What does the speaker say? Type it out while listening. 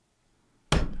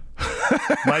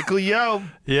Michael Yo,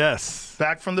 Yes.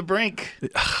 back from the brink.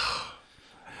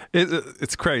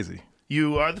 It's crazy.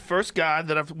 You are the first guy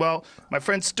that my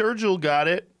friend Sturgill got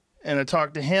it, and I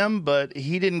talked to him, but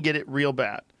he didn't get it real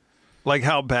bad. Like,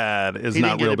 how bad is He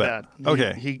not didn't real get it bad? bad.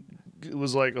 Okay. He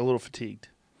was like a little fatigued.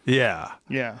 Yeah.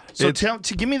 Yeah. So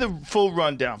It's- give me the full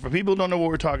rundown. For people who don't know what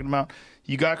we're talking about,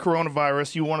 you got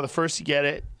coronavirus. You were one of the first to get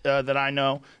it that I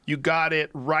know. You got it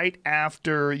right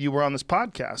after you were on this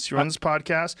podcast. You were on this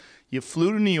podcast. You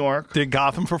flew to New York. Did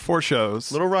Gotham for 4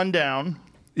 shows. Little rundown.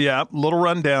 Yeah, little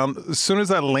rundown. As soon as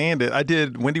I landed, I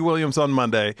did Wendy Williams on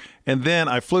Monday, and then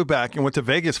I flew back and went to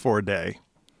Vegas for a day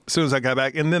as soon as I got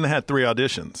back, and then I had 3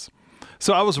 auditions.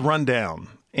 So I was run down.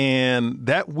 And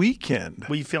that weekend...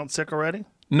 Were you feeling sick already?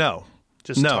 No.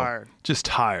 Just tired? Just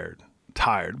tired.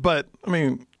 But, I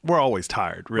mean, we're always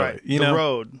tired, really. Right. You the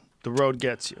know? road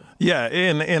gets you. Yeah,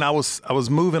 and I was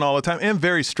moving all the time and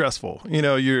very stressful. You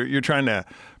know, you're trying to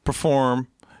perform,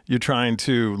 you're trying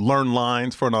to learn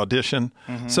lines for an audition.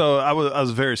 Mm-hmm. So I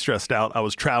was very stressed out. I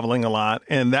was traveling a lot,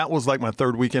 and that was like my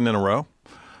 3rd weekend in a row.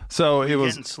 So it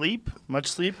was Getting sleep? Much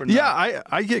sleep or not? yeah,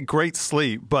 I get great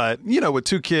sleep, but you know, with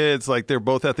 2 kids, like they're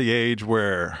both at the age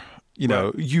where you know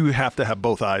Right. you have to have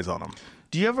both eyes on them.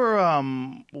 Do you ever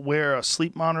wear a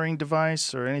sleep monitoring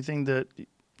device or anything that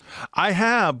I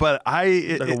have, but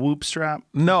like a Whoop strap?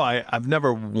 No, I've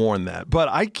never worn that, but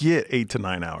I get 8 to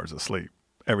 9 hours of sleep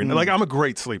every night. Like, I'm a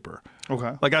great sleeper.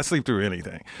 Okay. Like, I sleep through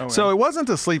anything. Okay. So it wasn't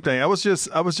a sleep thing. I was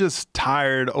just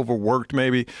tired, overworked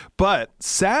maybe. But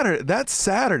that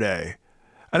Saturday,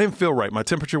 I didn't feel right. My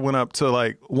temperature went up to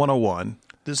like 101.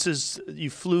 You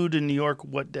flew to New York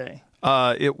what day?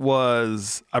 I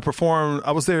was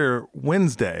there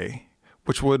Wednesday,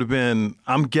 which would have been,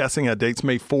 I'm guessing at dates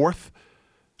May 4th.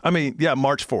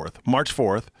 March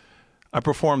 4th. I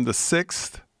performed the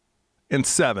 6th and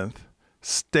 7th,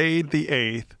 stayed the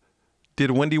 8th, did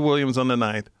Wendy Williams on the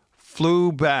 9th,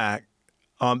 flew back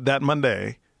on that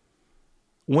Monday,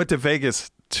 went to Vegas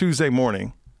Tuesday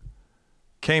morning,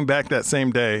 came back that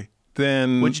same day.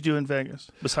 Then What'd you do in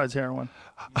Vegas besides heroin?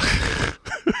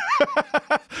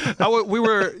 I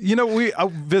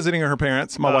was visiting her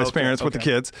parents, my wife's parents with the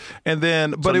kids, and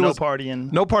then but So it no was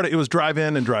partying. No party. It was drive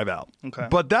in and drive out. Okay.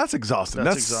 But that's exhausting.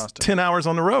 That's That's exhausting. 10 hours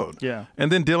on the road. Yeah.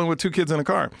 And then dealing with 2 kids in a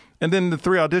car, and then the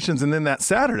 3 auditions, and then that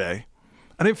Saturday,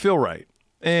 I didn't feel right.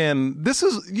 And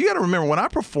you got to remember, when I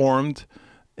performed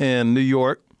in New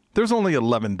York, there's only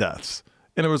 11 deaths,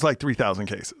 and it was like 3,000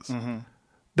 cases. Mm-hmm.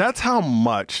 That's how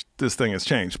much this thing has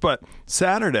changed. But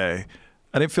Saturday,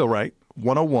 I didn't feel right.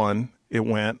 101, it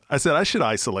went. I said I should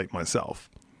isolate myself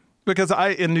because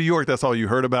in New York, that's all you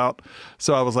heard about.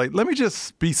 So I was like, let me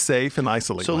just be safe and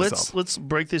isolate myself. So let's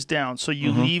break this down. So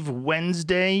you leave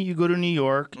Wednesday, you go to New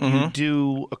York, you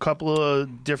do a couple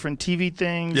of different TV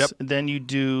things, Yep. then you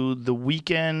do the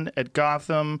weekend at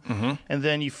Gotham, and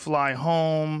then you fly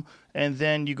home, and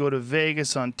then you go to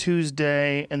Vegas on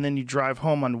Tuesday, and then you drive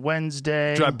home on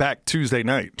Wednesday. Drive back Tuesday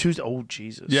night. Tuesday. Oh,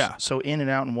 Jesus. Yeah. So in and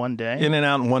out in one day? In and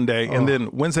out in one day. And then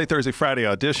Wednesday, Thursday, Friday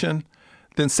audition.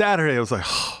 Then Saturday, I was like,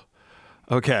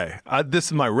 okay, this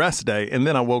is my rest day. And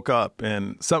then I woke up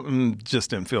and something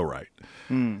just didn't feel right.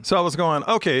 So I was going,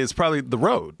 okay, it's probably the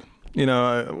road. You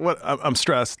know, I'm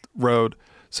stressed, road.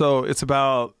 So it's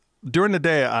about, during the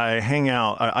day, I hang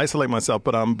out, I isolate myself,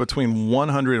 but I'm between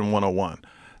 100 and 101.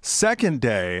 Second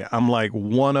day, I'm like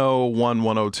 101,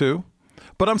 102.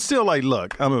 But I'm still like,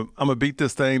 look, I'm gonna beat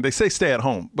this thing. They say stay at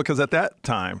home because at that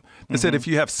time, they said if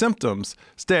you have symptoms,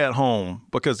 stay at home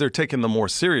because they're taking the more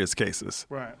serious cases.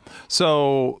 Right.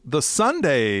 So the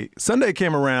Sunday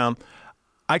came around.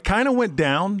 I kind of went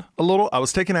down a little. I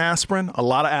was taking aspirin, a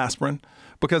lot of aspirin,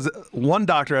 because one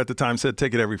doctor at the time said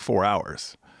take it every 4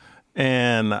 hours.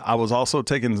 And I was also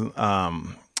taking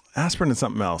aspirin and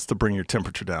something else to bring your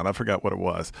temperature down. I forgot what it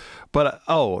was. But,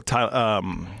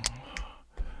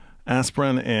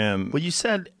 aspirin and... Well, you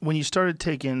said when you started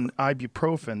taking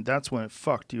ibuprofen, that's when it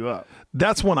fucked you up.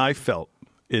 That's when I felt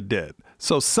it did.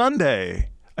 So Sunday,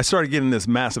 I started getting this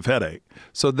massive headache.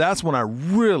 So that's when I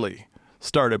really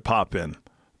started popping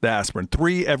the aspirin,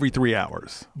 every 3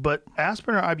 hours. But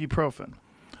aspirin or ibuprofen?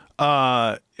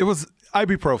 It was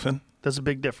ibuprofen. There's a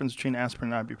big difference between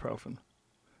aspirin and ibuprofen.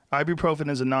 Ibuprofen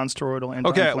is a non-steroidal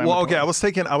anti-inflammatory. I was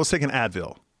taking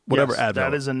Advil, whatever Yes, Advil.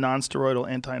 that is a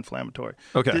non-steroidal anti-inflammatory.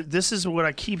 Okay. This is what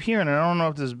I keep hearing, and I don't know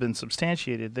if this has been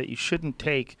substantiated, that you shouldn't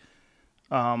take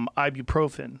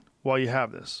ibuprofen while you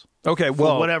have this. Okay, For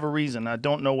well, whatever reason. I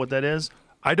don't know what that is.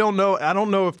 I don't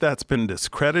know if that's been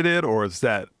discredited or is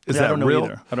that I don't know real?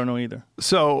 either. I don't know either.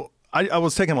 So I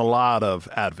was taking a lot of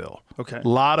Advil. Okay. A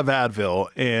lot of Advil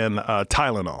and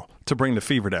Tylenol to bring the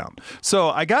fever down. So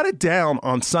I got it down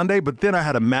on Sunday, but then I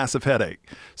had a massive headache.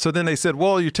 So then they said,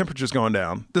 well, your temperature's going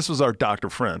down. This was our doctor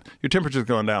friend. Your temperature's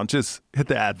going down. Just hit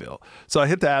the Advil. So I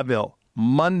hit the Advil.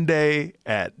 Monday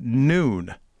at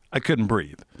noon, I couldn't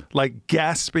breathe. Like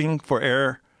gasping for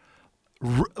air.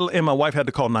 And my wife had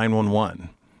to call 911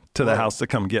 to the house to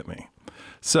come get me.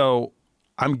 So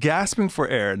I'm gasping for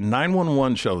air.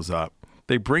 911 shows up.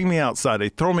 They bring me outside. They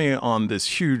throw me on this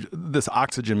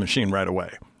oxygen machine right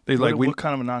away. They what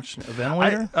kind of an oxygen? A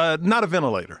ventilator? Not a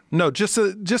ventilator. No, just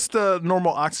a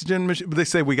normal oxygen machine. But they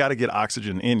say we got to get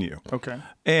oxygen in you. Okay.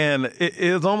 And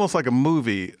it's almost like a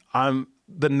movie.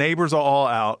 The neighbors are all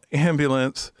out.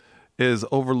 Ambulance is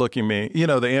overlooking me. You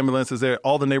know, the ambulance is there.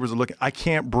 All the neighbors are looking. I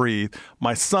can't breathe.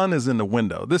 My son is in the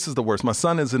window. This is the worst. My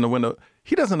son is in the window.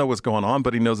 He doesn't know what's going on,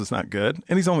 but he knows it's not good.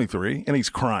 And he's only 3, and he's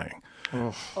crying.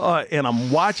 And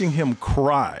I'm watching him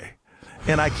cry,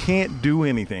 and I can't do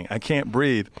anything. I can't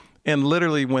breathe. And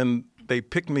literally when they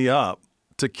picked me up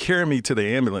to carry me to the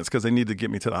ambulance because they needed to get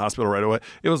me to the hospital right away,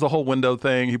 it was the whole window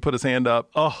thing. He put his hand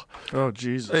up. Oh,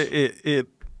 Jesus.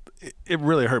 It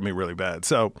really hurt me really bad.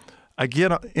 So I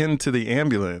get into the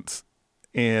ambulance,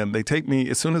 and they take me.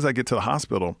 As soon as I get to the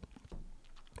hospital,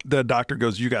 the doctor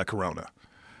goes, you got corona.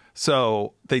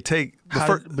 So they take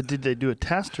but did they do a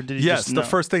test, or did he yes, just know? The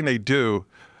first thing they do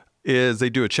is they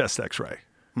do a chest x-ray.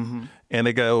 Mm-hmm. And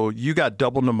they go, you got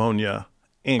double pneumonia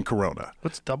and corona.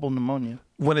 What's double pneumonia?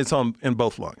 When it's in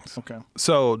both lungs. Okay.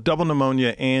 So double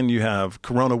pneumonia and you have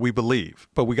corona, we believe,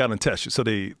 but we got to test you. So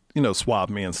they, swabbed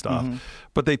me and stuff. Mm-hmm.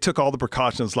 But they took all the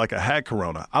precautions like I had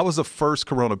corona. I was the first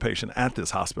corona patient at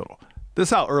this hospital. This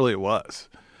is how early it was,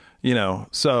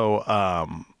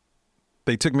 So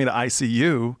they took me to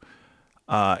ICU,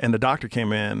 and the doctor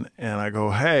came in, and I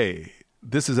go, hey,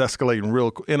 this is escalating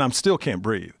real quick, and I still can't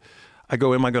breathe. I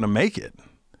go, am I going to make it?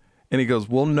 And he goes,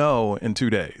 we'll know in 2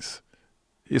 days.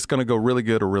 It's going to go really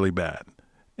good or really bad,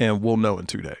 and we'll know in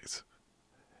 2 days.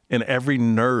 And every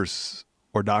nurse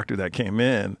or doctor that came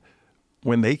in,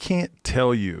 when they can't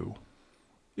tell you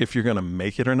if you're going to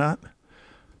make it or not,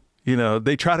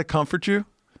 they try to comfort you,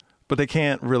 but they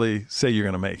can't really say you're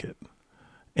going to make it.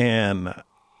 And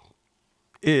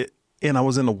I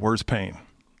was in the worst pain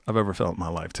I've ever felt in my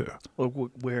life too.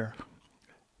 Where?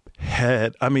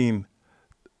 Head. I mean,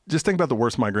 just think about the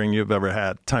worst migraine you've ever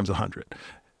had times 100.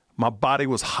 My body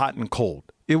was hot and cold.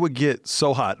 It would get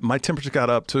so hot. My temperature got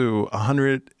up to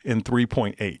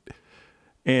 103.8,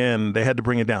 and they had to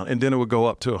bring it down. And then it would go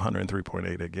up to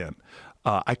 103.8 again.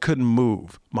 I couldn't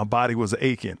move. My body was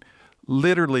aching.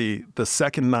 Literally, the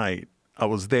second night I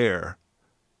was there,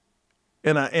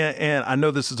 and I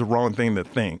know this is the wrong thing to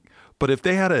think, but if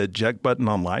they had an eject button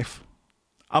on life,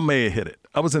 I may have hit it.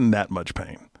 I was in that much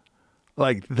pain.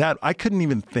 Like that, I couldn't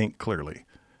even think clearly.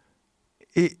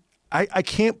 I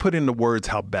can't put into words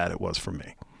how bad it was for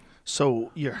me.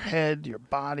 So your head, your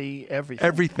body, everything.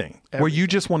 Everything. Where you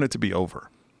just want it to be over.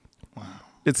 Wow.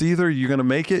 It's either you're going to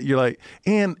make it, you're like,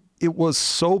 and it was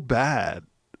so bad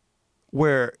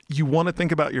where you want to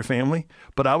think about your family,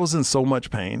 but I was in so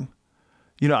much pain.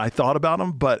 I thought about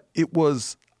them, but it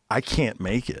was, I can't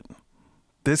make it.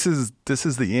 This is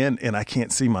the end, and I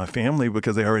can't see my family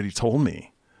because they already told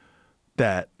me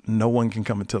that no one can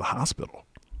come into the hospital.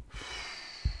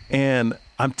 And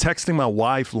I'm texting my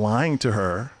wife, lying to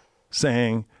her,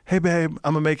 saying, hey, babe,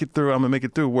 I'm going to make it through. I'm going to make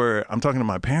it through, where I'm talking to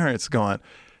my parents going,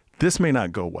 this may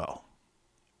not go well.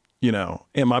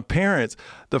 And my parents,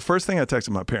 the first thing I texted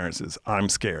my parents is, I'm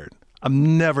scared. I've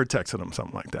never texted them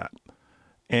something like that.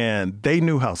 And they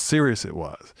knew how serious it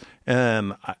was.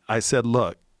 And I said,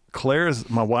 look,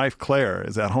 my wife, Claire,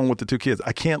 is at home with the 2 kids.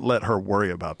 I can't let her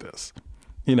worry about this.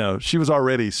 She was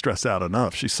already stressed out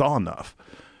enough. She saw enough,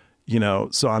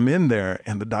 so I'm in there,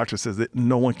 and the doctor says that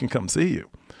no one can come see you.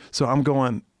 So I'm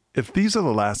going, if these are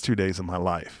the last 2 days of my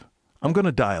life, I'm going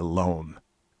to die alone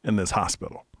in this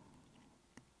hospital.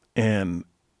 And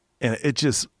it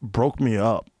just broke me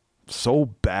up so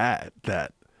bad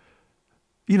that,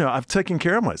 I've taken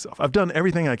care of myself. I've done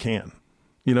everything I can,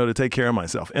 to take care of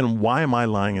myself. And why am I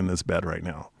lying in this bed right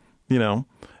now?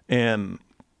 And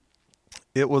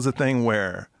it was a thing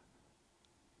where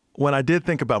when I did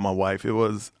think about my wife, it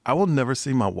was, I will never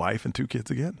see my wife and 2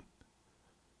 kids again.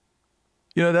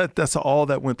 That's all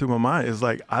that went through my mind. It's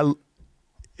like,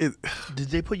 Did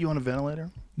they put you on a ventilator?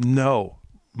 No.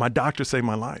 My doctor saved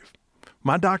my life.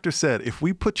 My doctor said, if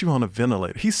we put you on a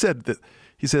ventilator, he says,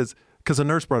 because a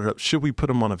nurse brought it up, should we put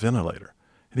him on a ventilator?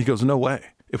 And he goes, no way.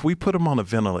 If we put him on a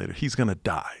ventilator, he's going to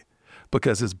die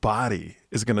because his body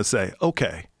is going to say,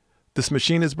 okay, this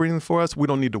machine is breathing for us. We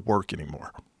don't need to work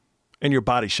anymore. and your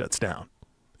body shuts down.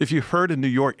 If you heard in New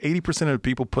York, 80% of the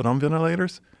people put on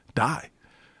ventilators die.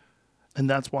 And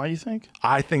that's why you think?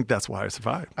 I think that's why I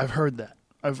survived. I've heard that.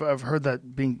 I've heard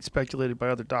that being speculated by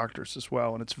other doctors as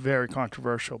well, and it's very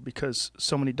controversial because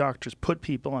so many doctors put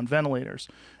people on ventilators,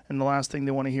 and the last thing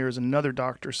they want to hear is another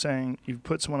doctor saying, "You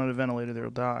put someone on a ventilator, they'll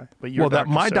die." But your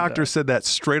my doctor said that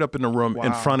straight up in the room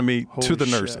in front of me to the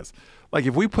nurses. Like,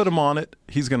 if we put him on it,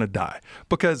 he's going to die.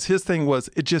 Because his thing was,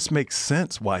 it just makes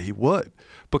sense why he would.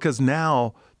 Because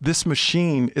now this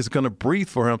machine is going to breathe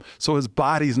for him, so his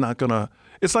body's not going to.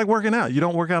 It's like working out. You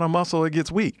don't work out a muscle, it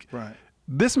gets weak. Right.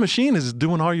 This machine is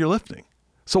doing all your lifting.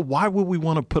 So why would we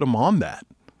want to put him on that?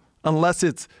 Unless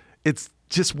it's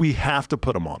just we have to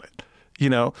put him on it, you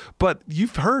know? But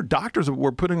you've heard doctors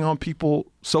were putting on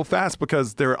people so fast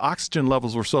because their oxygen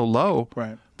levels were so low.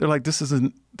 Right. They're like, this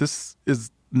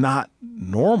is not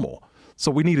normal.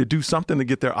 So we need to do something to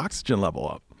get their oxygen level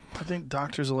up. I think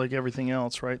doctors are like everything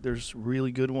else, right? There's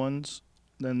really good ones,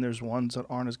 then there's ones that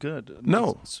aren't as good.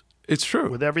 No. It's true.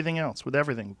 With everything else, with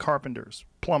everything. Carpenters,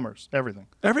 plumbers, everything.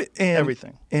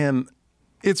 Everything. And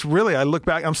it's really, I look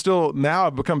back,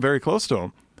 I've become very close to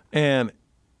him. And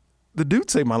the dude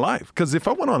saved my life. Because if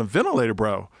I went on a ventilator,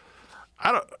 bro,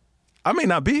 I may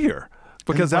not be here.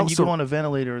 Because when you go on a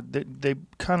ventilator, they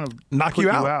kind of knock put you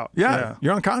out. Yeah,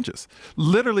 you're unconscious.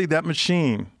 Literally, that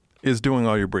machine is doing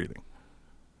all your breathing.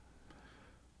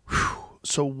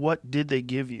 So what did they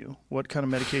give you? What kind of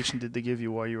medication did they give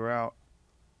you while you were out?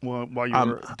 While you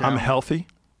were down? I'm healthy.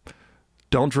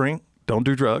 Don't drink. Don't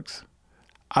do drugs.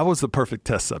 I was the perfect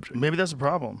test subject. Maybe that's a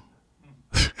problem.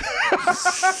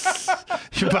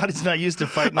 Your body's not used to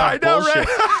fighting off bullshit. Right?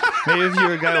 Maybe if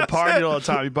you're a guy who partied all the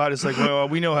time, your body's like, well,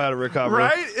 we know how to recover.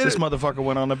 Right? This motherfucker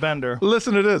went on a bender.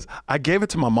 Listen to this. I gave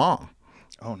it to my mom.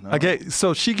 Oh, no.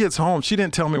 So she gets home. She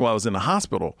didn't tell me while I was in the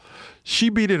hospital. She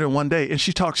beat it in one day, and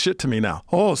she talks shit to me now.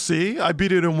 Oh, see, I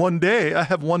beat it in one day. I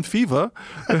have one fever.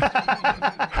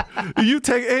 You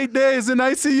take 8 days in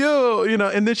ICU, you know.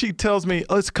 And then she tells me,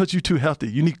 oh, it's because you're too healthy.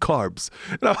 You need carbs.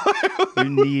 You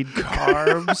need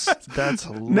carbs? That's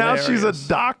hilarious. Now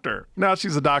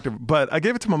she's a doctor. But I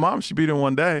gave it to my mom. She beat it in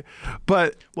one day.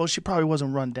 But well, she probably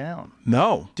wasn't run down.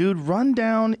 No. Dude, run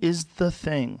down is the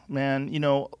thing, man. You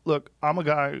know, look, I'm a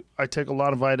guy, I take a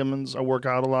lot of vitamins. I work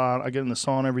out a lot. I get in the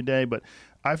sauna every day. But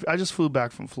I just flew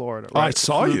back from Florida. Right? I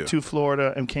saw you. To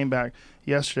Florida and came back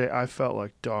yesterday. I felt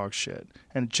like dog shit.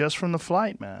 And just from the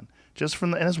flight, man.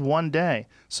 And it's one day.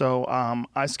 So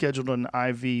I scheduled an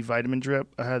IV vitamin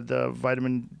drip. I had the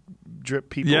vitamin drip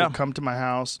people come to my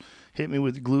house, hit me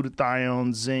with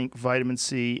glutathione, zinc, vitamin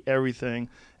C, everything.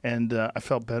 And I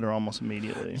felt better almost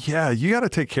immediately. Yeah, you got to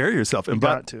take care of yourself. You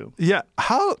got to. Yeah.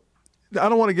 I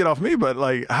don't want to get off me, but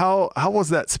like, how was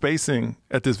that spacing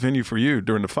at this venue for you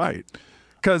during the fight?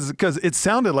 Because it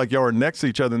sounded like y'all were next to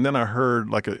each other, and then I heard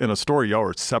like in a story y'all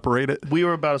were separated. We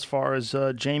were about as far as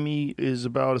Jamie is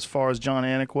about as far as John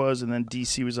Anik was, and then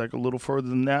DC was like a little further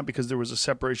than that because there was a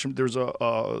separation. There was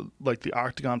like the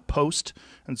octagon post,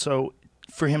 and so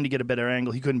for him to get a better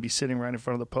angle, he couldn't be sitting right in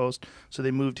front of the post, so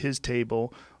they moved his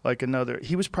table like another.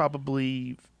 He was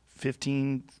probably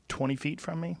 15, 20 feet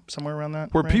from me, somewhere around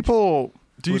that range. People,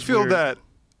 do you feel weird. that?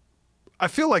 I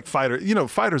feel like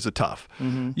fighters are tough,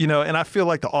 you know, and I feel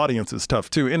like the audience is tough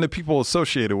too, and the people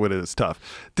associated with it is tough.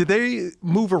 Did they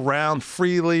move around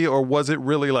freely, or was it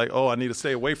really like, oh, I need to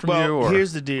stay away from you? Well,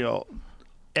 here's the deal.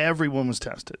 Everyone was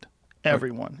tested.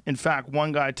 Everyone. In fact,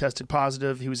 one guy tested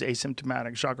positive. He was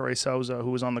asymptomatic, Jacare Souza, who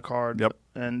was on the card. Yep.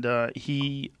 And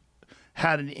he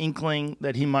had an inkling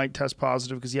that he might test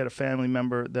positive because he had a family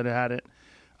member that had it.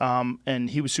 And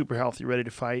he was super healthy, ready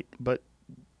to fight, but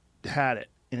had it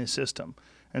in his system.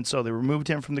 And so they removed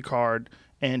him from the card,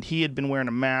 and he had been wearing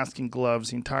a mask and gloves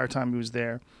the entire time he was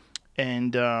there.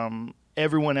 And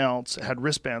everyone else had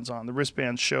wristbands on. The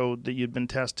wristbands showed that you'd been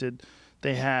tested.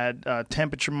 They had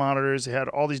temperature monitors. They had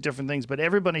all these different things, but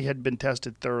everybody had been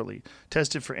tested thoroughly.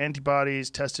 Tested for antibodies,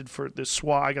 tested for the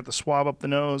swab. I got the swab up the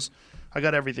nose. I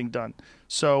got everything done.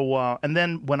 So, and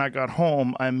then when I got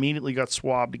home, I immediately got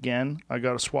swabbed again. I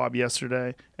got a swab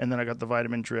yesterday, and then I got the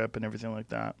vitamin drip and everything like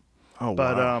that. Oh,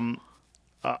 but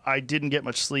wow. I didn't get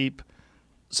much sleep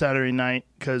Saturday night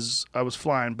because I was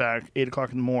flying back 8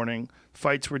 o'clock in the morning.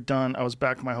 Fights were done. I was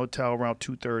back at my hotel around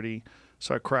 2:30,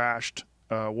 so I crashed.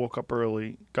 Woke up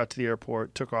early, got to the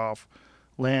airport, took off,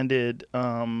 landed,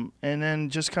 and then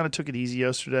just kind of took it easy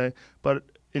yesterday. But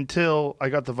until I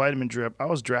got the vitamin drip, I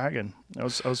was dragging. I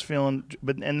was feeling,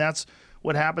 and that's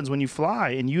what happens when you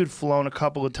fly. And you had flown a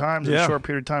couple of times in a short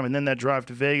period of time, and then that drive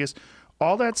to Vegas,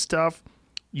 all that stuff.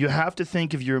 You have to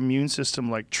think of your immune system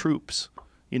like troops.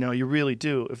 You know, you really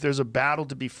do. If there's a battle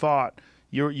to be fought,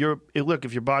 Look,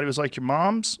 if your body was like your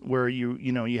mom's, where you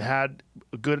had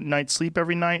a good night's sleep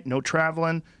every night, no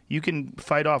traveling, you can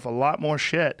fight off a lot more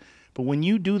shit. But when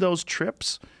you do those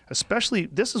trips, especially,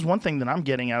 this is one thing that I'm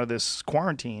getting out of this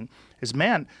quarantine is,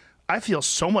 man, I feel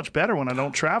so much better when I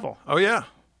don't travel. Oh, yeah.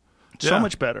 So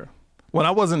much better. When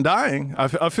I wasn't dying,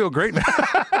 I feel great now.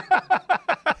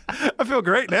 I feel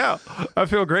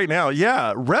great now.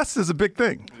 Yeah, rest is a big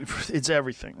thing. It's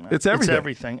everything, man. It's everything. It's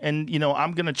everything. And,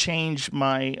 I'm going to change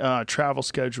my travel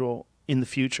schedule in the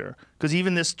future. Because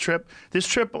even this trip,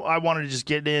 I wanted to just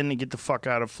get in and get the fuck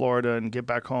out of Florida and get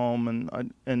back home.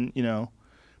 And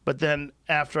but then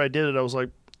after I did it, I was like,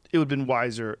 it would have been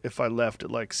wiser if I left at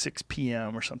like 6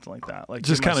 p.m. or something like that. Like,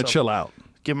 just kind of chill out.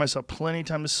 Give myself plenty of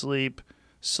time to sleep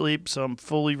so I'm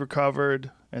fully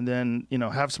recovered, and then,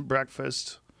 have some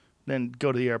breakfast, then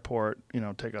go to the airport,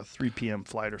 take a 3 p.m.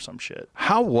 flight or some shit.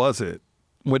 How was it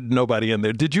with nobody in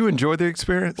there? Did you enjoy the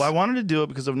experience? Well, I wanted to do it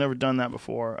because I've never done that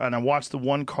before, and I watched the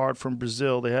one card from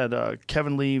Brazil. They had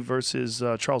Kevin Lee versus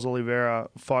Charles Oliveira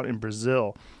fought in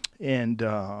Brazil. And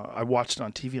I watched it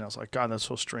on TV, and I was like, God, that's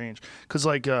so strange. Because,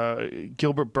 like,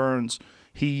 Gilbert Burns,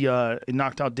 he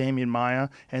knocked out Damian Maia,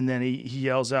 and then he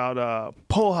yells out,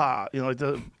 Porra! Like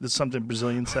that's something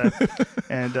Brazilian said.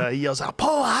 And he yells out,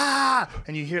 Porra!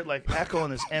 And you hear it, like, echo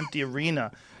in this empty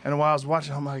arena. And while I was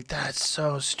watching, I'm like, that's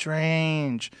so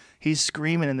strange. He's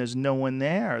screaming, and there's no one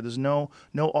there. There's no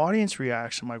audience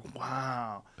reaction. I'm like,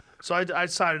 wow. So I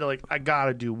decided I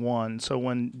gotta do one. So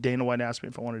when Dana White asked me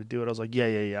if I wanted to do it, I was like,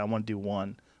 yeah, I want to do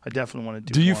one. I definitely want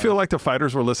to do. Do you one. feel like the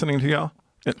fighters were listening to y'all?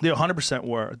 They 100%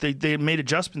 were. They made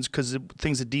adjustments because of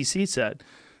things that DC said.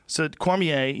 So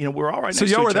Cormier, we're all right. So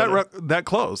next y'all to each were other. that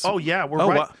close? Oh yeah, we're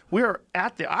right. Wow. We're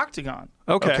at the octagon.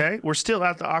 Okay, we're still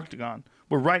at the octagon.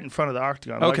 We're right in front of the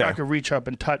octagon. Okay, like I could reach up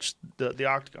and touch the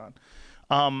octagon.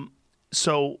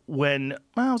 So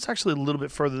it's actually a little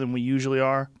bit further than we usually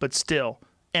are, but still.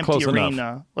 Empty close arena,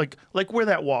 enough. like where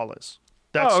that wall is.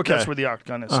 That's where the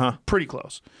octagon is. Pretty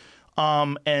close.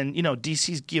 And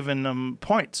DC's giving them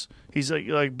points. He's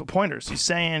like pointers. He's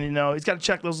saying, he's got to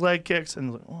check those leg kicks,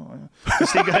 and you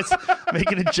see guys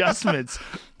making adjustments.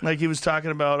 Like he was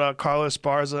talking about Carlos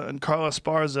Esparza, and Carlos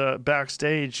Esparza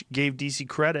backstage gave DC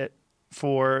credit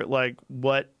for like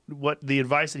what the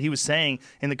advice that he was saying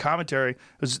in the commentary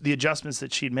was the adjustments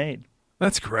that she'd made.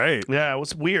 That's great. Yeah, it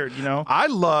was weird, I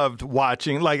loved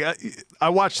watching, I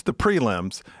watched the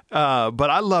prelims, but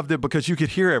I loved it because you could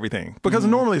hear everything. Because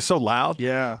normally it's so loud.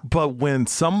 Yeah. But when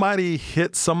somebody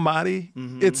hits somebody,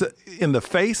 it's in the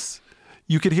face,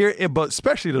 you could hear it, but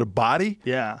especially to the body.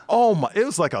 Yeah. Oh, my, it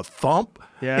was like a thump.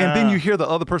 Yeah. And then you hear the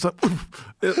other person.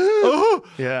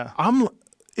 Yeah.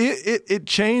 It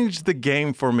changed the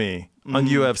game for me on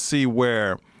UFC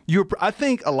where I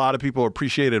think a lot of people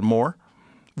appreciated more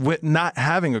with not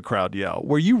having a crowd yell,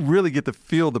 where you really get to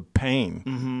feel the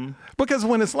pain. Because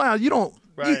when it's loud, you don't.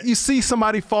 Right. You see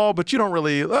somebody fall, but you don't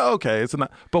really. Okay, it's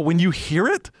not. But when you hear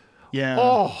it,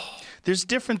 there's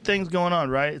different things going on,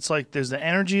 right? It's like there's the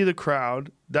energy of the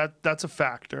crowd. That's a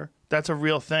factor. That's a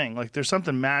real thing. Like there's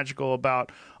something magical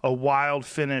about a wild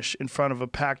finish in front of a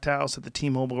packed house at the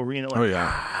T-Mobile Arena. Like,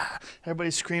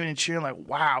 everybody's screaming and cheering like,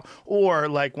 wow. Or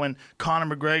like when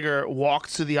Conor McGregor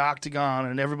walks to the octagon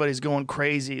and everybody's going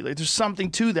crazy. Like there's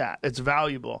something to that. It's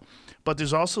valuable. But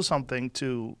there's also something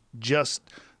to just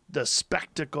the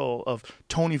spectacle of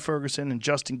Tony Ferguson and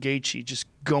Justin Gaethje just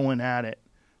going at it.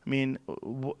 I mean,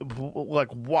 like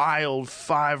wild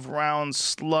 5-round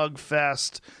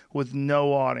slugfest with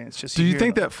no audience. Just do you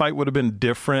think that fight would have been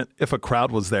different if a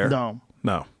crowd was there? No,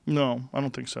 I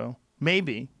don't think so.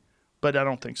 Maybe, but I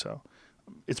don't think so.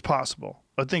 It's possible.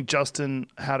 I think Justin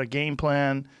had a game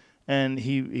plan and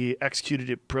he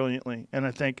executed it brilliantly. And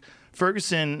I think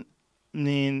Ferguson,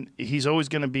 he's always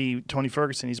going to be Tony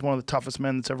Ferguson. He's one of the toughest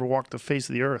men that's ever walked the face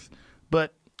of the earth.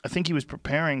 But I think he was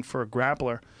preparing for a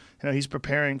grappler. He's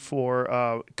preparing for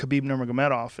Khabib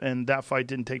Nurmagomedov, and that fight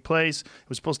didn't take place. It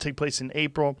was supposed to take place in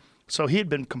April. So he had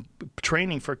been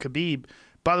training for Khabib.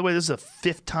 By the way, this is the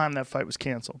 5th time that fight was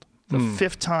canceled. The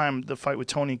 5th time the fight with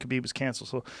Tony and Khabib was canceled.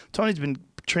 So Tony's been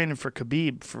training for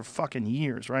Khabib for fucking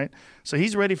years, right? So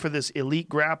he's ready for this elite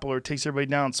grappler, takes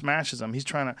everybody down, smashes them. He's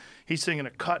thinking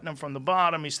of cutting them from the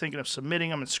bottom. He's thinking of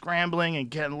submitting them and scrambling and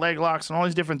getting leg locks and all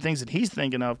these different things that he's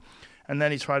thinking of. And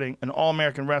then he's fighting an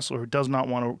all-American wrestler who does not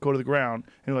want to go to the ground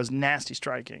and who has nasty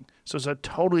striking. So it's a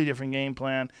totally different game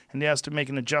plan, and he has to make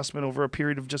an adjustment over a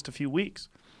period of just a few weeks.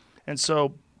 And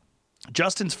so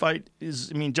Justin's fight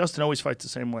Justin always fights the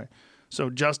same way. So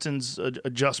Justin's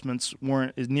adjustments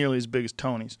weren't nearly as big as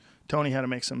Tony's. Tony had to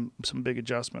make some big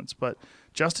adjustments, but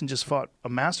Justin just fought a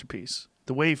masterpiece.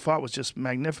 The way he fought was just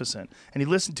magnificent. And he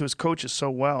listened to his coaches so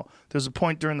well. There's a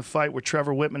point during the fight where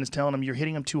Trevor Whitman is telling him, you're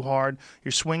hitting him too hard.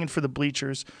 You're swinging for the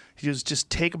bleachers. He goes, just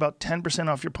take about 10%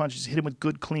 off your punches. Hit him with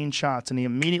good, clean shots. And he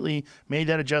immediately made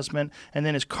that adjustment. And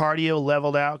then his cardio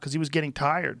leveled out because he was getting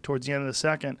tired towards the end of the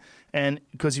second. And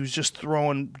because he was just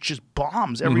throwing just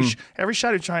bombs. Every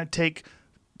shot he was trying to take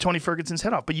Tony Ferguson's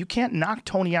head off. But you can't knock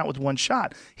Tony out with one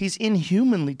shot. He's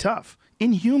inhumanly tough.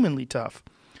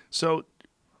 So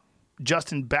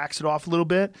Justin backs it off a little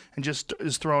bit and just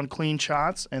is throwing clean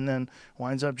shots and then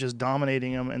winds up just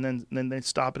dominating him, and then they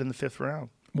stop it in the 5th round.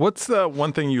 What's the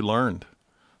one thing you learned?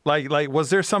 Like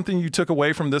was there something you took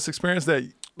away from this experience that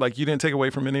like you didn't take away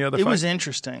from any other fight? It was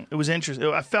interesting.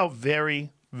 I felt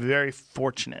very, very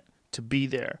fortunate to be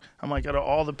there. I'm like, out of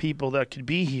all the people that could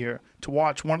be here to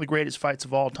watch one of the greatest fights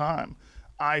of all time,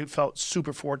 I felt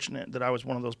super fortunate that I was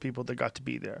one of those people that got to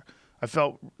be there. I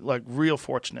felt like real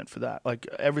fortunate for that. Like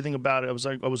everything about it, I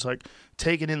was like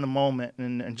taking in the moment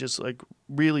and just like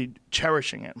really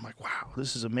cherishing it. I'm like, wow,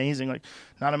 this is amazing. Like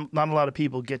not a lot of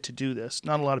people get to do this.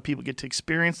 Not a lot of people get to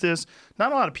experience this.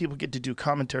 Not a lot of people get to do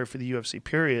commentary for the UFC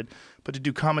period, but to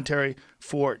do commentary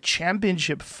for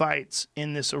championship fights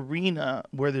in this arena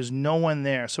where there's no one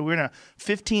there. So we're in a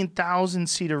 15,000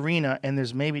 seat arena and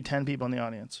there's maybe 10 people in the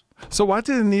audience. So why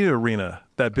did it need an arena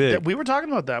that big? We were talking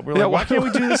about that. We're like, why can't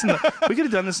we do this we could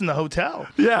have done this in the hotel.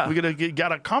 Yeah. We could have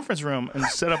got a conference room and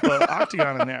set up an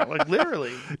octagon in there. Like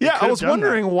literally. Yeah, I was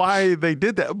wondering why they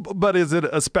did that. But is it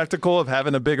a spectacle of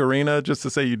having a big arena just to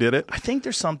say you did it? I think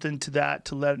there's something to that,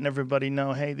 to letting everybody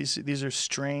know, hey, these are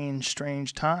strange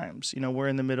times. You know, we're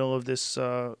in the middle of this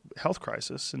health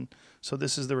crisis, and so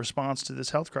this is the response to this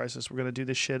health crisis. We're going to do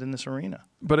this shit in this arena.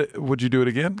 But would you do it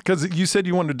again? Because you said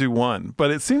you wanted to do one,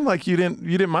 but it seemed like you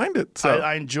didn't mind it. So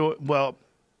I enjoy. Well,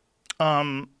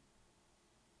 I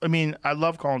mean, I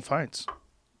love calling fights,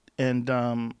 and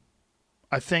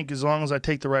I think as long as I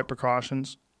take the right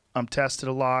precautions, I'm tested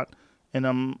a lot, and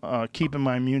I'm keeping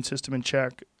my immune system in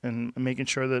check and making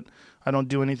sure that I don't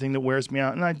do anything that wears me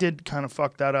out. And I did kind of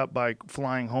fuck that up by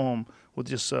flying home with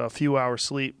just a few hours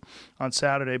sleep on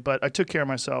Saturday. But I took care of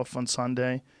myself on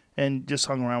Sunday and just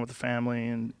hung around with the family.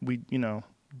 And we,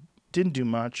 didn't do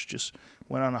much, just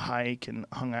went on a hike and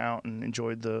hung out and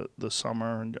enjoyed the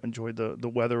summer and enjoyed the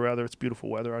weather, rather. It's beautiful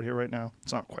weather out here right now.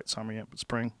 It's not quite summer yet, but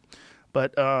spring.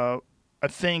 But I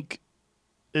think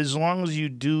as long as you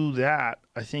do that,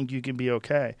 I think you can be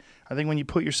okay. I think when you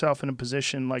put yourself in a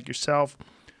position like yourself,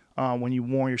 when you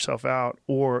worn yourself out,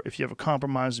 or if you have a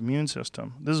compromised immune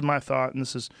system, this is my thought, and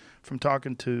this is from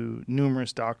talking to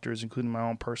numerous doctors, including my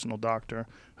own personal doctor,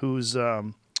 who's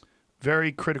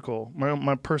very critical.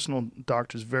 My personal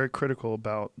doctor is very critical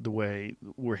about the way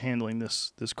we're handling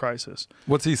this crisis.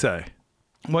 What's he say?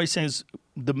 What he's saying is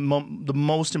the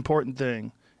most important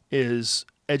thing is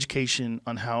education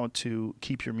on how to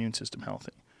keep your immune system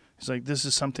healthy. He's like, this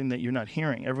is something that you're not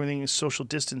hearing. Everything is social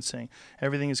distancing.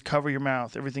 Everything is cover your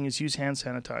mouth. Everything is use hand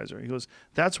sanitizer. He goes,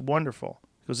 that's wonderful.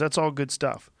 He goes, that's all good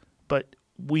stuff. But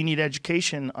we need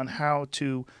education on how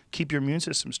to keep your immune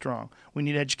system strong. We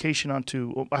need education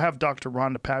I have Dr.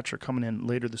 Rhonda Patrick coming in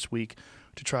later this week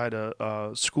to try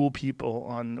to school people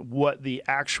on what the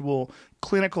actual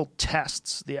clinical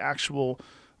tests, the actual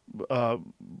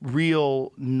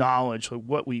real knowledge, like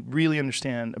what we really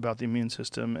understand about the immune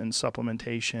system and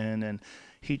supplementation and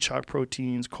heat shock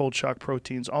proteins, cold shock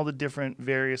proteins, all the different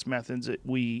various methods that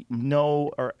we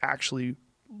know are actually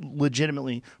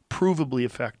legitimately, provably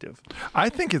effective. I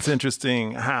think it's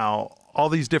interesting how all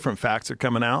these different facts are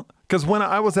coming out, because when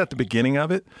I was at the beginning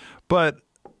of it, but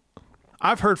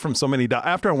I've heard from so many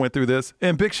after I went through this,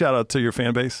 and big shout out to your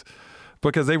fan base,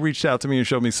 because they reached out to me and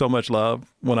showed me so much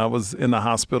love when I was in the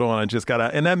hospital and I just got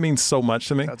out. And that means so much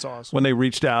to me. That's awesome. When they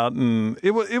reached out, and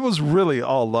it was really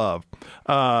all love.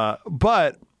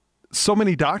 But so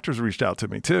many doctors reached out to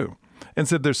me too and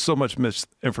said there's so much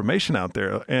misinformation out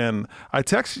there. And I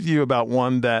texted you about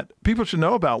one that people should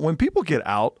know about. When people get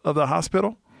out of the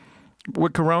hospital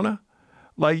with corona,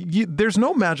 there's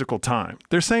no magical time.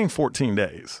 They're saying 14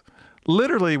 days.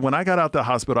 Literally, when I got out the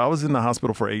hospital, I was in the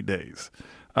hospital for 8 days.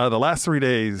 The last 3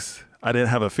 days, I didn't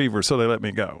have a fever, so they let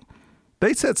me go.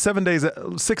 They said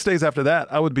 6 days after that,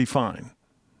 I would be fine.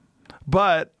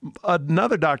 But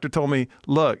another doctor told me,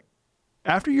 look,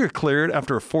 after you're cleared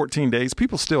after 14 days,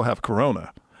 people still have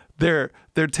corona. They're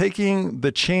taking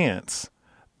the chance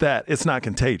that it's not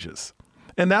contagious.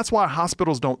 And that's why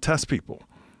hospitals don't test people.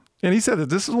 And he said that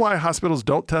this is why hospitals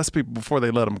don't test people before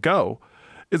they let them go,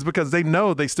 is because they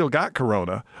know they still got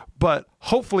corona, but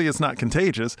hopefully it's not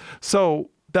contagious. So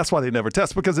that's why they never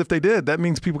test, because if they did, that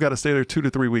means people got to stay there 2 to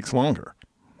 3 weeks longer.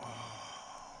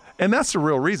 And that's the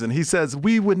real reason. He says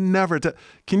we would never.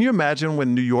 Can you imagine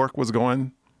when New York was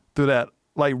going through that,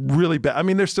 like, really bad? I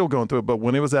mean, they're still going through it, but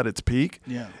when it was at its peak,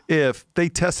 if they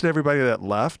tested everybody that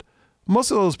left,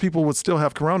 most of those people would still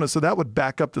have corona, so that would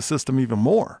back up the system even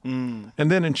more. And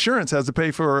then insurance has to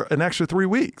pay for an extra 3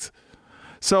 weeks.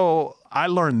 So I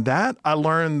learned that. I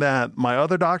learned that my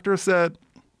other doctor said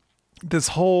this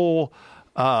whole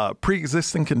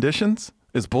pre-existing conditions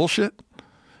is bullshit.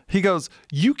 He goes,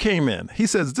 you came in. He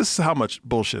says, this is how much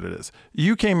bullshit it is.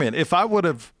 You came in. If I would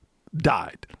have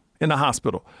died in the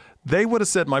hospital, they would have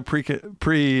said my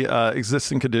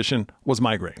pre-existing condition was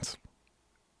migraines.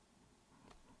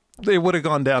 They would have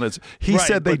gone down as he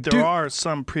said. There are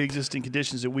some pre-existing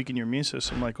conditions that weaken your immune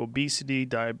system, like obesity,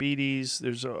 diabetes.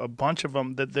 There's a bunch of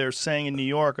them that they're saying in New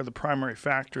York are the primary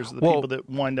factors of the people that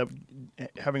wind up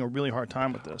having a really hard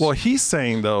time with this. Well, he's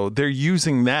saying, though, they're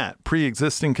using that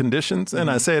pre-existing conditions, and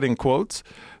I say it in quotes,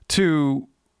 to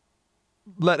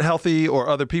let healthy or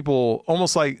other people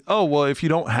almost like, oh, well, if you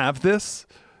don't have this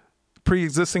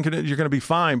pre-existing condition, you're going to be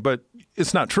fine, but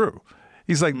it's not true.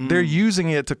 He's like, they're using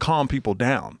it to calm people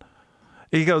down.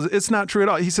 He goes, it's not true at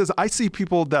all. He says, I see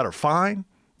people that are fine,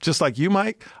 just like you,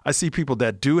 Mike. I see people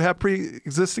that do have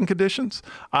pre-existing conditions.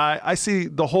 I see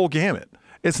the whole gamut.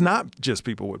 It's not just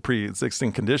people with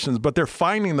pre-existing conditions, but they're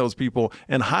finding those people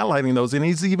and highlighting those. And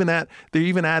they're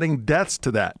even adding deaths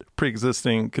to that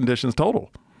pre-existing conditions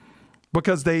total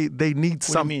because they need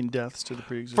some. What do you mean deaths to the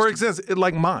pre-existing? For example,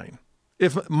 like mine.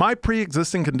 If my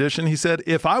pre-existing condition, he said,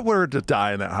 if I were to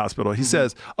die in that hospital, he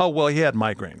says, oh, well, he had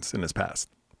migraines in his past.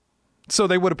 So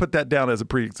they would have put that down as a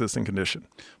pre-existing condition.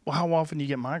 Well, how often do you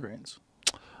get migraines?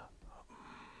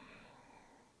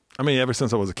 I mean, ever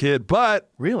since I was a kid,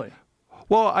 but really,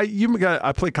 well,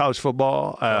 I played college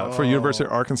football for University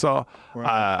of Arkansas.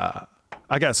 Right.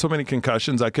 I got so many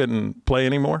concussions I couldn't play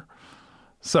anymore.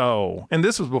 So, and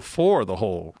this was before the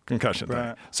whole concussion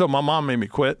thing. So my mom made me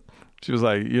quit. She was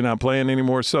like, "You're not playing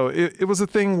anymore." So it was a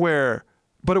thing where,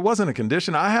 but it wasn't a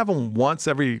condition. I have them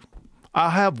I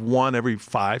have one every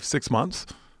 5-6 months,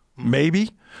 maybe.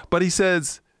 But he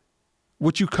says,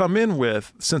 what you come in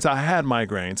with, since I had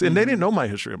migraines, and they didn't know my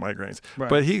history of migraines,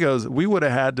 but he goes, we would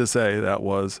have had to say that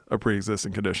was a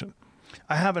pre-existing condition.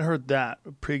 I haven't heard that,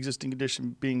 pre-existing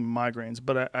condition being migraines,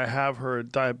 but I have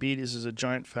heard diabetes is a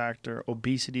giant factor,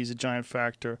 obesity is a giant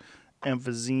factor,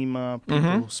 emphysema,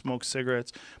 people who smoke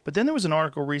cigarettes. But then there was an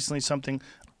article recently,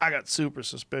 I got super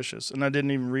suspicious, and I didn't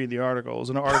even read the article. It was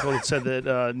an article that said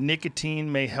that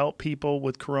nicotine may help people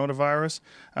with coronavirus.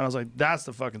 And I was like, that's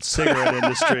the fucking cigarette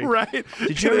industry. Right.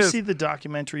 Did you ever see the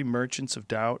documentary Merchants of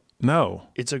Doubt? No.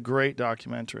 It's a great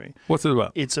documentary. What's it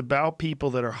about? It's about people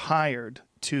that are hired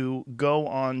to go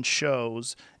on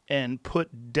shows and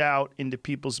put doubt into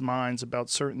people's minds about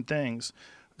certain things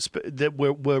that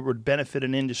would benefit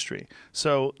an industry.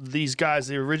 So these guys,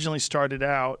 they originally started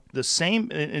out the same.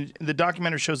 The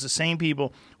documentary shows the same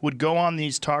people would go on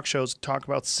these talk shows to talk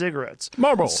about cigarettes.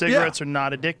 Marlboro. Cigarettes are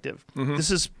not addictive.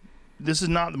 This is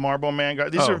not the Marlboro Man guy.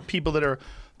 These are people that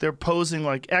they're posing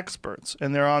like experts,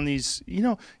 and they're on these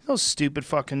those stupid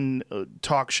fucking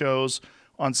talk shows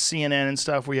on CNN and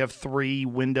stuff where you have 3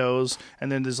 windows,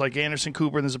 and then there's like Anderson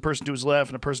Cooper, and there's a person to his left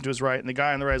and a person to his right, and the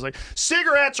guy on the right is like,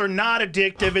 cigarettes are not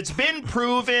addictive. It's been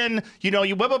proven. You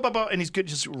blah, blah, blah, blah, and he's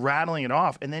just rattling it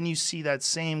off. And then you see that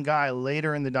same guy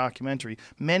later in the documentary,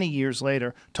 many years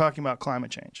later, talking about climate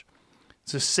change.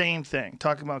 It's the same thing,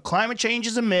 talking about climate change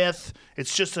is a myth.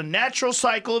 It's just a natural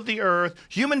cycle of the earth.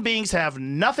 Human beings have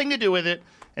nothing to do with it.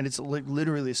 And it's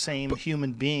literally the same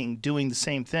human being doing the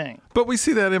same thing. But we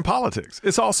see that in politics.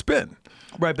 It's all spin.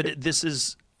 Right, but this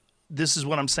is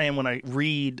what I'm saying when I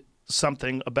read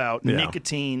something about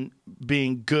nicotine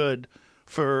being good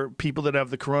for people that have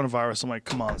the coronavirus. I'm like,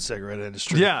 come on, cigarette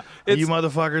industry. Yeah. Are you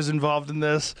motherfuckers involved in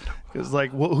this? It's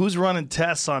like, who's running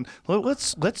tests on,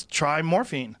 let's try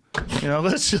morphine.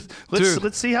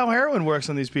 Let's see how heroin works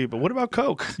on these people. What about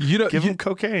coke? Give them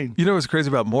cocaine. You know what's crazy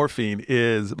about morphine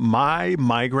is my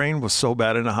migraine was so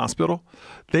bad in the hospital.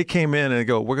 They came in and they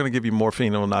go, we're going to give you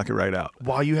morphine and we'll knock it right out.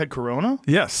 While you had corona?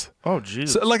 Yes. Oh,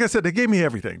 Jesus. So, like I said, they gave me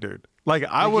everything, dude. Like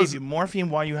they gave you morphine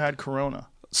while you had corona.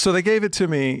 So they gave it to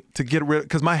me to get rid,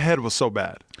 because my head was so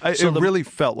bad. It really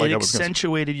felt like I was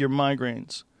accentuated your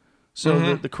migraines.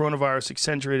 So the coronavirus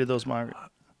accentuated those migraines.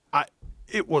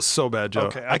 It was so bad, Joe.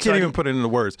 Okay, I can't even put it into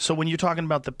words. So when you're talking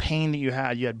about the pain that you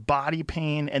had body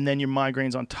pain and then your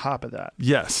migraines on top of that.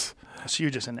 Yes. So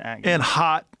you're just in agony. And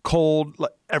hot, cold,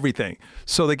 everything.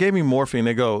 So they gave me morphine.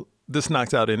 They go, this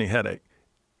knocks out any headache.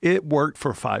 It worked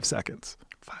for 5 seconds.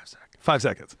 5 seconds. 5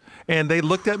 seconds. And they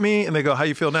looked at me and they go, how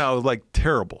you feel now? I was like,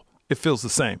 terrible. It feels the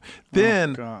same.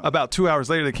 Then about 2 hours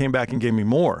later, they came back and gave me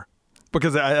more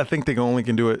because I think they only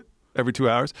can do it every 2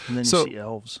 hours. And then so, you see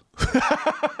elves.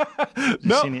 Did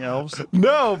you see any elves?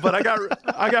 No, but I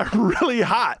got really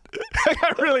hot. I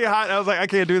got really hot. I was like, I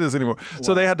can't do this anymore. Wow.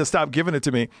 So they had to stop giving it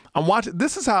to me. I'm watching.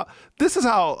 This is how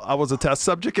I was a test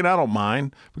subject, and I don't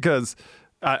mind because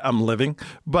I'm living.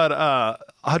 But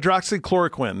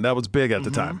hydroxychloroquine, that was big at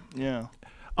the time. Yeah.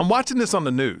 I'm watching this on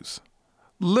the news.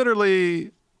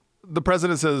 Literally, the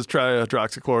president says try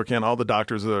hydroxychloroquine. All the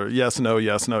doctors are yes, no,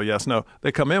 yes, no, yes, no.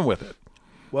 They come in with it.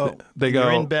 Well, they go.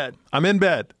 You're in bed. I'm in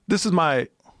bed. This is my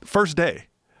first day.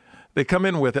 They come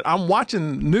in with it. I'm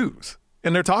watching news,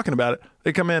 and they're talking about it.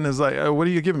 They come in and it's like, what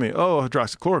are you giving me? Oh,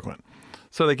 hydroxychloroquine.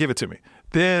 So they give it to me.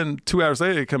 Then 2 hours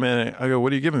later, they come in and I go,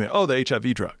 what are you giving me? Oh, the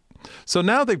HIV drug. So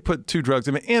now they put 2 drugs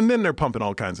in me, and then they're pumping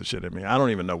all kinds of shit in me. I don't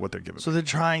even know what they're giving me. So they're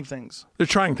trying things. They're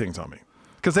trying things on me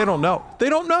because they don't know. They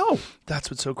don't know. That's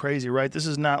what's so crazy, right? This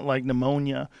is not like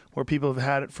pneumonia where people have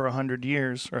had it for 100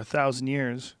 years or 1,000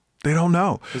 years. They don't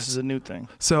know. This is a new thing.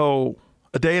 So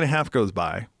a day and a half goes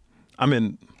by. I'm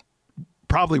in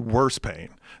probably worse pain.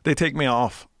 They take me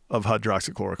off of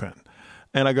hydroxychloroquine.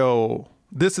 And I go,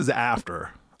 this is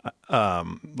after,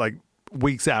 like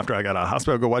weeks after I got out of the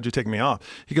hospital. I go, why'd you take me off?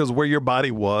 He goes, where your body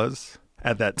was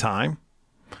at that time,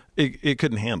 it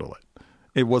couldn't handle it.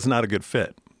 It was not a good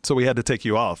fit. So we had to take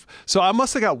you off. So I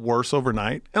must have got worse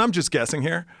overnight. And I'm just guessing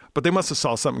here, but they must have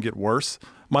saw something get worse.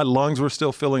 My lungs were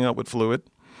still filling up with fluid.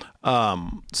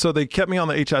 So they kept me on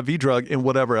the HIV drug and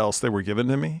whatever else they were giving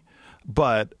to me.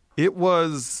 But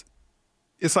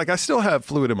it's like I still have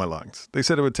fluid in my lungs. They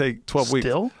said it would take 12 weeks.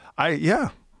 Still? Yeah.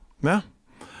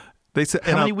 They said,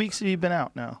 How many weeks have you been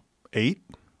out now? 8.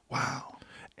 Wow.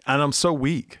 And I'm so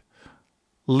weak.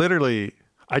 Literally,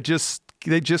 they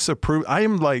just approved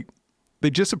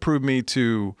me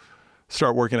to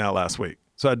start working out last week.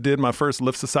 So I did my first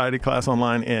Lift Society class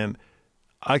online, and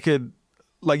I could,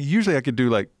 usually I could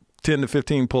do 10 to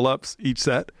 15 pull-ups each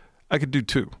set. I could do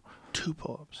 2. 2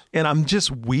 pull-ups. And I'm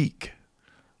just weak.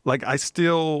 I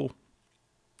still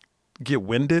get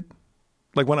winded.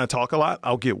 When I talk a lot,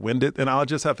 I'll get winded, and I'll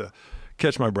just have to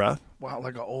catch my breath. Wow,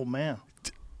 like an old man.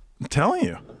 I'm telling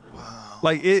you. Wow.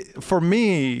 For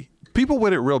me, people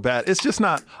with it real bad, it's just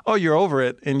not, oh, you're over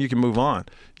it and you can move on.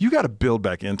 You got to build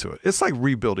back into it. It's like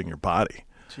rebuilding your body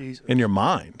and your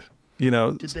mind.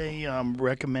 Did they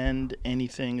recommend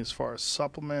anything as far as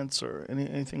supplements or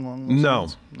anything along those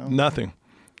lines? No, nothing.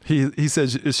 He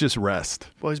says it's just rest.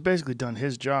 Well, he's basically done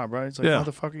his job, right? It's like, yeah.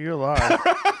 Motherfucker, you're alive.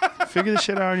 Figure this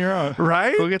shit out on your own.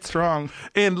 Right? Go get strong.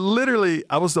 And literally,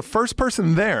 I was the first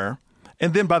person there.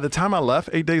 And then by the time I left,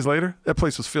 8 days later, that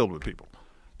place was filled with people.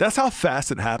 That's how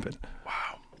fast it happened.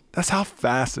 Wow. That's how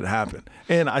fast it happened.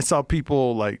 And I saw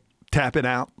people tapping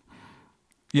out.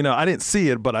 I didn't see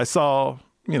it, but I saw,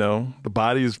 the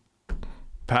bodies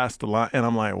past the line. And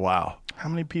I'm like, wow. How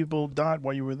many people died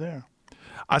while you were there?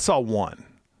 I saw 1.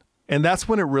 And that's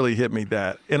when it really hit me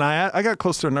that. And I got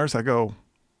close to a nurse. I go,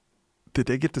 did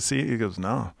they get to see it? He goes,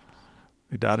 no.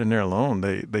 They died in there alone.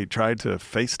 They tried to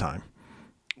FaceTime.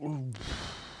 Ooh.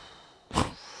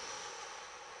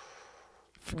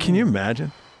 Can you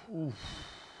imagine? Oof.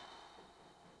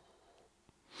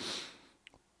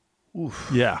 Oof.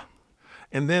 Yeah.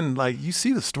 And then you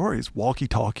see the stories,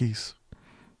 walkie-talkies.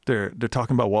 They're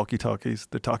talking about walkie-talkies.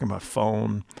 They're talking about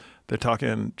phone. They're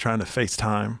trying to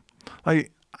FaceTime. I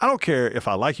don't care if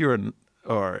I like you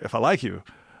or if I like you.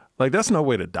 That's no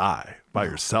way to die by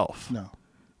yourself. No.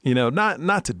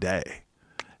 Not today.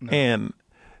 No. And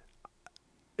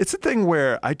it's a thing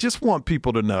where I just want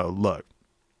people to know, look,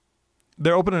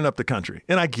 they're opening up the country.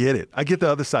 And I get it. I get the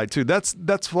other side too.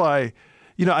 That's why,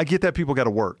 I get that people got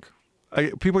to work.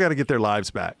 People got to get their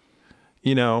lives back,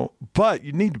 but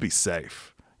you need to be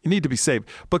safe. You need to be safe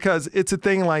because it's a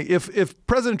thing if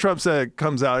President Trump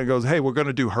comes out and goes, hey, we're going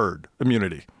to do herd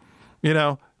immunity,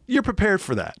 you're prepared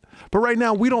for that. But right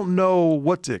now, we don't know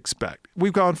what to expect.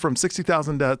 We've gone from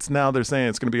 60,000 deaths. Now they're saying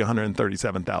it's going to be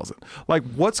 137,000.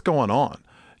 What's going on?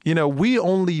 We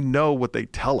only know what they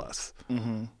tell us.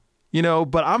 Mm-hmm.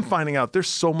 But I'm finding out there's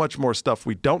so much more stuff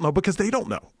we don't know because they don't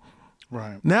know.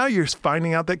 Right. Now you're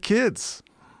finding out that kids,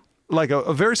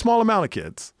 a very small amount of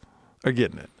kids, are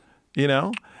getting it,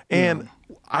 And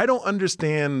I don't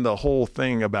understand the whole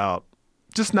thing about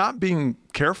just not being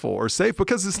careful or safe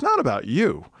because it's not about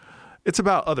you. It's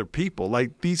about other people.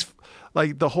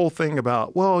 The whole thing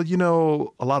about, well,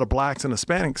 a lot of blacks and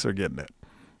Hispanics are getting it.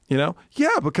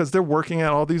 Yeah, because they're working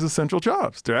at all these essential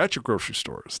jobs. They're at your grocery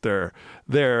stores. They're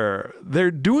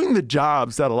doing the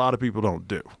jobs that a lot of people don't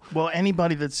do. Well,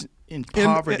 anybody that's in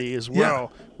poverty as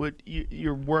well,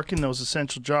 you're working those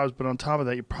essential jobs, but on top of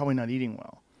that, you're probably not eating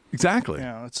well. Exactly.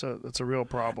 Yeah, that's a real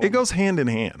problem. It goes hand in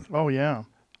hand. Oh yeah.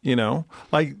 You know,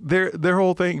 like their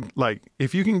whole thing. Like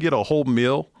if you can get a whole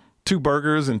meal, 2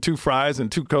 burgers and 2 fries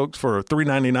and 2 Cokes for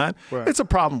 $3.99, Right. it's a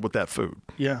problem with that food.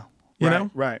 Yeah. You right,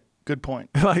 know? Right. Good point.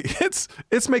 Like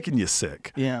it's making you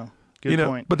sick. Yeah. Good You know,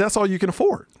 point. but that's all you can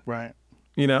afford. Right.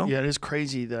 You know. Yeah, it is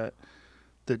crazy that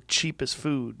the cheapest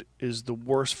food is the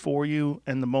worst for you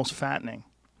and the most fattening.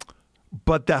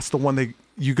 But that's the one that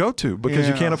you go to because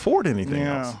you Yeah. can't afford anything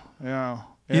else. Yeah.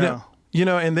 You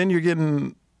know, and then you're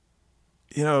getting,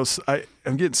 you know,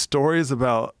 I'm getting stories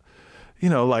about, you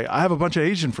know, like I have a bunch of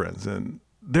Asian friends and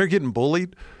they're getting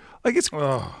bullied. Like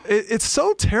it's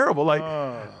so terrible. Like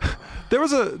there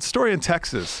was a story in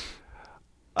Texas.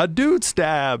 A dude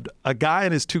stabbed a guy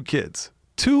and his 2 kids,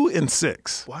 2 and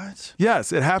 6. What?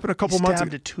 Yes, it happened a couple months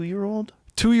Stabbed ago. a 2-year-old?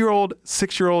 2-year-old,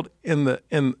 6-year-old, and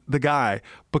the guy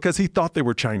because he thought they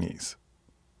were Chinese.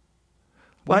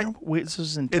 Like Wait, this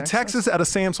is in in Texas? Texas at a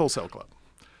Sam's Wholesale Club.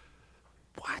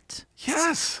 What?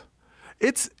 Yes.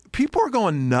 People are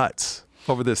going nuts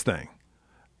over this thing.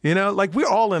 You know, like we're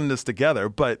all in this together,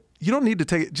 but you don't need to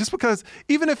take it just because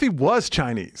even if he was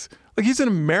Chinese, like he's an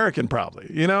American probably,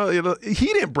 you know, he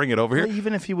didn't bring it over here.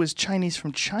 Even if he was Chinese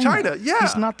from China. China, yeah.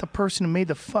 He's not the person who made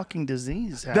the fucking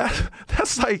disease happen.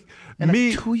 That's like and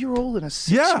me. a 2-year-old and a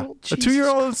 6-year-old? Yeah, a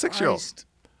 2-year-old and a 6-year-old. Christ.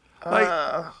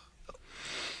 Like,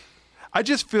 I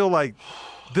just feel like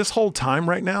this whole time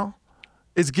right now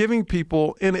is giving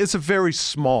people, and it's a very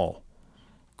small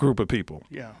group of people.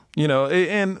 Yeah. You know,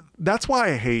 and that's why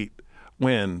I hate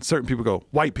when certain people go,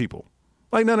 white people.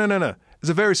 Like, no. It's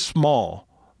a very small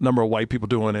number of white people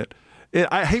doing it.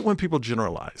 I hate when people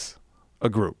generalize a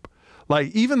group.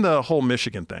 Like, even the whole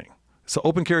Michigan thing. It's an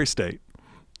open carry state.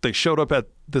 They showed up at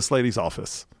this lady's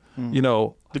office. You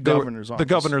know, The governor's office. The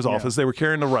governor's Yeah. office. They were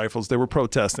carrying the rifles. They were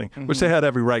protesting, which they had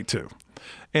every right to.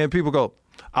 And people go,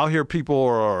 I'll hear people,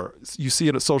 or you see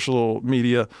it at social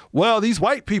media. Well, these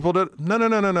white people.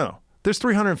 No. There's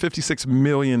 356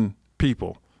 million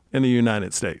people in the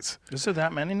United States. Is there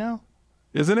that many now?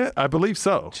 Isn't it? I believe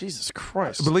so. Jesus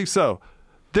Christ. I believe so.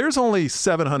 There's only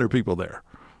 700 people there.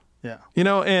 Yeah. You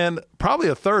know, and probably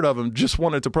a third of them just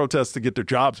wanted to protest to get their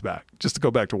jobs back, just to go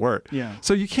back to work. Yeah.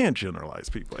 So you can't generalize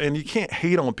people, and you can't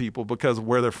hate on people because of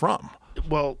where they're from.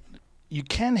 Well, you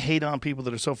can hate on people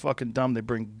that are so fucking dumb they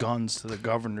bring guns to the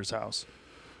governor's house.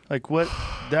 Like, what?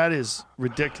 That is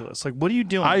ridiculous. Like, what are you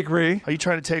doing? I agree. Are you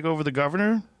trying to take over the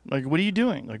governor? Like, what are you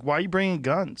doing? Like, why are you bringing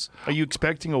guns? Are you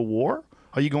expecting a war?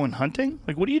 Are you going hunting?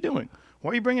 Like, what are you doing?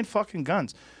 Why are you bringing fucking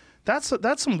guns? That's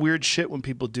some weird shit when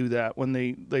people do that, when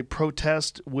they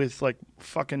protest with, like,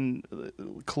 fucking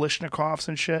Kalashnikovs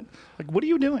and shit. Like, what are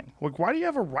you doing? Like, why do you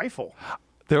have a rifle?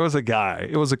 There was a guy,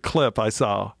 it was a clip I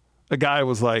saw. A guy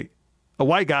was like, a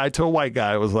white guy to a white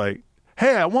guy was like,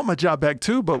 hey, I want my job back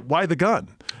too, but why the gun?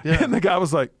 Yeah. And the guy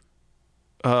was like,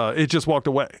 it just walked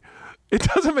away. It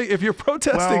doesn't make, if you're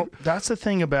protesting. Well, that's the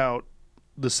thing about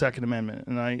the Second Amendment,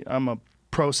 and I'm a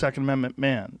pro-Second Amendment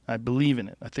man. I believe in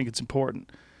it. I think it's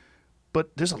important.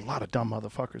 But there's a lot of dumb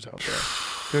motherfuckers out there.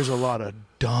 There's a lot of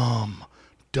dumb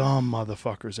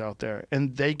motherfuckers out there,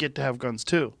 and they get to have guns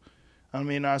too. I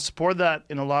mean, I support that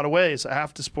in a lot of ways. I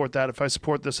have to support that if I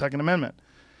support the Second Amendment.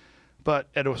 But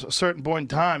at a certain point in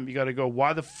time, you got to go,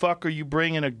 why the fuck are you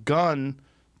bringing a gun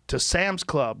to Sam's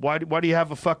Club? Why do you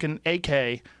have a fucking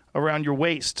AK around your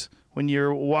waist when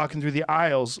you're walking through the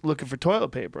aisles looking for toilet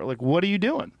paper? Like, what are you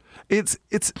doing? It's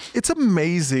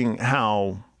amazing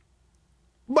how,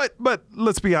 but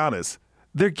let's be honest,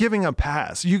 they're giving a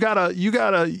pass. You got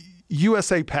a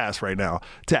USA pass right now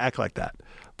to act like that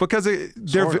because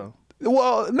Sorta.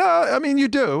 Well, no, I mean you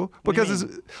do because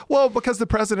What do you because the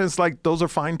president's like, those are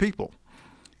fine people.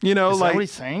 You know, Is like that what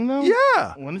he's saying though?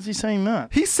 Yeah. When is he saying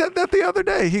that? He said that the other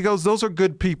day. He goes, those are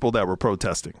good people that were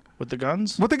protesting With the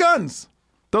guns? with the guns.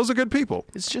 Those are good people.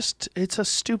 It's a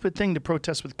stupid thing to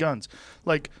protest with guns.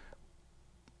 Like,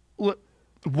 look,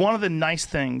 one of the nice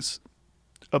things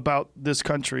about this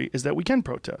country is that we can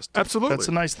protest. Absolutely. That's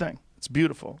a nice thing. It's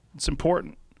beautiful. It's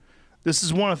important. This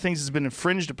is one of the things that's been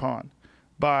infringed upon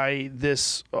by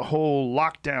this whole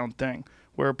lockdown thing,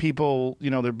 where people,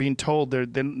 you know, they're being told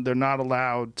they're not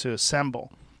allowed to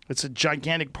assemble. It's a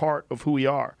gigantic part of who we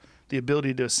are, the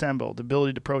ability to assemble, the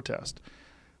ability to protest.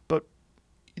 But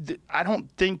I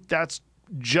don't think that's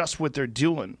just what they're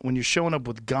doing. When you're showing up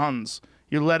with guns,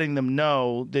 you're letting them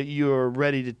know that you're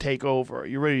ready to take over.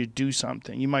 You're ready to do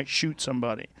something. You might shoot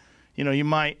somebody. You know, you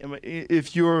might,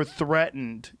 if you're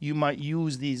threatened, you might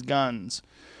use these guns.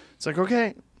 It's like,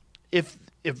 okay, if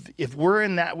we're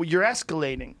in that, you're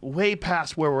escalating way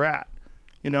past where we're at.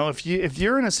 You know, if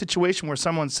you're in a situation where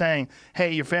someone's saying,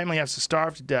 "Hey, your family has to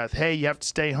starve to death. Hey, you have to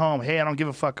stay home. Hey, I don't give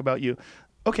a fuck about you."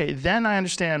 Okay, then I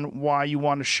understand why you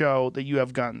want to show that you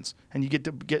have guns, and you get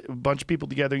to get a bunch of people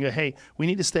together and go, "Hey, we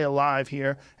need to stay alive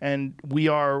here, and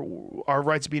our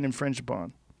rights are being infringed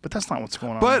upon." But that's not what's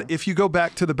going on. But there. if you go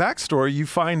back to the backstory, you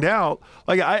find out,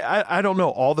 like, I don't know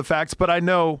all the facts, but I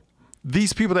know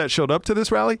these people that showed up to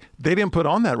this rally, they didn't put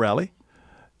on that rally.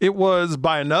 It was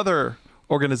by another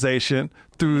organization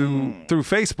through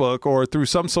Facebook or through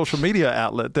some social media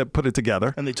outlet that put it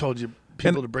together. And they told you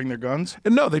people to bring their guns?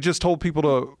 And no, they just told people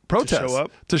to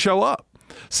protest. To show up?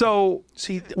 So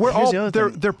see, we're all the other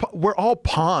thing. we're all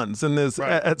pawns in this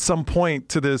at some point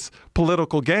to this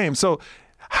political game. So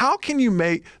how can you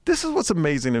make this is what's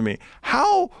amazing to me.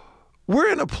 How we're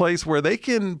in a place where they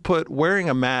can put wearing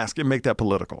a mask and make that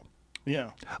political.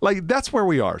 Yeah. Like that's where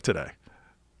we are today.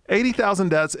 80,000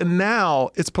 deaths, and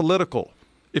now it's political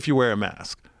if you wear a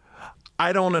mask.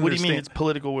 I don't understand. What do you mean it's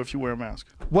political if you wear a mask?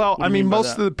 Well, I mean,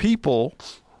 most that? of the people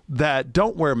that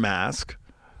don't wear masks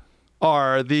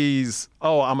are these,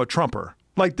 oh, I'm a Trumper.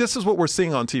 Like, this is what we're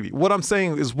seeing on TV. What I'm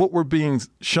saying is what we're being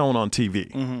shown on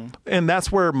TV. Mm-hmm. And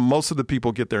that's where most of the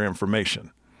people get their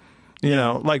information. You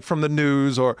know, like from the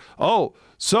news or, oh,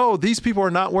 so these people are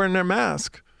not wearing their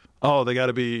mask. Oh, they got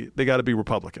to be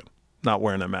Republican, not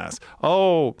wearing a mask.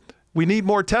 Oh, we need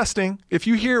more testing. If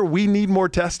you hear we need more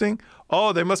testing,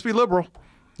 oh, they must be liberal.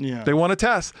 Yeah. They want to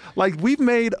test. Like we've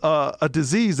made a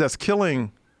disease that's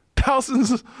killing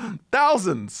thousands,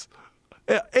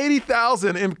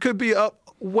 80,000, and could be up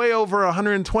way over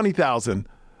 120,000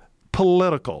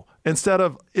 political. Instead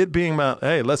of it being about,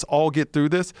 hey, let's all get through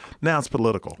this, now it's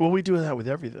political. Well, we do that with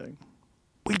everything.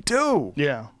 We do.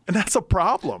 Yeah. And that's a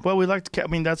problem. Well, we like to, I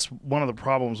mean, that's one of the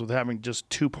problems with having just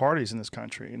two parties in this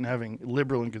country and having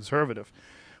liberal and conservative,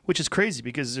 which is crazy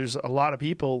because there's a lot of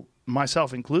people,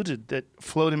 myself included, that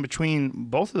float in between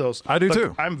both of those. I do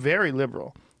too. I'm very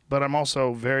liberal, but I'm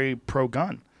also very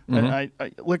pro-gun. Mm-hmm. And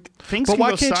I look, things but can why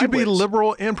go can't sideways. you be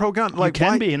liberal and pro-gun? Like, you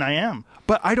can why? be, and I am.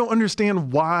 But I don't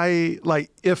understand why,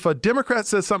 like, if a Democrat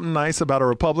says something nice about a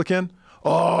Republican,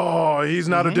 oh, he's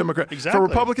not a Democrat. Exactly. If a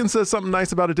Republican says something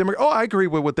nice about a Democrat, oh, I agree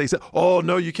with what they said. Oh,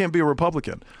 no, you can't be a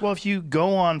Republican. Well, if you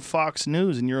go on Fox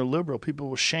News and you're a liberal, people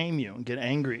will shame you and get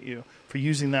angry at you for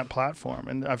using that platform.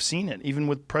 And I've seen it, even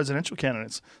with presidential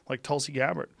candidates like Tulsi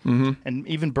Gabbard and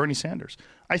even Bernie Sanders.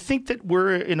 I think that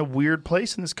we're in a weird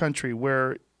place in this country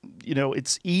where, you know,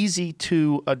 it's easy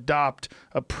to adopt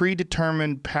a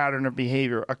predetermined pattern of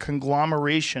behavior, a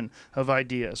conglomeration of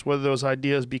ideas, whether those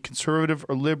ideas be conservative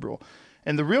or liberal.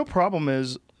 And the real problem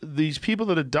is these people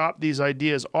that adopt these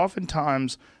ideas,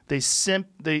 oftentimes they sink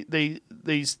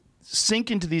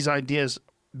into these ideas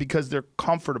because they're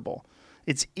comfortable.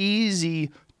 It's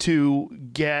easy to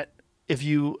get, if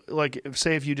you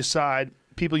decide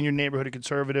people in your neighborhood are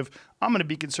conservative, I'm going to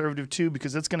be conservative too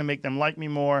because that's going to make them like me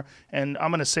more, and I'm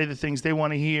going to say the things they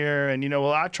want to hear, and, you know,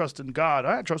 well, I trust in God.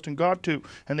 I trust in God too.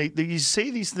 And you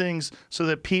say these things so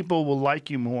that people will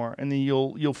like you more, and then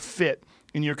you'll fit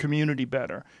in your community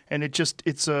better. And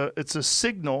it's a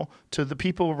signal to the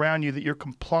people around you that you're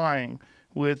complying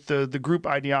with the group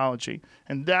ideology.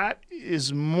 And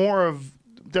that's more of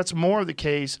the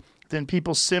case than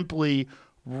people simply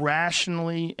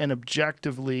rationally and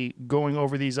objectively going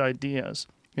over these ideas.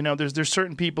 You know, there's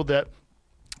certain people that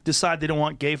decide they don't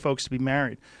want gay folks to be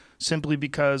married simply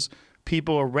because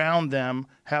people around them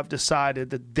have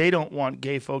decided that they don't want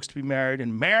gay folks to be married,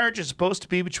 and marriage is supposed to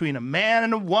be between a man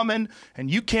and a woman, and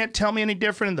you can't tell me any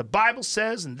different, and the Bible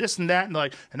says, and this and that, and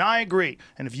like, and I agree.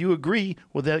 And if you agree,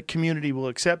 well, that community will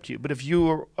accept you. But if you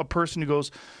are a person who goes,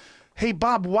 hey,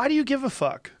 Bob, why do you give a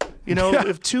fuck? You know,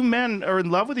 if two men are in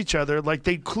love with each other, like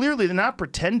they're not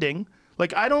pretending.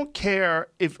 Like, I don't care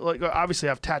if, like, obviously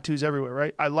I have tattoos everywhere,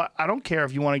 right? I don't care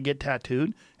if you want to get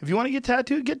tattooed. If you want to get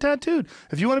tattooed, get tattooed.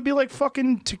 If you want to be like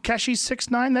fucking Takeshi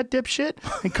 6ix9ine, that dipshit,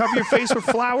 and cover your face with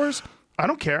flowers, I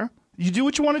don't care. You do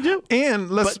what you want to do. And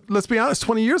let's be honest,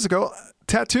 20 years ago,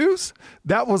 tattoos,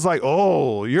 that was like,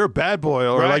 oh, you're a bad boy,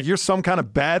 or like you're some kind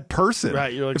of bad person.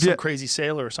 Right, you're like some crazy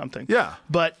sailor or something. Yeah.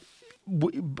 But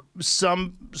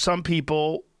some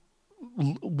people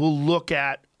will look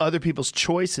at other people's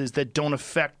choices that don't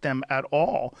affect them at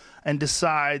all and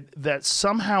decide that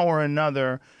somehow or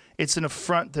another it's an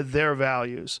affront to their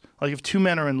values. Like if two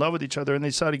men are in love with each other and they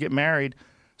decide to get married,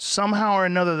 somehow or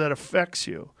another that affects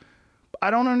you. I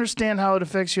don't understand how it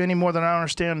affects you any more than I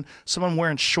understand someone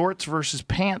wearing shorts versus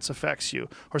pants affects you,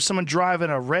 or someone driving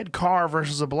a red car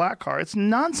versus a black car. It's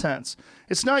nonsense.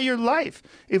 It's not your life.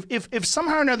 If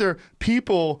somehow or another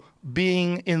people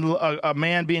being in a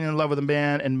man being in love with a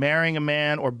man and marrying a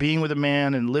man, or being with a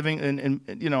man and living and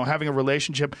having a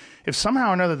relationship, if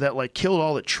somehow or another that like killed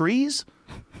all the trees.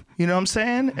 You know what I'm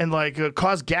saying? And like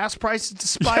cause gas prices to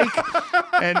spike.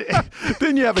 And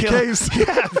then you have a case.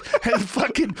 Yeah. And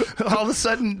fucking all of a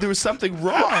sudden there was something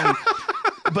wrong.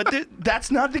 But that's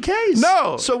not the case.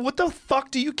 No. So what the fuck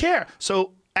do you care?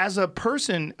 So as a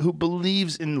person who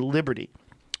believes in liberty,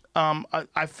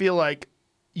 I feel like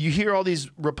you hear all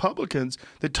these Republicans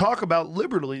that talk about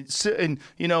liberty and,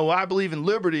 I believe in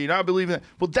liberty and I believe in...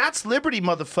 Well, that's liberty,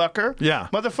 motherfucker. Yeah.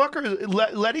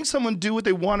 Motherfucker, letting someone do what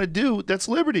they want to do, that's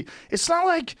liberty. It's not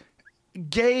like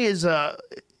gay is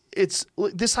it's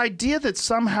this idea that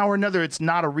somehow or another it's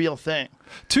not a real thing.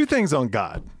 Two things on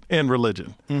God and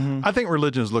religion. Mm-hmm. I think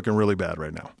religion is looking really bad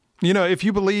right now. If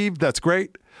you believe, that's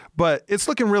great, but it's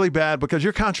looking really bad because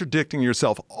you're contradicting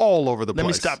yourself all over the place. Let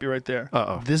me stop you right there.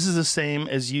 Uh-oh. This is the same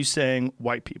as you saying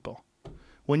white people.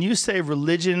 When you say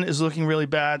religion is looking really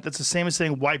bad, that's the same as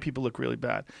saying white people look really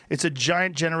bad. It's a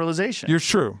giant generalization. You're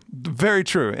true. Very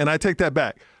true. And I take that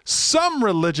back. Some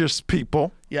religious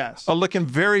people are looking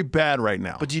very bad right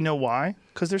now. But do you know why?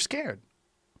 Because they're scared.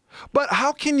 But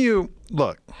how can you...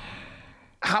 Look.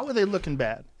 How are they looking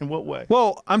bad? In what way?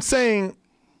 Well, I'm saying...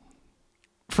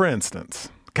 For instance,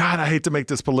 God, I hate to make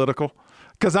this political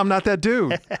because I'm not that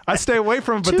dude. I stay away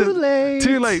from it. But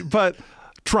Too late. But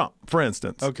Trump, for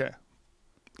instance. Okay.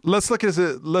 Let's look at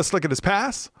his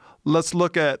past. Let's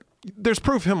look at, there's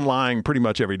proof of him lying pretty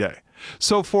much every day.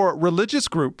 So for religious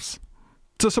groups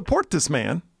to support this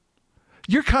man,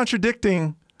 you're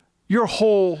contradicting your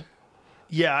whole...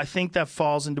 Yeah, I think that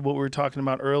falls into what we were talking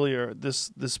about earlier,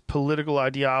 this political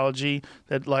ideology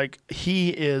that like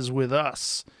he is with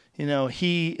us.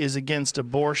 He is against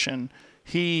abortion.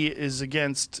 He is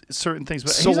against certain things,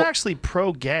 but he's actually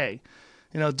pro-gay.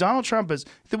 Donald Trump is...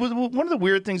 One of the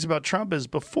weird things about Trump is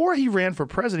before he ran for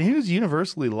president, he was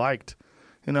universally liked.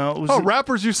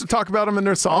 Rappers used to talk about him in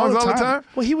their songs all the time?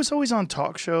 Well, he was always on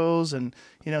talk shows, and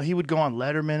he would go on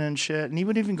Letterman and shit, and he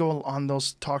would even go on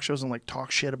those talk shows and like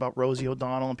talk shit about Rosie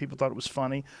O'Donnell, and people thought it was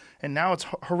funny. And now it's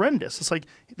horrendous. It's like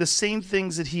the same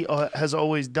things that he has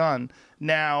always done.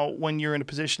 Now, when you're in a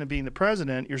position of being the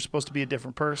president, you're supposed to be a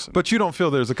different person. But you don't feel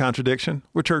there's a contradiction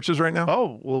with churches right now?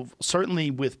 Oh, well,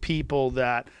 certainly with people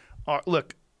that are...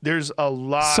 Look, there's a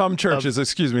lot... Some churches,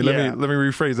 excuse me, let me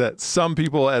rephrase that. Some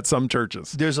people at some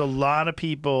churches. There's a lot of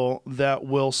people that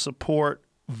will support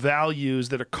values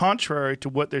that are contrary to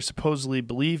what they supposedly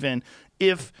believe in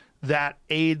if that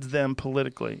aids them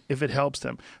politically, if it helps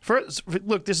them.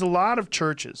 Look, there's a lot of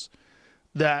churches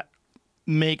that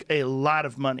make a lot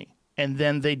of money and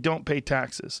then they don't pay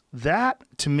taxes. That,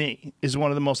 to me, is one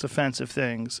of the most offensive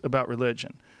things about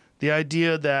religion. The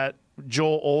idea that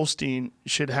Joel Osteen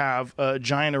should have a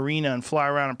giant arena and fly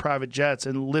around in private jets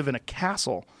and live in a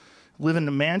castle, live in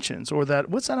the mansions, or that,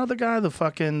 what's that other guy, the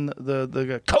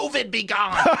COVID be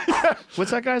gone.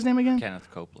 What's that guy's name again? Kenneth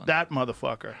Copeland. That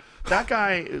motherfucker. That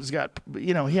guy has got,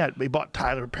 he bought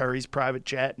Tyler Perry's private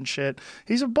jet and shit.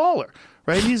 He's a baller,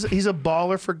 right? He's a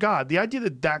baller for God. The idea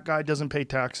that guy doesn't pay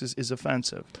taxes is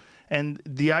offensive. And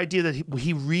the idea that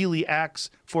he really acts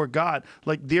for God,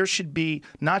 like there should be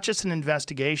not just an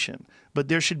investigation, but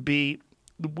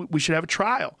we should have a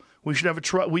trial. We should have a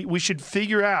trial. We should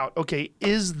figure out, okay,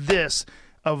 is this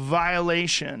a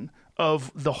violation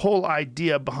of the whole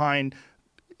idea behind?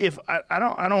 I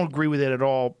don't agree with it at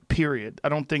all, period. I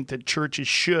don't think that churches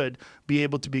should be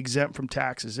able to be exempt from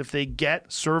taxes. If they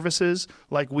get services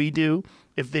like we do,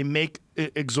 if they make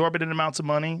exorbitant amounts of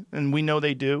money, and we know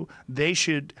they do, they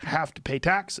should have to pay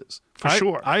taxes, for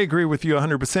sure. I agree with you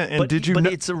 100%.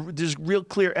 And there's real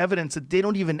clear evidence that they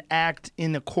don't even act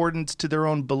in accordance to their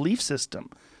own belief system.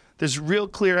 There's real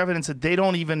clear evidence that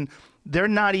they're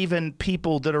not even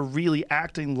people that are really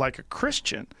acting like a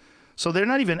Christian. So they're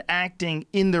not even acting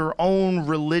in their own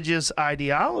religious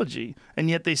ideology, and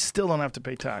yet they still don't have to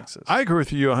pay taxes. I agree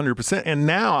with you 100%. And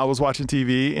now I was watching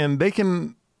TV, and they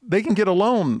can get a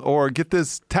loan or get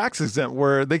this tax exempt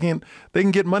where they can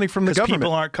get money from the government.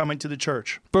 People aren't coming to the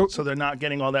church, so they're not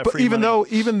getting all that free money. Even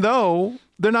Even though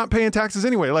they're not paying taxes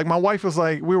anyway. Like my wife was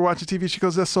like, we were watching TV. She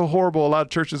goes, "That's so horrible. A lot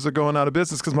of churches are going out of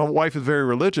business," because my wife is very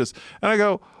religious. And I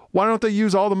go, "Why don't they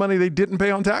use all the money they didn't pay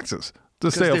on taxes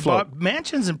to stay afloat?" They bought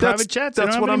mansions and private jets. They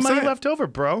don't have any money left over,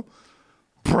 bro.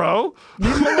 Bro,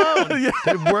 leave them alone. Yeah.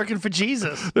 They're working for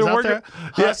Jesus. They're out there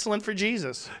hustling for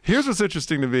Jesus. Here's what's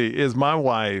interesting to me is my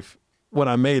wife when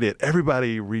I made it,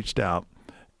 everybody reached out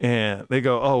and they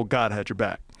go, "Oh, God had your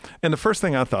back." And the first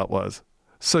thing I thought was,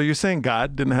 so you're saying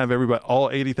God didn't have everybody, all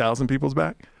 80,000 people's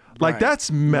back? Like, that's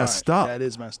messed up. That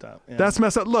is messed up. Yeah. That's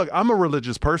messed up. Look, I'm a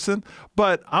religious person,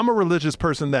 but I'm a religious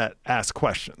person that asks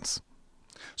questions.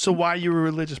 So why are you a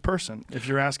religious person if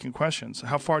you're asking questions?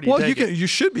 How far do you take it? You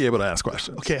should be able to ask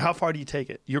questions. Okay, how far do you take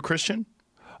it? You're Christian?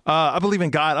 I believe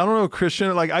in God. I don't know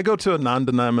Christian. Like, I go to a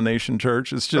non-denomination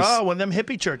church. It's just... Oh, one of them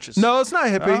hippie churches. No, it's not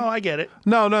hippie. Oh, I get it.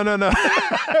 No.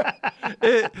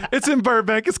 It's in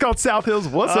Burbank. It's called South Hills.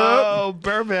 What's up? Oh,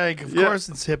 Burbank. Of course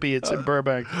it's hippie. It's in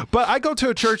Burbank. But I go to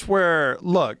a church where,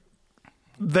 look,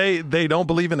 they don't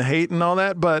believe in hate and all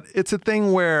that, but it's a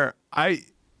thing where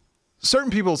certain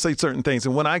people say certain things.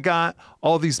 And when I got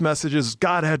all these messages,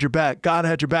 God had your back, God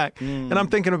had your back. And I'm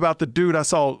thinking about the dude I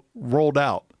saw rolled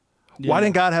out. Yeah. Why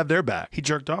didn't God have their back? He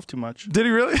jerked off too much. Did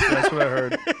he really? That's what I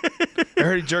heard. I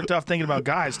heard he jerked off thinking about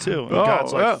guys, too. And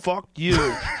God's like, fuck you.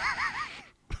 No.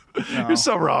 You're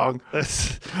so wrong.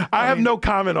 I have no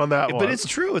comment on that one. But it's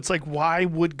true. It's like, why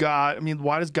would God,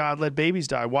 why does God let babies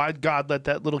die? Why did God let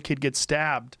that little kid get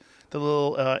stabbed? The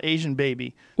little Asian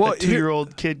baby, that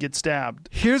 2-year-old kid get stabbed.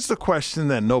 Here's the question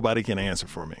that nobody can answer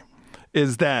for me,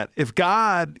 is that if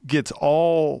God gets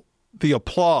all the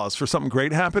applause for something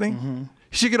great happening,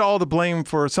 he should get all the blame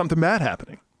for something bad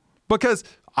happening. Because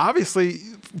obviously,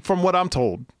 from what I'm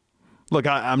told, look,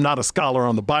 I'm not a scholar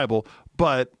on the Bible,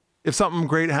 but if something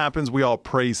great happens, we all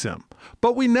praise him.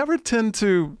 But we never tend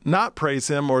to not praise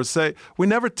him or we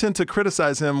never tend to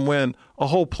criticize him when a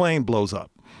whole plane blows up.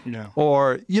 Yeah.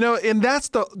 Or, and that's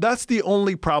the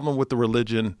only problem with the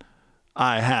religion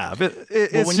I have.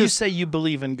 When you say you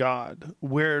believe in God,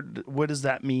 what does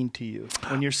that mean to you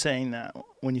when you're saying that?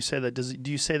 When you say that,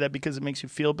 do you say that because it makes you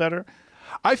feel better?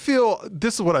 This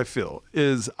is what I feel,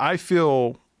 is I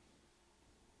feel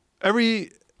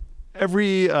every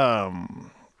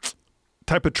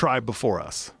type of tribe before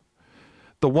us,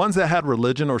 the ones that had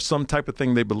religion or some type of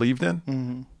thing they believed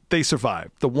in, they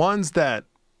survived. The ones that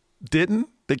didn't,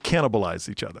 they cannibalized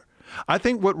each other. I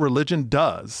think what religion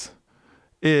does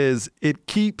is it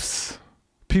keeps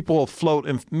people afloat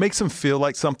and makes them feel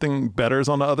like something better is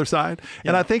on the other side.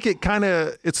 Yeah. And I think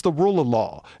it's the rule of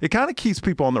law. It kind of keeps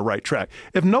people on the right track.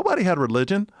 If nobody had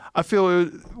religion, I feel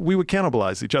we would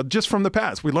cannibalize each other just from the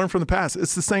past. We learn from the past.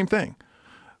 It's the same thing.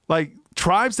 Like,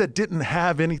 tribes that didn't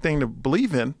have anything to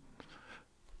believe in,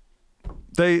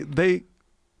 they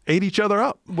ate each other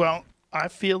up. Well, I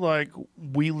feel like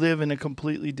we live in a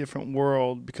completely different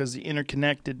world because the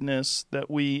interconnectedness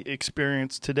that we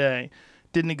experience today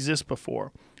didn't exist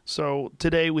before. So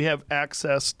today we have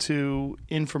access to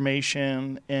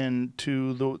information and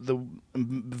to the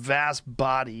vast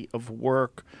body of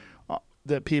work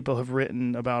that people have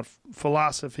written about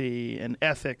philosophy and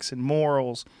ethics and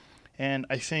morals. And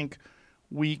I think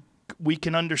we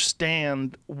can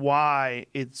understand why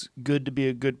it's good to be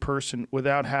a good person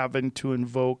without having to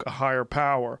invoke a higher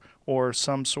power or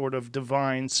some sort of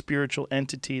divine spiritual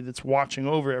entity that's watching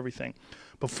over everything.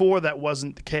 Before, that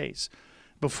wasn't the case.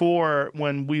 Before,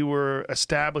 when we were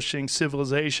establishing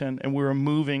civilization and we were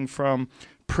moving from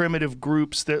primitive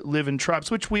groups that live in tribes,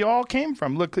 which we all came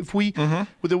from. Look, if we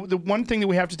the one thing that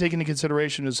we have to take into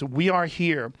consideration is that we are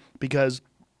here because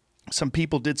some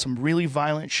people did some really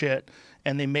violent shit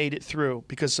and they made it through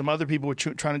because some other people were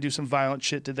trying to do some violent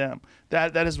shit to them.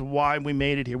 That is why we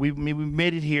made it here. We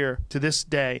made it here to this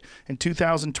day in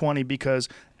 2020 because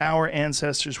our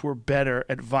ancestors were better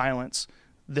at violence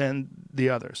than the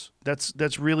others.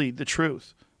 That's really the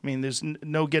truth. I mean, there's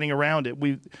no getting around it.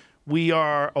 We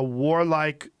are a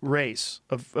warlike race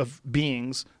of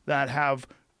beings that have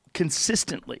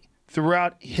consistently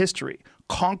throughout history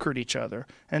conquered each other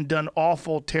and done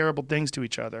awful, terrible things to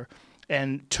each other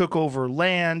and took over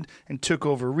land and took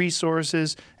over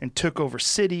resources and took over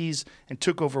cities and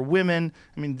took over women.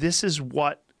 I mean, this is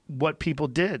what people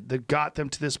did that got them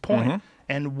to this point.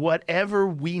 And whatever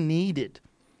we needed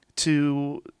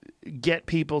to get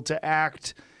people to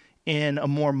act in a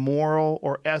more moral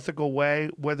or ethical way,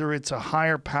 whether it's a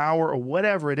higher power or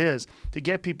whatever it is, to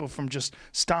get people from just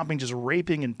stopping, just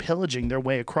raping and pillaging their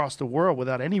way across the world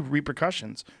without any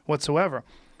repercussions whatsoever.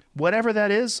 Whatever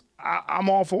that is, I'm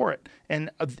all for it. And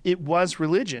it was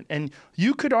religion. And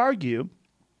you could argue,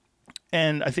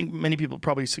 and I think many people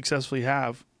probably successfully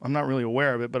have, I'm not really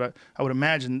aware of it, but I would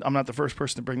imagine I'm not the first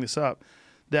person to bring this up,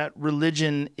 that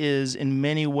religion is in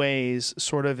many ways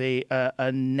sort of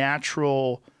a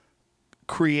natural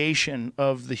creation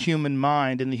of the human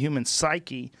mind and the human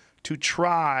psyche to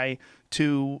try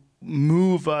to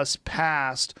move us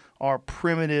past our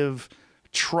primitive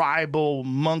tribal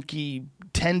monkey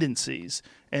tendencies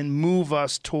and move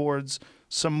us towards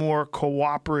some more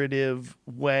cooperative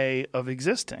way of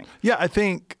existing. Yeah, I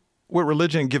think what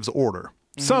religion gives order,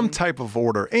 some type of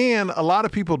order. And a lot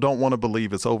of people don't want to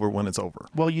believe it's over when it's over.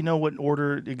 Well, you know what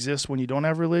order exists when you don't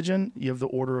have religion? You have the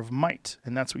order of might,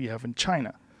 and that's what you have in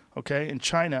China. Okay? In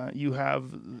China, you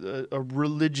have a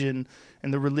religion,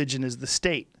 and the religion is the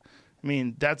state.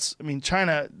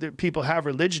 China, people have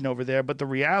religion over there, but the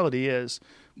reality is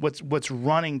what's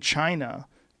running China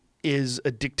is a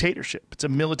dictatorship. It's a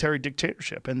military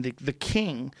dictatorship, and the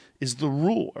king is the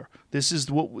ruler. This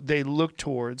is what they look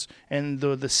towards, and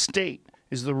the state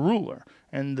is the ruler,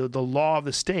 and the law of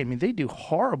the state. I mean, they do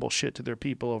horrible shit to their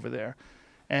people over there,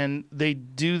 and they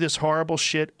do this horrible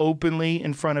shit openly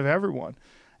in front of everyone,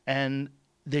 and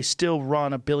they still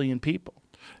run 1 billion people.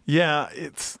 Yeah,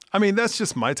 that's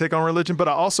just my take on religion, but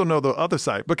I also know the other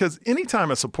side, because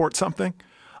anytime I support something,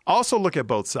 I also look at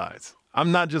both sides.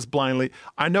 I'm not just blindly.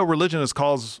 I know religion has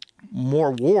caused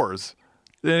more wars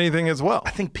than anything as well.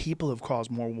 I think people have caused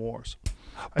more wars.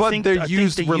 But they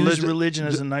use religion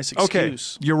as a nice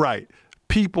excuse. Okay, you're right.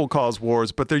 People cause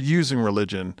wars, but they're using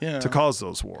religion to cause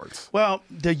those wars. Well,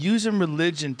 they're using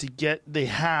religion they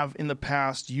have in the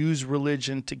past used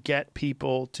religion to get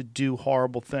people to do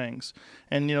horrible things.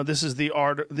 And, this is the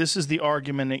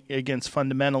argument against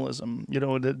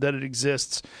fundamentalism, that it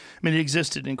exists. I mean, it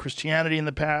existed in Christianity in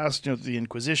the past, the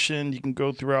Inquisition. You can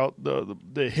go throughout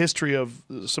the history of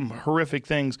some horrific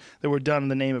things that were done in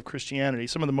the name of Christianity,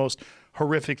 some of the most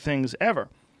horrific things ever.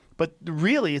 But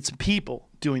really, it's people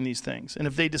doing these things. And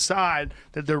if they decide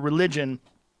that their religion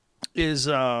is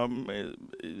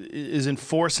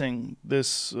enforcing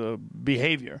this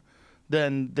behavior,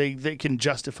 then they can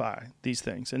justify these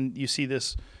things. And you see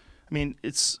this. I mean,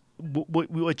 it's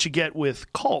what you get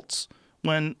with cults.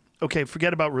 When,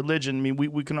 forget about religion. I mean,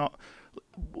 we can all,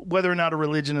 whether or not a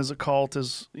religion is a cult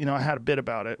is, I had a bit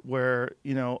about it where,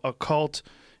 a cult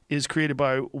is created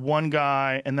by one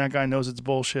guy and that guy knows it's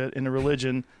bullshit. In a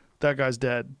religion, that guy's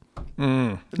dead.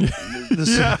 It's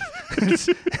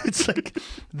like,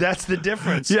 that's the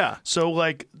difference. Yeah. So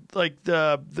like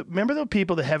remember the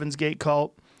people, the Heaven's Gate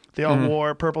cult? They all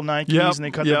wore purple Nikes and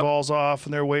they cut their balls off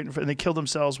and they're waiting and they killed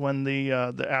themselves when the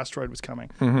asteroid was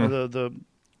coming, or the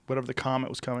whatever the comet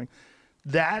was coming.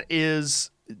 That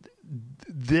was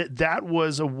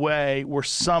a way where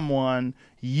someone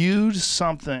used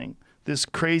something, this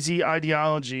crazy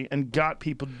ideology, and got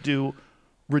people to do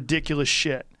ridiculous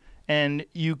shit. And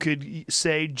you could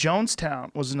say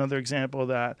Jonestown was another example of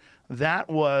that. That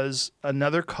was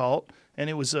another cult, and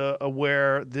it was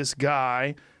where this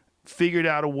guy figured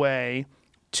out a way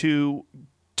to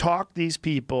talk these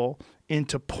people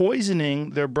into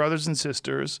poisoning their brothers and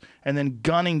sisters and then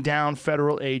gunning down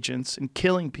federal agents and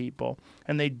killing people.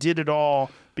 And they did it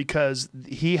all because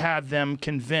he had them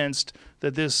convinced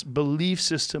that this belief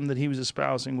system that he was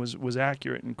espousing was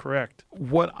accurate and correct.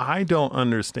 What I don't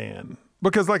understand,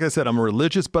 because like I said, I'm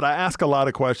religious, but I ask a lot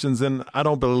of questions and I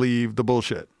don't believe the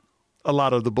bullshit. A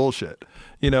lot of the bullshit,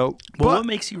 Well, what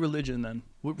makes you religious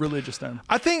then?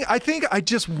 I think I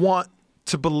just want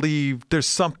to believe there's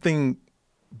something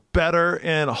better,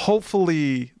 and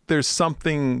hopefully there's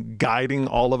something guiding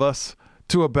all of us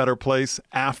to a better place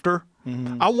after.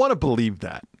 I want to believe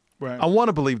that. Right. I want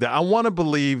to believe that. I want to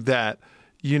believe that,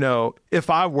 if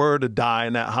I were to die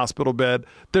in that hospital bed,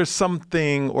 there's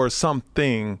something or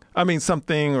someone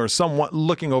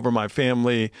looking over my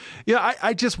family.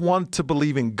 I just want to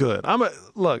believe in good. I'm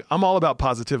all about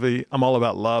positivity. I'm all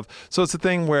about love. So it's a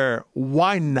thing where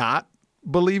why not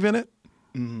believe in it?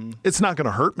 It's not going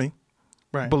to hurt me.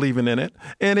 Right. Believing in it.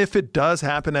 And if it does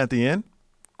happen at the end,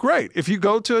 great. If you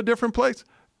go to a different place,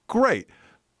 great.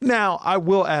 Now, I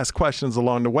will ask questions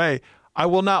along the way. I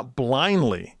will not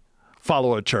blindly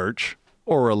follow a church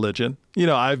or religion.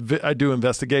 I do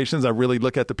investigations. I really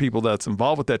look at the people that's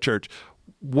involved with that church.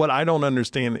 What I don't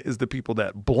understand is the people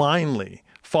that blindly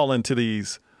fall into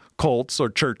these cults or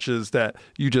churches that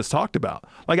you just talked about.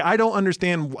 Like, I don't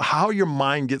understand how your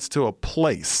mind gets to a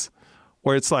place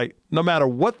where it's like, no matter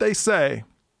what they say,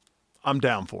 I'm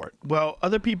down for it. Well,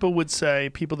 other people would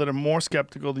say, people that are more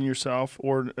skeptical than yourself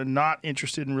or not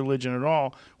interested in religion at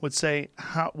all, would say,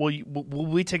 will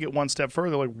we take it one step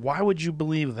further? Like, why would you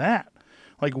believe that?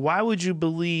 Like, why would you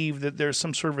believe that there's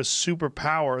some sort of a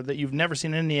superpower that you've never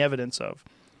seen any evidence of?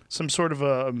 Some sort of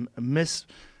a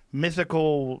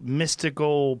mystical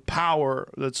power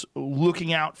that's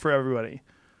looking out for everybody?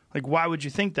 Like, why would you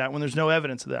think that when there's no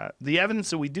evidence of that? The evidence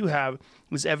that we do have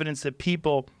is evidence that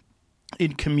people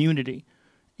in community,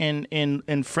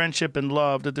 in friendship and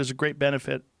love, that there's a great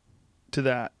benefit to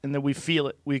that, and that we feel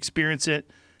it, we experience it,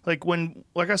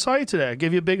 Like I saw you today, I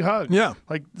gave you a big hug. Yeah.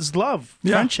 Like this love,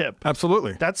 Yeah, friendship.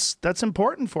 absolutely. That's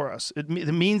important for us. It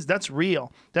means that's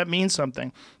real. That means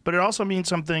something. But it also means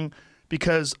something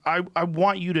because I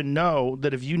want you to know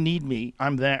that if you need me,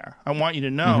 I'm there. I want you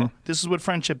to know this is what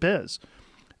friendship is.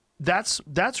 That's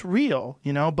real,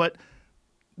 you know, but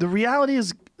the reality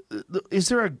is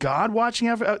there a God watching?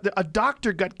 A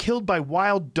doctor got killed by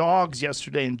wild dogs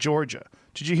yesterday in Georgia.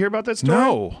 Did you hear about that story?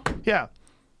 No. Yeah.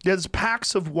 There's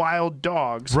packs of wild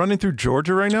dogs. Running through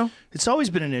Georgia right now? It's always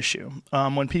been an issue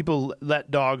when people let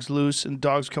dogs loose and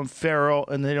dogs become feral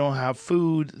and they don't have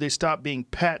food. They stop being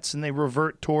pets and they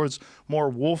revert towards more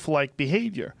wolf-like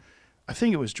behavior. I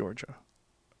think it was Georgia.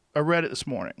 I read it this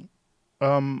morning.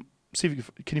 See if you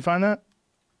can you find that?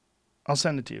 I'll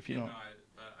send it to you if you don't.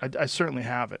 I certainly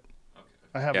have it. Okay.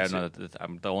 I have it. No,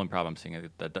 the only problem I'm seeing is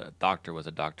the doctor was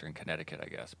a doctor in Connecticut, I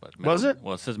guess. But Was it?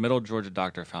 Well, it says Middle Georgia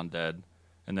doctor found dead,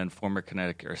 and then former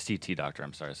Connecticut or CT doctor.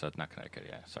 I'm sorry, so it's not Connecticut.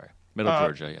 Yeah, sorry, Middle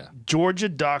Georgia. Yeah. Georgia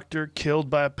doctor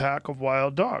killed by a pack of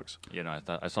wild dogs. You know,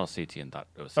 I saw CT and thought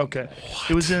it was Okay.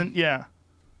 It was in Yeah.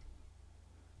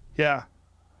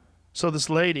 So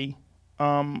this lady,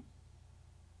 it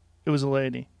was a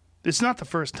lady. It's not the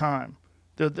first time.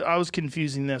 I was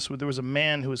confusing this with there was a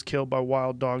man who was killed by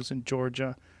wild dogs in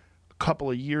Georgia a couple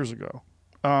of years ago.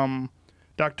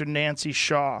 Dr. Nancy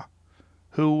Shaw,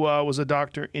 who was a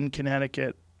doctor in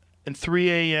Connecticut. At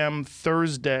 3 a.m.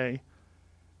 Thursday,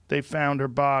 they found her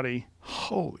body.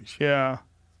 Holy shit. Yeah.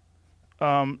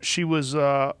 She was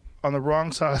on the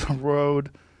wrong side of the road,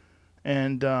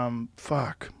 and the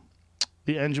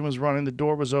engine was running, the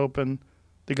door was open.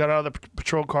 They got out of the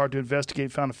patrol car to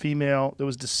investigate, found a female that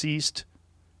was deceased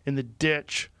in the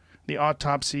ditch. The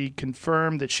autopsy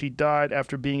confirmed that she died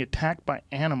after being attacked by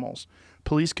animals.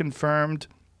 Police confirmed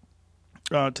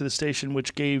to the station,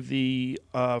 which gave the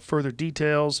further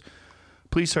details.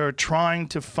 Police are trying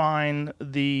to find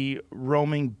the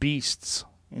roaming beasts.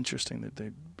 Interesting that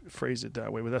they phrased it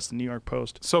that way, but that's the New York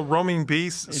Post. So roaming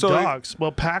beasts? So Dogs.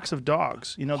 Well, packs of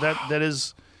dogs. You know, that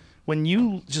is when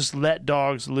you just let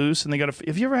dogs loose and they got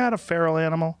have you ever had a feral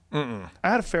animal? Mm-mm. I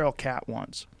had a feral cat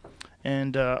once.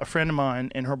 And a friend of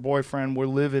mine and her boyfriend were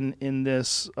living in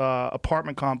this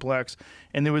apartment complex,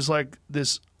 and there was like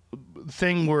this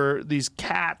thing where these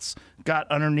cats got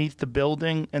underneath the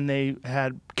building and they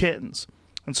had kittens.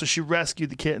 And so she rescued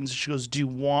the kittens. She goes, "Do you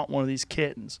want one of these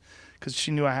kittens?" Because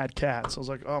she knew I had cats. I was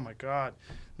like, "Oh my God,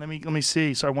 let me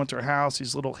see." So I went to her house.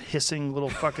 These little hissing little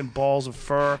fucking balls of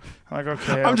fur. I'm like,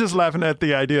 okay. I'm just laughing at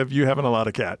the idea of you having a lot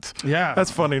of cats. Yeah,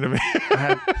 That's funny to me. I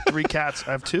had 3 cats.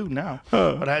 I have 2 now,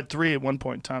 but I had 3 at one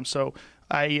point in time. So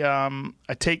I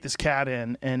take this cat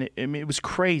in, and it was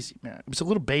crazy, man. It was a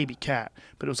little baby cat,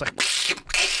 but it was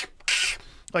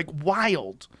like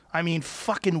wild. I mean,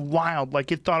 fucking wild.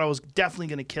 Like it thought I was definitely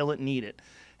gonna kill it and eat it.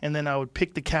 And then I would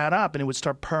pick the cat up, and it would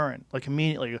start purring, like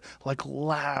immediately, like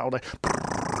loud,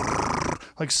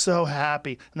 like so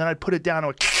happy. And then I'd put it down, and it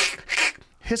would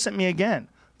hiss at me again.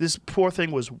 This poor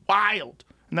thing was wild.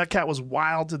 And that cat was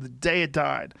wild to the day it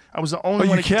died. I was the only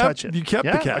one that could touch it. You kept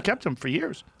the cat? I kept him for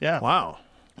years. Yeah. Wow.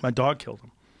 My dog killed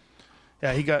him.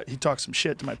 Yeah, he talked some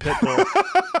shit to my pit bull.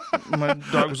 My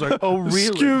dog was like, "Oh, really?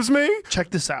 Excuse me?"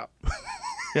 Check this out."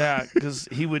 Yeah, because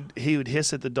he would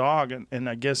hiss at the dog, and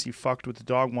I guess he fucked with the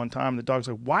dog one time. And the dog's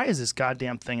like, "Why is this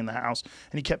goddamn thing in the house?"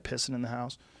 And he kept pissing in the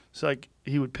house. So like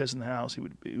he would piss in the house. He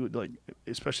would like,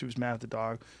 especially if he was mad at the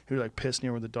dog, he would like piss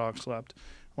near where the dog slept.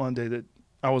 One day that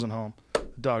I wasn't home,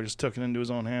 the dog just took it into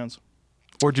his own hands.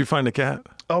 Where'd you find the cat?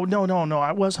 Oh no,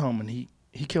 I was home, and he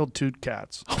killed 2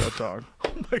 cats. That dog.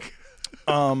 Oh my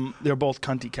God. They're both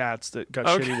cunty cats that got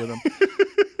shitty with them.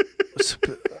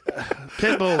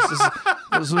 Pit bulls. This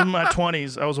was in my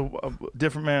 20s. I was a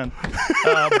different man.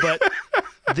 But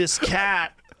this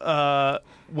cat,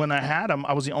 when I had him,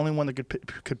 I was the only one that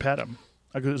could pet him.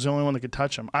 I was the only one that could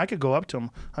touch him. I could go up to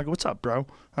him. I go, "What's up, bro?"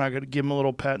 And I could give him a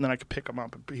little pet, and then I could pick him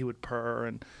up, and he would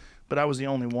purr. But I was the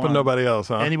only one. But nobody else,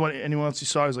 huh? Anyone else he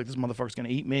saw, he was like, "This motherfucker's gonna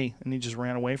eat me," and he just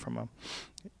ran away from him.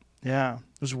 Yeah,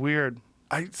 it was weird.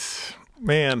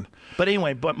 Man. But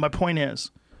anyway, my point is,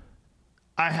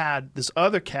 I had this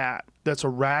other cat that's a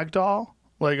rag doll.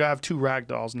 Like, I have 2 rag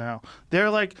dolls now. They're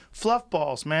like fluff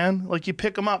balls, man. Like, you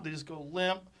pick them up, they just go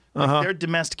limp. Like, they're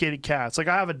domesticated cats. Like,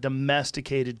 I have a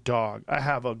domesticated dog. I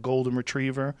have a golden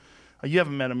retriever. You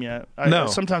haven't met him yet. No.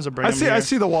 Sometimes I bring him here. I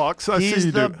see the walks.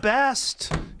 He's the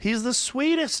best. He's the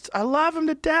sweetest. I love him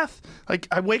to death. Like,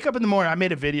 I wake up in the morning. I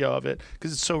made a video of it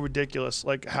because it's so ridiculous.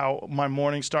 Like, how my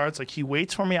morning starts. Like, he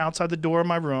waits for me outside the door of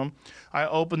my room. I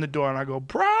open the door and I go,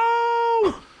 "Bro,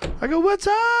 hello. I go, what's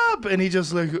up? And he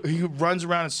just like, he runs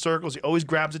around in circles. He always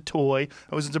grabs a toy.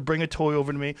 Always has to bring a toy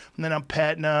over to me. And then I'm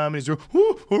petting him. And he's like,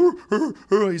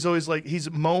 he's always like, he's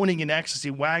moaning in ecstasy,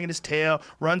 wagging his tail,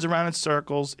 runs around in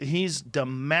circles. He's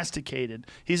domesticated.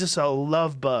 He's just a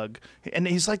love bug. And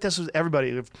he's like this with everybody.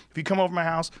 If you come over my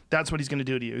house, that's what he's going to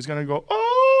do to you. He's going to go,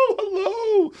 oh,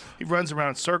 hello. He runs around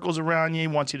in circles around you. He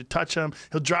wants you to touch him.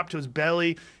 He'll drop to his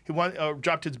belly.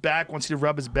 Drop to his back, wants you to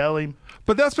rub his belly.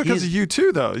 But that's because of you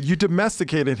too, though. You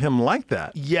domesticated him like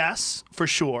that. Yes, for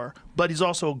sure. But he's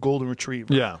also a golden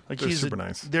retriever. Yeah, like they're he's super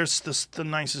nice. They're the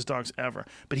nicest dogs ever.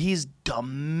 But he's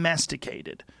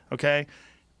domesticated. Okay,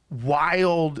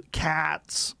 wild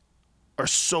cats are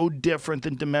so different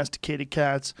than domesticated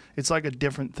cats. It's like a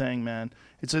different thing, man.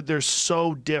 They're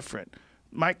so different.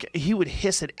 He would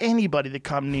hiss at anybody that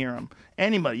come near him.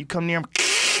 Anybody, you come near him.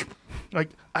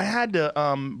 Like, I had to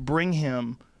bring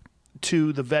him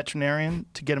to the veterinarian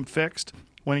to get him fixed.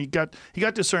 When he got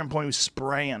to a certain point, he was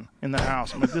spraying in the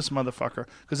house. I'm like, this motherfucker,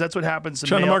 because that's what happens to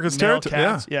trying to mark his male territory.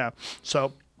 cats. Yeah.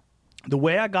 So the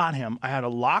way I got him, I had to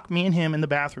lock me and him in the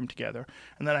bathroom together,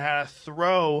 and then I had to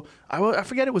throw. I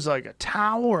forget, it was like a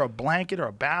towel or a blanket or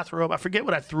a bathrobe. I forget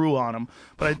what I threw on him,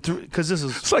 but I threw, because this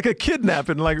is It's like a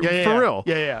kidnapping, like for real.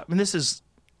 Yeah. I mean, this is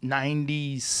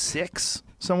 96.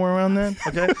 Somewhere around then,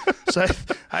 okay? So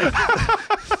I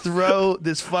throw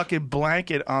this fucking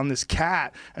blanket on this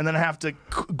cat, and then I have to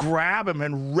grab him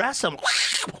and wrestle him,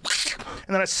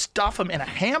 and then I stuff him in a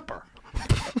hamper,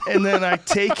 and then I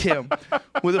take him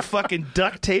with a fucking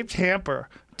duct-taped hamper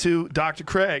to Dr.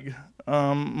 Craig,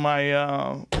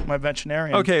 my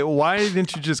veterinarian. Okay, why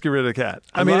didn't you just get rid of the cat?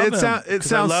 I mean, love it him,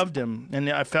 sounds. I loved him, and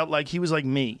I felt like he was like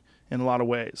me in a lot of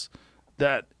ways.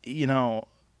 That, you know,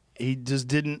 he just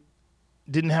didn't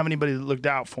have anybody that looked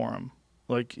out for him.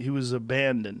 Like, he was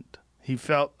abandoned. I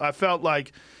felt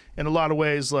like, in a lot of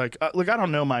ways, like I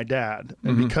don't know my dad,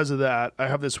 and because of that, I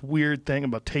have this weird thing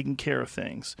about taking care of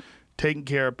things, taking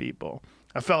care of people.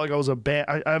 I felt like I was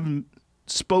I haven't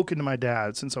spoken to my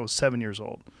dad since I was 7 years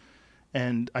old,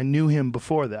 and I knew him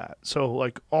before that. So,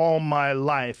 like, all my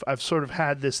life, I've sort of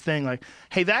had this thing like,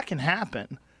 hey, that can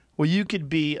happen, where you could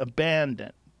be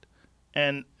abandoned,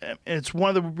 and it's one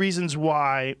of the reasons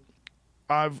why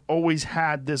I've always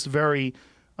had this very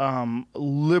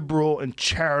liberal and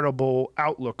charitable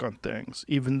outlook on things,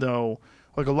 even though,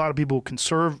 like, a lot of people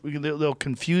they'll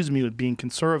confuse me with being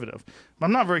conservative.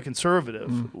 I'm not very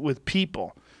conservative with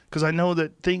people, because I know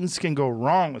that things can go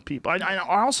wrong with people. I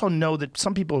also know that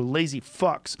some people are lazy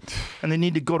fucks, and they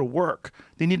need to go to work.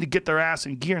 They need to get their ass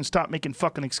in gear and stop making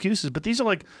fucking excuses. But these are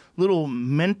like little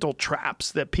mental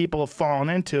traps that people have fallen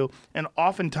into, and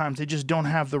oftentimes they just don't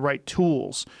have the right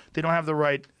tools. They don't have the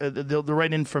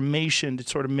right information to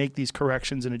sort of make these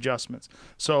corrections and adjustments.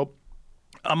 So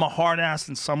I'm a hard ass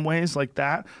in some ways like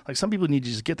that. Like, some people need to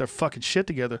just get their fucking shit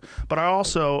together. But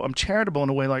I'm charitable in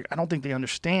a way, like, I don't think they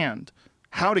understand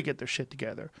how to get their shit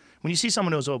together. When you see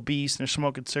someone who's obese and they're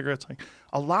smoking cigarettes, like,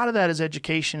 a lot of that is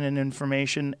education and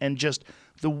information, and just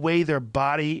the way their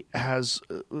body has,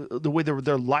 the way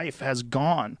their life has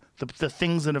gone, the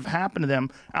things that have happened to them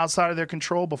outside of their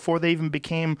control before they even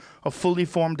became a fully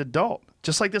formed adult.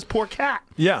 Just like this poor cat.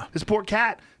 Yeah. This poor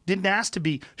cat didn't ask to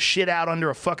be shit out under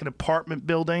a fucking apartment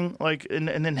building, like, and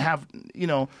then have, you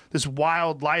know, this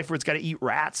wild life where it's got to eat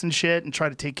rats and shit and try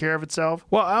to take care of itself.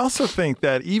 Well, I also think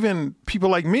that even people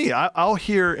like me, I'll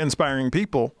hear inspiring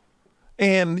people,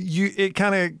 and it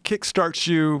kind of kickstarts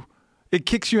you. It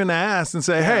kicks you in the ass and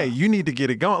say, hey, you need to get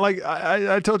it going. Like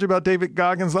I told you about David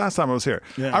Goggins last time I was here.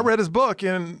 Yeah. I read his book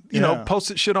and, you know,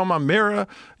 posted shit on my mirror,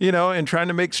 you know, and trying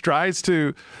to make strides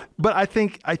but I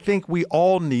think we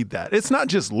all need that. It's not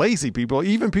just lazy people,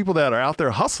 even people that are out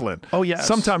there hustling. Oh, yes.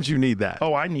 Sometimes you need that.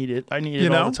 Oh, I need it. I need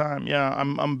it all the time. Yeah,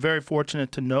 I'm very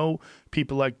fortunate to know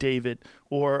people like David,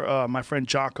 or my friend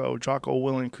Jocko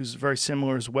Willink, who's very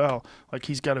similar as well. Like,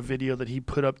 he's got a video that he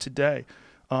put up today.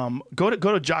 Go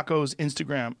to Jocko's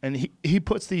Instagram, and he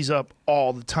puts these up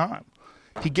all the time.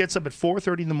 He gets up at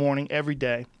 4:30 in the morning every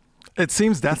day. It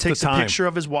seems that's the time. Takes a picture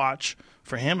of his watch.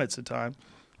 For him, it's the time.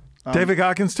 David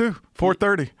Goggins too.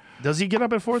 4:30. Does he get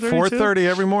up at 4:30? 4:30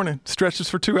 every morning. Stretches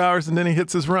for 2 hours, and then he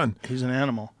hits his run. He's an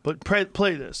animal. But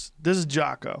play this. This is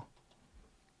Jocko.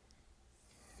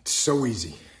 It's so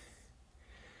easy.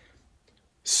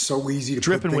 So easy to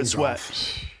dripping put with things sweat.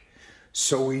 Off.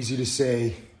 So easy to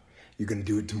say, you're going to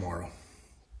do it tomorrow.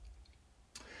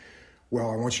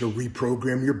 Well, I want you to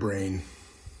reprogram your brain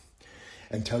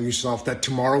and tell yourself that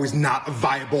tomorrow is not a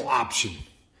viable option.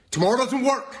 Tomorrow doesn't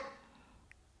work.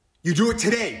 You do it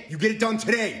today. You get it done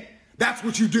today. That's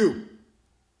what you do.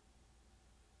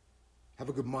 Have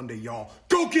a good Monday, y'all.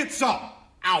 Go get some.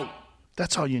 Out.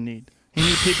 That's all you need. You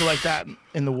need people like that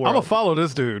in the world. I'm gonna follow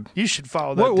this dude. You should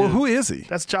follow that Well, dude. who is he?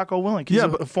 That's Jocko Willink. He's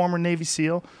a former Navy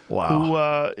SEAL who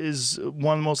is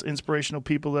one of the most inspirational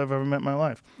people that I've ever met in my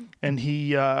life. And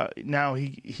he now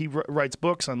he writes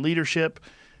books on leadership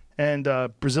and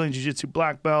Brazilian Jiu-Jitsu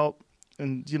black belt.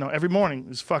 And every morning,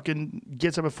 he fucking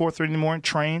gets up at 4:30 in the morning,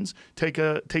 trains, takes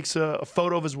a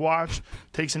photo of his watch,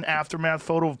 takes an aftermath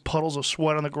photo of puddles of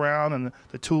sweat on the ground and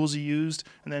the tools he used,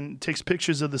 and then takes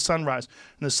pictures of the sunrise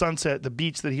and the sunset, the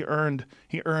beach that he earned.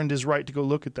 He earned his right to go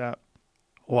look at that.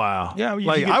 Wow. Yeah,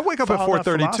 like I wake up at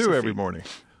 4:32 every morning.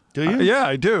 Do you? Yeah,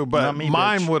 I do. But me,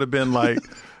 mine bitch. would have been like,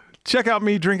 check out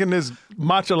me drinking this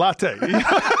matcha latte.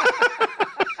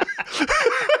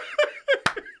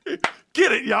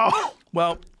 Get it, y'all.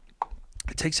 Well,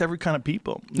 it takes every kind of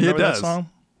people. Yeah, it Remember that does. song?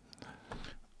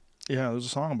 Yeah, there's a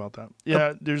song about that.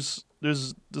 Yeah, there's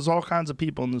all kinds of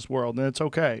people in this world, and it's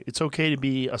okay. It's okay to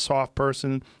be a soft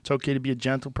person. It's okay to be a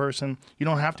gentle person. You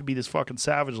don't have to be this fucking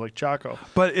savage like Jocko.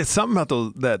 But it's something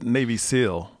about that Navy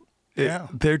SEAL. Yeah.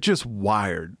 They're just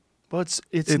wired. Well,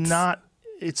 it's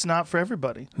not for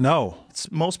everybody. No.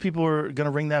 Most people are going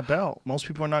to ring that bell. Most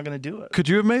people are not going to do it. Could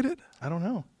you have made it? I don't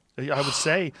know.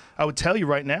 I would tell you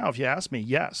right now if you asked me,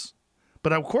 yes.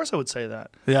 But of course I would say that.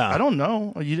 Yeah. I don't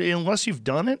know. Unless you've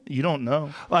done it, you don't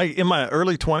know. Like in my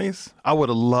early 20s, I would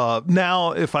have loved,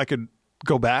 now if I could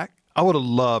go back, I would have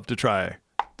loved to try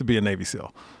to be a Navy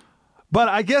SEAL. But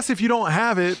I guess if you don't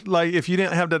have it, like if you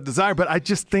didn't have that desire, but I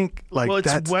just think like Well,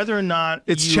 it's whether or not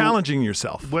it's challenging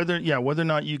yourself. Whether or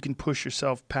not you can push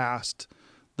yourself past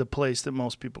the place that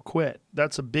most people quit.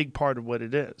 That's a big part of what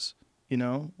it is.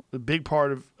 The big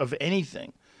part of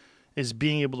anything is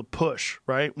being able to push,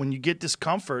 right? When you get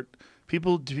discomfort,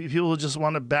 people just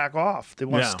want to back off. They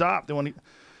want to stop. They want to.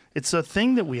 It's a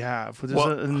thing that we have. There's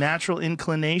a natural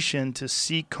inclination to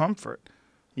seek comfort.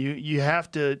 You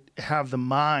have to have the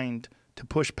mind to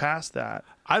push past that.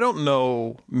 I don't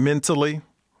know mentally,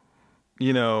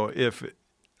 if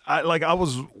I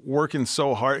was working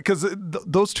so hard because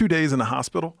those 2 days in the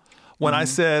hospital when I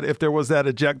said if there was that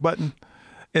eject button.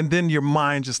 And then your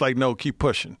mind just like, no, keep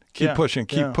pushing, keep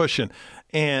pushing.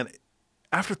 And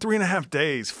after 3.5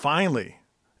 days, finally,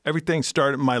 everything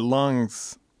started, my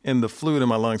lungs and the fluid in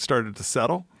my lungs started to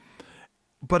settle.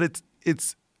 But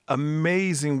it's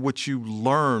amazing what you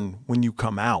learn when you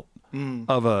come out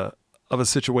of a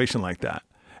situation like that.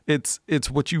 It's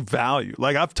what you value.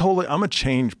 Like I'm a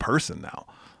changed person now,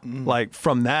 like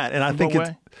from that. And I think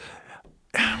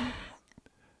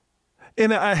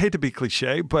and I hate to be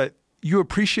cliche, but you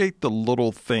appreciate the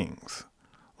little things.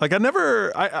 Like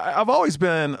I've always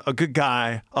been a good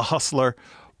guy, a hustler,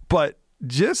 but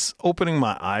just opening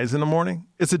my eyes in the morning,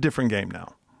 it's a different game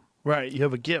now. Right. You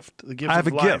have a gift. The gift I have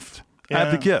of a life. gift. I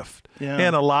have the gift. Yeah.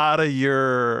 And a lot of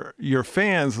your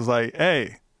fans was like,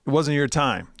 hey, it wasn't your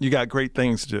time. You got great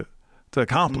things to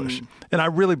accomplish. And I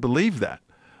really believe that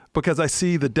because I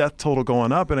see the death total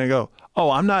going up and I go, oh,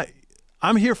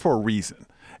 I'm here for a reason.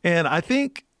 And I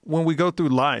think when we go through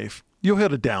life, you'll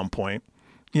hit a down point,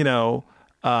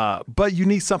 but you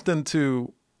need something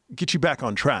to get you back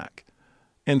on track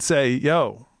and say,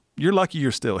 yo, you're lucky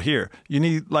you're still here. You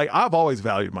need, I've always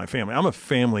valued my family. I'm a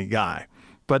family guy.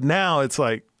 But now it's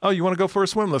like, oh, you want to go for a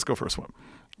swim? Let's go for a swim.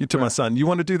 To my son, you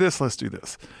want to do this? Let's do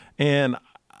this. And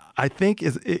I think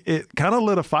it kind of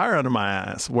lit a fire under my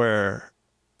ass where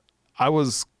I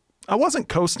wasn't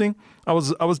coasting. I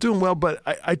was doing well, but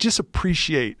I just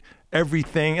appreciate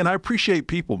everything, and I appreciate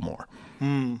people more.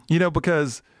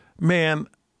 Because, man,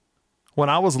 when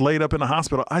I was laid up in the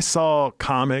hospital, I saw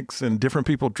comics and different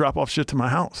people drop off shit to my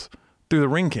house through the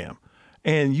ring cam.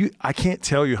 And I can't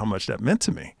tell you how much that meant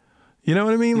to me. You know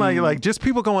what I mean? Like just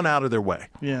people going out of their way.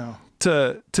 Yeah.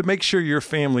 To make sure your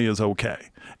family is okay.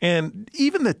 And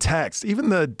even the text, even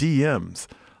the DMs,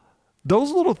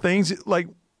 those little things, like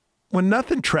when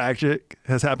nothing tragic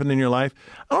has happened in your life,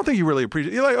 I don't think you really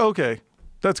appreciate it. You're like, okay,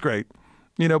 that's great.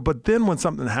 But then when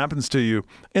something happens to you,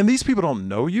 and these people don't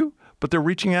know you, but they're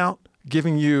reaching out,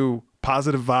 giving you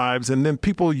positive vibes, and then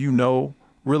people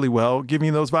really well giving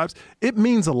you those vibes, it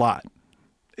means a lot.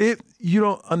 You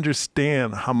don't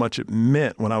understand how much it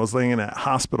meant when I was laying in that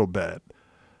hospital bed,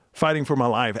 fighting for my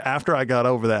life after I got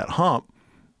over that hump,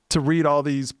 to read all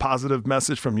these positive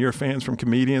messages from your fans, from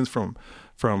comedians, from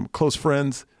close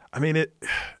friends. I mean, it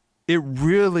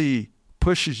really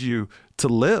pushes you to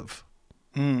live.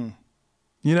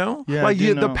 Yeah,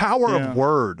 the power of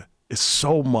word is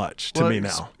so much to me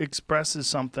now. Expresses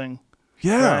something.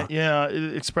 Yeah. Right? Yeah,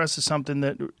 it expresses something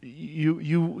that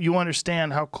you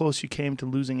understand how close you came to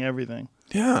losing everything.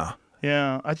 Yeah.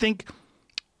 Yeah, I think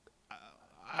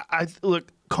I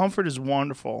look, comfort is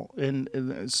wonderful, and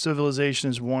civilization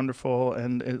is wonderful,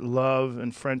 and love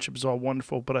and friendship is all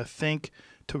wonderful. But I think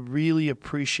to really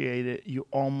appreciate it, you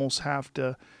almost have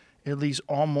to at least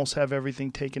almost have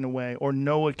everything taken away, or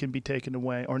know it can be taken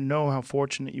away, or know how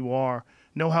fortunate you are,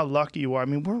 know how lucky you are. I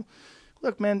mean,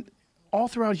 look, man, all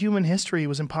throughout human history, it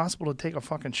was impossible to take a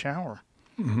fucking shower.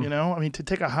 You know, I mean, to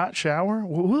take a hot shower,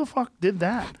 who the fuck did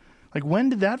that? Like, when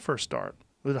did that first start?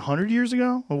 Was it 100 years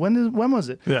ago? Or when was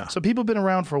it? Yeah. So people have been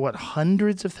around for, what,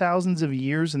 hundreds of thousands of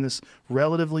years in this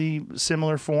relatively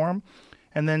similar form?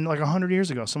 And then, like, 100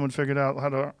 years ago, someone figured out how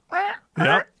to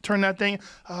turn that thing,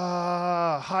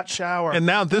 hot shower. And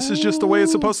now this is just the way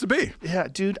it's supposed to be. Yeah,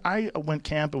 dude, I went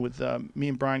camping with me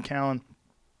and Brian Callen.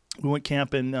 We went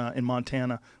camping in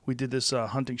Montana. We did this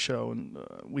hunting show, and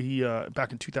we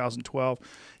back in 2012,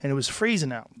 and it was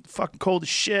freezing out, fucking cold as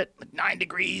shit, like 9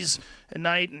 degrees at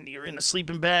night, and you're in a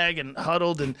sleeping bag and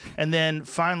huddled, and then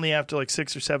finally after like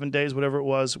 6 or 7 days, whatever it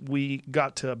was, we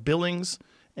got to Billings,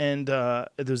 and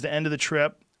it was the end of the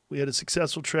trip. We had a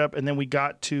successful trip, and then we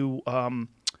got to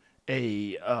a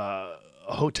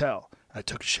hotel. I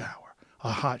took a shower,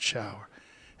 a hot shower.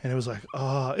 And it was like,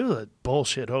 it was a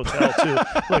bullshit hotel, too.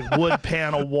 Like wood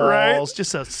panel walls, right?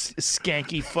 Just a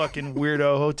skanky fucking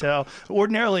weirdo hotel.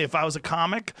 Ordinarily, if I was a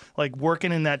comic, like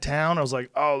working in that town, I was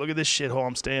like, oh, look at this shithole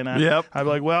I'm staying at. Yep. I'd be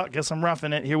like, well, I guess I'm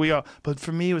roughing it. Here we go. But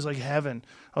for me, it was like heaven.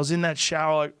 I was in that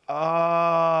shower like,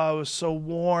 it was so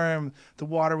warm. The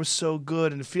water was so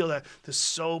good. And to feel that the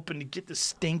soap and to get the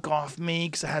stink off me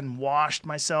because I hadn't washed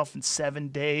myself in 7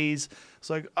 days. It's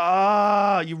like,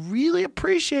 you really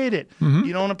appreciate it.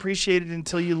 You don't appreciate it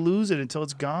until you lose it, until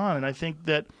it's gone. And I think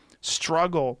that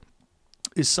struggle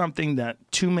is something that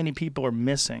too many people are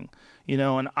missing, you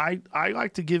know, and I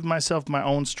like to give myself my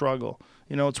own struggle.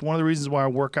 You know, it's one of the reasons why I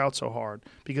work out so hard,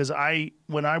 because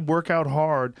when I work out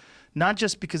hard, not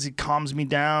just because it calms me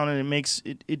down and it makes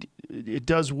it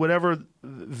does whatever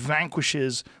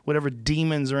vanquishes whatever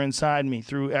demons are inside me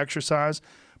through exercise,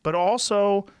 but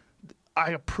also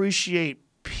I appreciate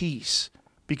peace,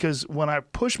 because when I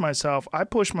push myself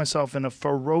in a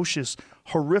ferocious,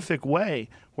 horrific way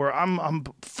where I'm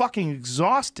fucking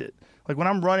exhausted. Like when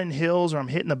I'm running hills or I'm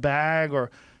hitting the bag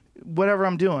or whatever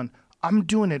I'm doing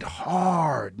it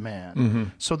hard,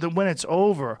 man. So that when it's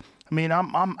over, I mean,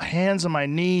 I'm hands on my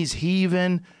knees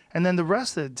heaving, and then the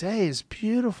rest of the day is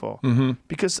beautiful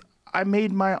because I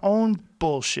made my own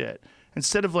bullshit.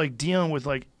 Instead of like dealing with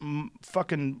like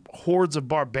fucking hordes of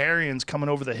barbarians coming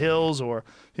over the hills, or,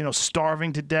 you know,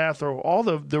 starving to death, or all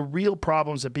the real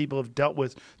problems that people have dealt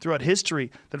with throughout history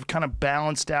that have kind of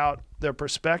balanced out their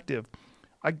perspective,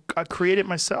 I created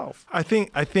myself. I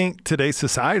think today's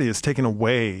society is taking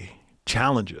away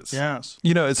challenges. Yes.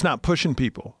 You know, it's not pushing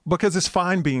people because it's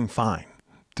fine being fine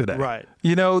today. Right.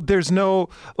 You know, there's no,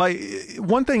 like,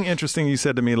 one thing interesting you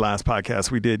said to me last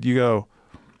podcast we did, you go,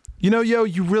 you know, yo,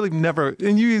 you really never,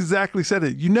 and you exactly said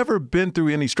it, you never been through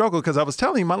any struggle, because I was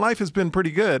telling you my life has been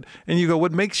pretty good. And you go,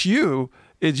 what makes you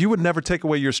is you would never take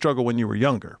away your struggle when you were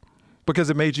younger, because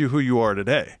it made you who you are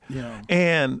today. Yeah.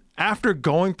 And after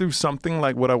going through something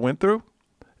like what I went through,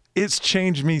 it's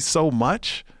changed me so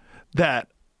much that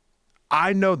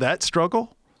I know that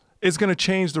struggle is going to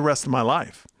change the rest of my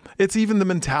life. It's even the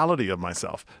mentality of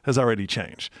myself has already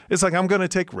changed. It's like, I'm going to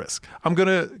take risk.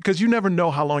 Because you never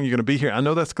know how long you're going to be here. I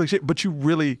know that's cliche, but you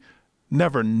really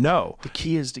never know. The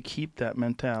key is to keep that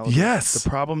mentality. Yes. The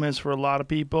problem is, for a lot of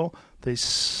people, they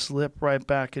slip right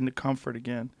back into comfort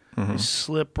again. They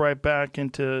slip right back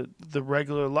into the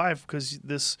regular life because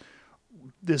this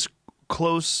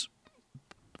close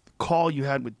call you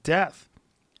had with death,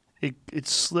 it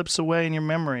slips away in your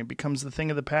memory. It becomes the thing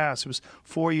of the past. It was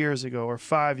 4 years ago or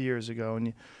 5 years ago,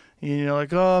 and you're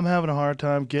like, oh, I'm having a hard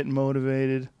time getting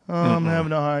motivated. Oh, I'm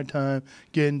having a hard time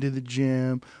getting to the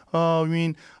gym. Oh, I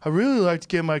mean, I really like to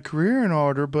get my career in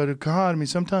order, but God, I mean,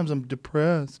 sometimes I'm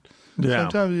depressed. Yeah.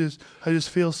 Sometimes I just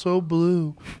feel so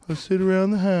blue. I sit around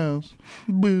the house.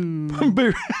 Boo.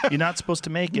 You're not supposed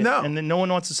to make it. No. And then no one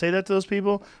wants to say that to those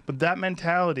people, but that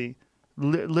mentality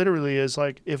literally is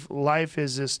like, if life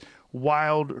is this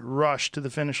wild rush to the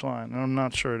finish line, and I'm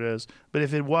not sure it is, but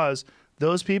if it was,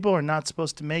 those people are not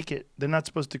supposed to make it. They're not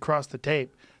supposed to cross the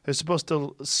tape. They're supposed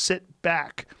to sit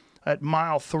back at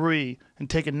mile 3 and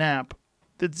take a nap.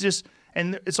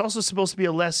 And it's also supposed to be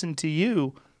a lesson to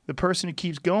you, the person who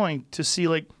keeps going, to see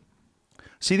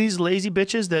these lazy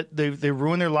bitches that they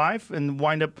ruin their life and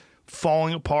wind up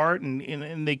falling apart,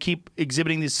 and they keep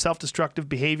exhibiting this self-destructive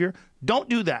behavior. Don't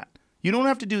do that. You don't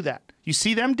have to do that. You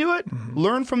see them do it,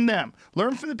 learn from them.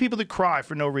 Learn from the people that cry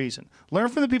for no reason. Learn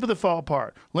from the people that fall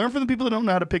apart. Learn from the people that don't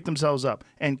know how to pick themselves up,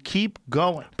 and keep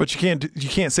going. But you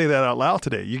can't say that out loud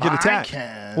today. You get attacked. I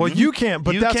can. Well, you can,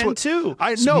 but you that's can what too.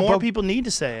 I know. More but, people need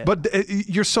to say it. But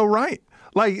you're so right.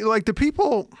 Like the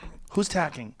people. Who's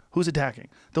attacking? Who's attacking?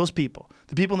 Those people.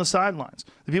 The people on the sidelines.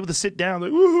 The people that sit down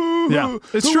like, ooh, Yeah,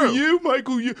 it's who true. are you,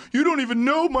 Michael? You don't even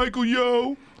know Michael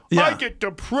Yo. Yeah. I get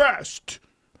depressed.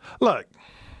 Look,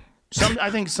 I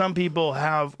think some people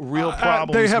have real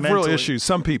problems. they have mentally. real issues.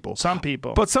 Some people.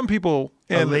 But some people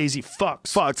are lazy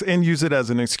fucks. And use it as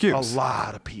an excuse. A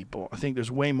lot of people. I think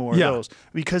there's way more Yeah. of those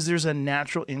because there's a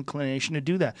natural inclination to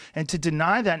do that. And to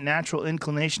deny that natural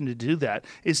inclination to do that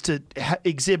is to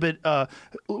exhibit a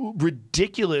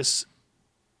ridiculous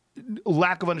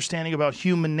lack of understanding about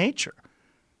human nature.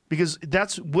 Because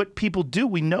that's what people do.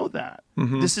 We know that.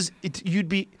 This is it's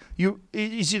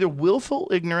either willful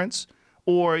ignorance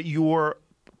or you're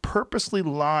purposely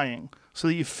lying so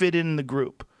that you fit in the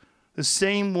group. The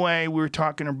same way we were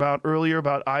talking about earlier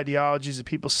about ideologies that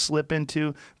people slip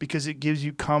into because it gives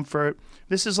you comfort.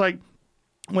 This is like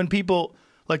when people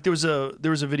like there was a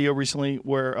video recently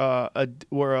where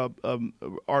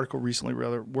article recently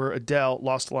where Adele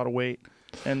lost a lot of weight.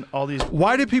 And all these.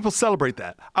 Why did people celebrate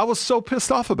that? I was so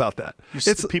pissed off about that.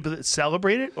 It's people that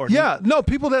celebrate it, or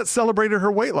people that celebrated her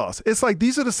weight loss. It's like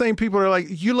these are the same people that are like,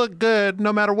 you look good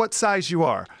no matter what size you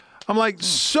are. I'm like,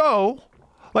 so,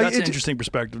 like, that's an interesting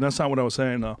perspective. That's not what I was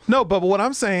saying, though. No, but what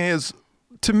I'm saying is,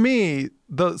 to me,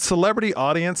 the celebrity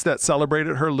audience that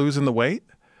celebrated her losing the weight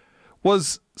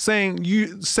was same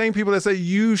people that say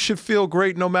you should feel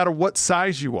great no matter what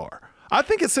size you are. I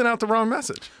think it sent out the wrong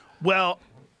message. Well,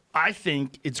 I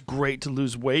think it's great to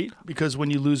lose weight because when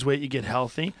you lose weight, you get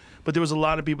healthy. But there was a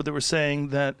lot of people that were saying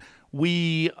that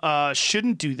we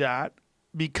shouldn't do that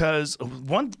because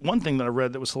one thing that I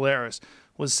read that was hilarious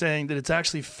was saying that it's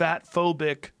actually fat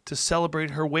phobic to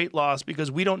celebrate her weight loss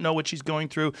because we don't know what she's going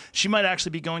through. She might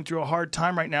actually be going through a hard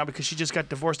time right now because she just got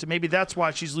divorced, and maybe that's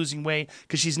why she's losing weight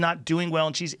because she's not doing well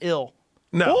and she's ill.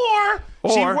 No.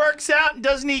 Or she works out and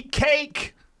doesn't eat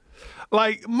cake.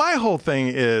 Like, my whole thing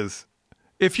is,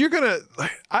 if you're going to,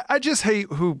 I just hate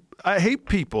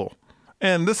people,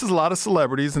 and this is a lot of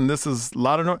celebrities, and this is a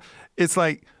lot of, it's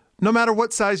like, no matter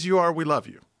what size you are, we love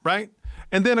you, right?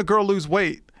 And then a girl lose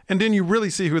weight, and then you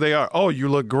really see who they are. Oh, you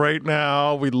look great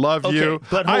now. We love you.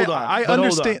 But hold on.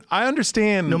 I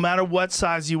understand. No matter what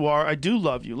size you are, I do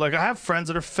love you. Like, I have friends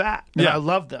that are fat, and I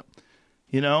love them.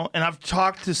 You know, and I've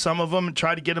talked to some of them and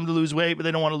tried to get them to lose weight, but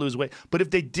they don't want to lose weight. But if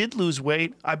they did lose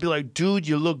weight, I'd be like, dude,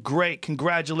 you look great.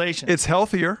 Congratulations. It's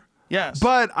healthier. Yes.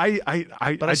 But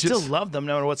I still love them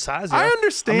no matter what size they are. I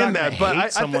understand that, but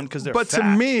hate someone because they're but fat.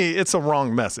 to me, it's a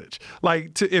wrong message.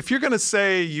 Like, if you're going to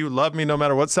say you love me no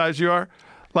matter what size you are,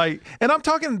 like, and I'm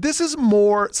talking, this is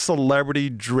more celebrity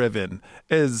driven.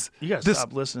 You gotta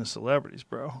stop listening to celebrities,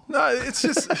 bro. No, it's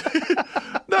just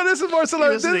no. This is more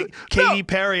celebrity. Katy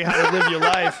Perry, How to Live Your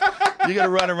Life. You gotta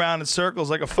run around in circles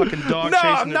like a fucking dog. No, chasing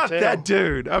I'm their not tail. that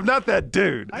dude. I'm not that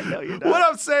dude. I know you're not. What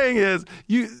I'm saying is,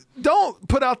 you don't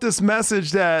put out this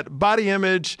message that body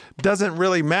image doesn't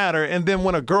really matter, and then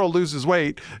when a girl loses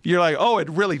weight, you're like, oh, it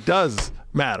really does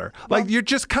matter. Like, you're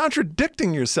just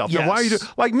contradicting yourself. Yes. And why are you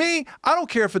like me? I don't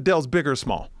care if Adele's big or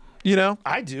small. You know?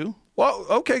 I do. Well,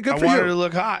 okay, good I for want you. her to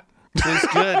look hot. She looks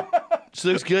good. She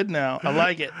looks good now. I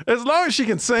like it. As long as she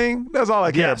can sing, that's all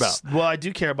I care about. Well, I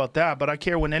do care about that, but I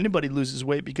care when anybody loses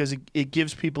weight because it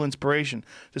gives people inspiration.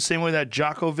 The same way that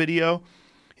Jocko video,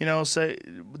 say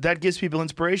that gives people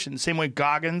inspiration. The same way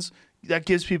Goggins, that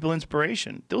gives people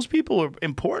inspiration. Those people are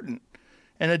important.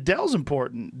 And Adele's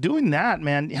important. Doing that,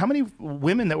 man, how many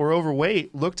women that were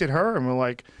overweight looked at her and were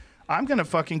like, I'm going to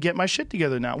fucking get my shit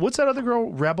together now. What's that other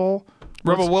girl, Rebel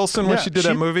Wilson, when she did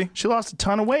that movie? She lost a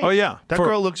ton of weight. Oh, yeah. That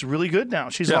girl looks really good now.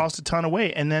 She's Yeah. lost a ton of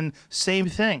weight. And then same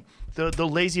thing. The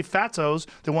lazy fatzos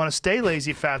that want to stay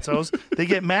lazy fatzos, they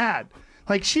get mad.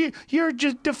 Like, you're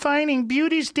just defining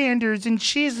beauty standards, and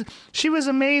she was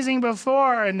amazing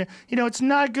before, and it's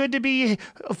not good to be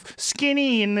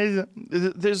skinny. And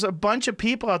there's a bunch of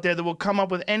people out there that will come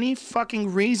up with any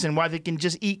fucking reason why they can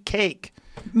just eat cake.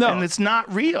 No. And it's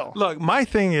not real. Look, my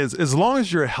thing is, as long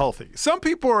as you're healthy, some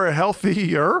people are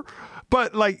healthier,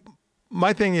 but like,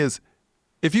 my thing is,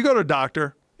 if you go to a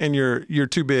doctor and you're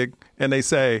too big, and they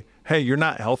say, hey, you're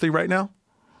not healthy right now,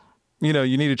 you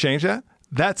need to change that.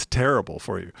 That's terrible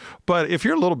for you. But if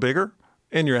you're a little bigger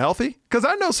and you're healthy, because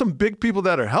I know some big people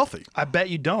that are healthy. I bet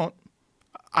you don't.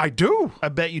 I do. I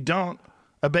bet you don't.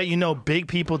 I bet you know big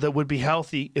people that would be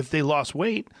healthy if they lost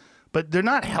weight, But they're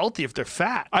not healthy if they're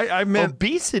fat. I meant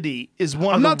obesity is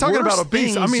one. I'm of not the talking about worst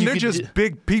obese. I things mean, you they're could just do.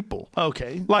 big people.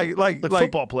 Okay, Like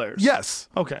football players. Yes.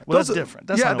 Okay, well, that's different.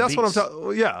 That's not that's obese. what I'm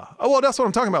talking. Yeah. Oh, well, that's what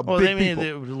I'm talking about. Well, big they mean people.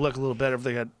 they would look a little better if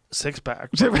they had six pack.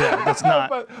 Yeah, that's not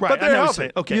But right. they're I know what you're healthy.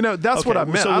 saying. Okay, You know, that's what I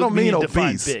meant. So I don't we mean need to define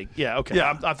obese. Big. Yeah. Okay.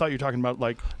 Yeah. I thought you were talking about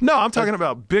like No, I'm talking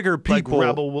about bigger people. Like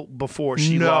Rebel before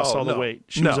she No, lost all the no, weight.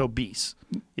 She was no. obese.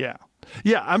 Yeah.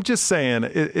 Yeah, I'm just saying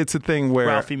it's a thing where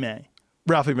Ralphie May.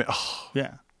 Ralphie May. Oh,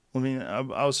 Yeah. I mean, I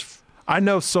was. I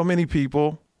know so many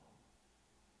people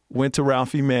went to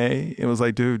Ralphie May and was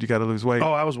like, dude, you got to lose weight.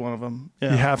 Oh, I was one of them.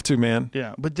 Yeah. You have to, man.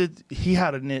 Yeah, but he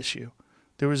had an issue.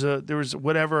 There was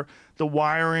whatever the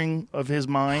wiring of his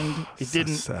mind. It So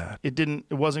didn't. sad.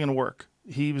 It wasn't going to work.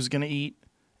 He was going to eat,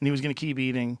 and he was going to keep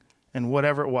eating, and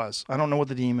whatever it was. I don't know what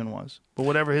the demon was, but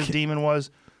whatever his demon was,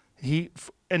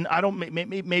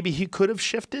 maybe he could have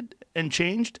shifted and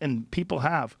changed, and people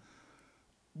have,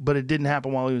 but it didn't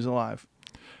happen while he was alive.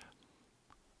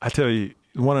 I tell you,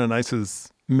 one of the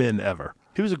nicest men ever.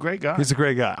 He was a great guy. He's a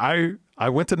great guy. I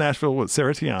went to Nashville with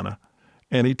Sarah Tiana,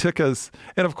 and he took us.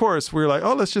 And of course, we were like,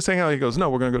 "Oh, let's just hang out." He goes, "No,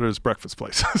 we're going to go to this breakfast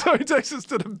place." So he takes us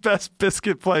to the best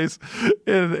biscuit place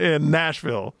in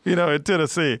Nashville, in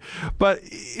Tennessee. But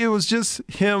it was just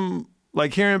him,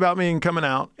 like hearing about me and coming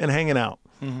out and hanging out,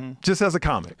 just as a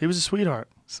comic. He was a sweetheart.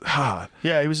 Ah,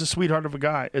 Yeah, he was a sweetheart of a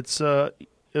guy. It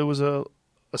was a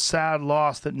sad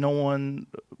loss that no one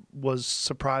was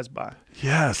surprised by.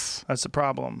 yes. That's the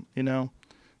problem,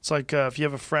 It's like if you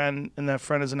have a friend and that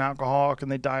friend is an alcoholic and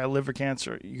they die of liver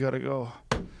cancer, you got to go,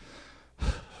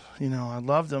 I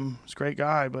loved him. He's a great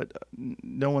guy, but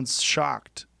no one's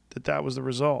shocked that was the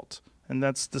result. And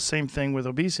that's the same thing with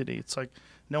obesity. It's like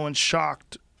no one's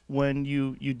shocked when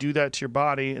you do that to your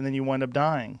body and then you wind up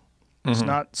dying. It's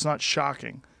not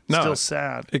shocking. It's No. still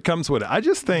sad. It comes with it. I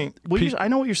just think I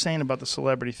know what you're saying about the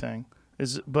celebrity thing,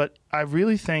 but I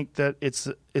really think that it's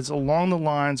along the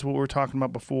lines of what we were talking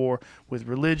about before with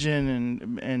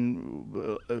religion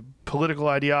and political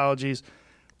ideologies.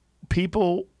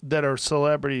 People that are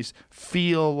celebrities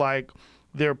feel like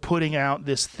they're putting out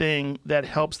this thing that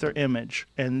helps their image.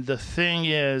 And the thing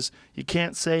is, you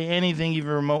can't say anything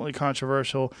even remotely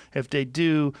controversial. If they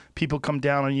do, people come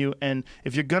down on you. And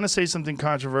if you're going to say something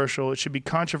controversial, it should be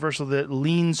controversial that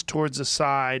leans towards the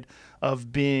side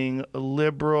of being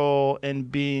liberal and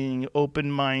being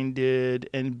open-minded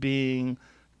and being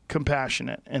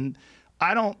compassionate. And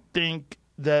I don't think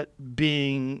that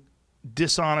being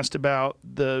dishonest about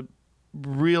the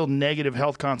real negative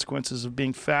health consequences of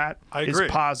being fat is agree.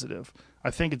 positive. I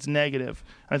think it's negative.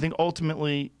 I think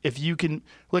ultimately, if you can,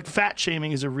 fat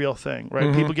shaming is a real thing,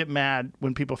 right? People get mad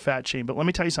when people fat shame. But let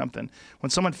me tell you something. When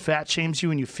someone fat shames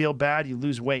you and you feel bad, you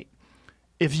lose weight.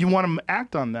 If you want to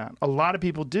act on that, a lot of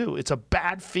people do. It's a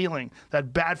bad feeling.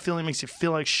 That bad feeling makes you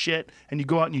feel like shit, and you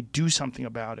go out and you do something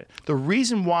about it. The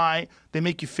reason why they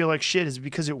make you feel like shit is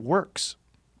because it works.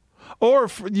 Or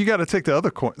you got to take the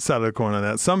other side of the coin on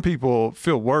that. Some people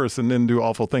feel worse and then do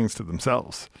awful things to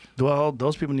themselves. Well,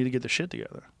 those people need to get their shit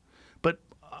together. But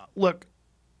look,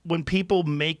 when people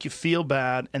make you feel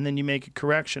bad and then you make a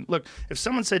correction. Look, if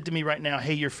someone said to me right now,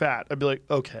 "Hey, you're fat," I'd be like,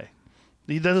 "Okay."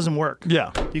 That doesn't work.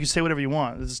 Yeah. You can say whatever you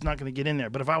want. It's not going to get in there.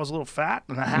 But if I was a little fat,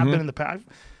 and I have been in the past,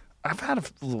 I've had a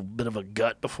little bit of a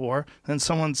gut before, and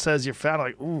someone says you're fat, I'm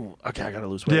like, ooh, okay, I got to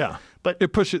lose weight. Yeah. But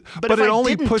it pushes. But if it I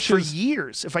only didn't pushes for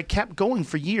years, if I kept going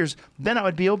for years, then I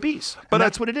would be obese. But And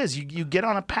that's what it is. You get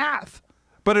on a path.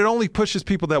 But it only pushes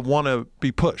people that want to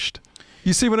be pushed.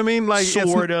 You see what I mean? Like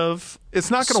Sort of. It's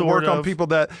not going to work on people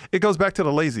that. It goes back to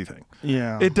the lazy thing.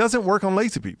 Yeah. It doesn't work on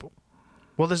lazy people.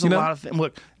 Well, there's a lot of things.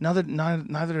 Look, neither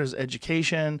does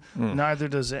education, neither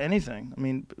does anything. I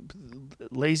mean,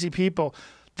 lazy people.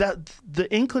 That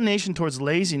the inclination towards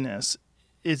laziness,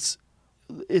 it's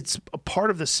a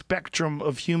part of the spectrum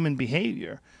of human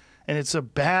behavior, and it's a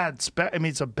bad.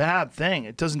 It's a bad thing.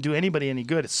 It doesn't do anybody any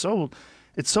good. It's so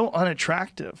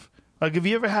unattractive. Like, have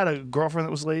you ever had a girlfriend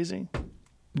that was lazy?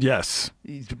 Yes.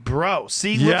 Bro,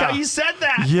 see, look Yeah. how you said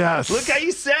that. Yes. Look how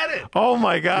you said it. Oh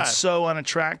my God. It's so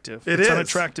unattractive. It it's is.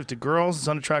 unattractive to girls. It's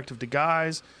unattractive to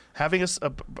guys. Having a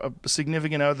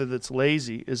significant other that's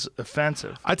lazy is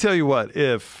offensive. I tell you what,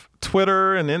 if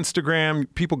Twitter and Instagram,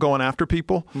 people going after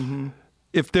people,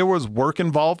 if there was work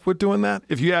involved with doing that,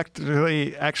 if you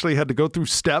actually had to go through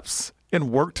steps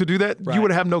and work to do that, Right. you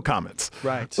would have no comments.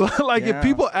 Right. Like Yeah. if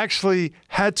people actually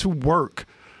had to work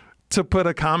to put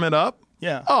a comment up,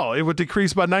 Yeah. oh, it would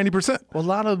decrease by 90%. Well, a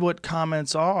lot of what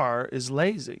comments are is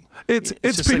lazy. It's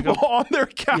just like people on their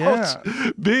couch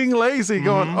being lazy,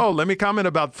 going, "Oh, let me comment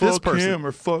about this fuck person." him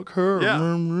or fuck her.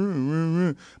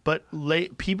 Yeah. But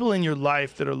people in your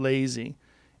life that are lazy,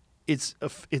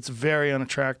 it's very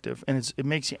unattractive, and it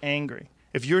makes you angry.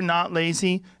 If you're not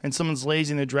lazy and someone's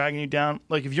lazy and they're dragging you down,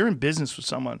 like if you're in business with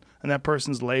someone and that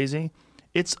person's lazy,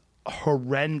 it's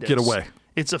horrendous. Get away.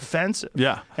 It's offensive.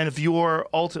 Yeah. And if you're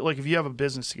like if you have a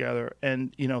business together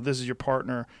and this is your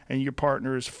partner and your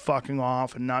partner is fucking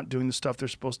off and not doing the stuff they're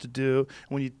supposed to do,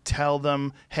 when you tell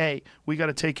them, hey, we got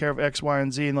to take care of X, Y,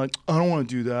 and Z, and like, I don't want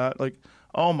to do that. Like,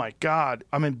 oh my God,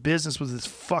 I'm in business with this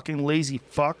fucking lazy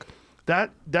fuck.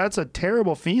 That's a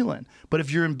terrible feeling. But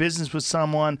if you're in business with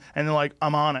someone and they're like,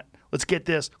 I'm on it. Let's get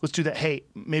this. Let's do that. Hey,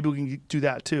 maybe we can do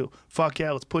that too. Fuck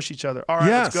yeah, let's push each other. All right,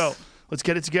 Yes. let's go. Let's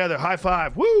get it together. High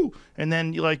five. Woo! And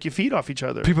then you feed off each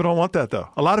other. People don't want that though.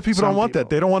 A lot of people Some don't want that. people.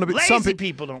 They don't want to be. Lazy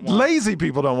people don't want it. Lazy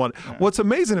people don't want it. Yeah. What's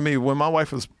amazing to me, when my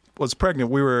wife was pregnant,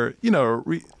 we were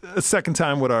a second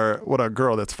time with our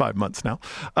girl that's 5 months now,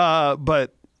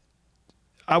 but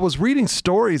I was reading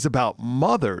stories about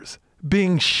mothers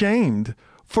being shamed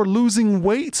for losing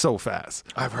weight so fast.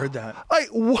 I've heard that. Like,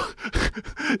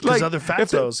 because other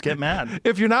fatos get mad.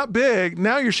 If you're not big,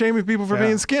 now you're shaming people for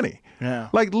being skinny. Yeah.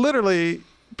 Like literally,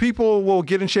 people will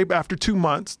get in shape after 2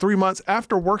 months, 3 months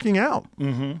after working out.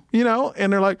 Mm-hmm.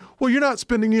 And they're like, well, you're not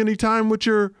spending any time with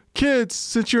your kids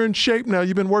since you're in shape now.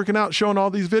 You've been working out, showing all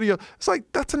these videos. It's like,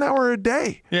 that's an hour a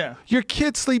day. Yeah. Your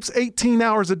kid sleeps 18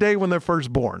 hours a day when they're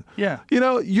first born. Yeah.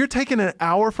 You're taking an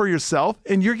hour for yourself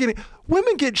and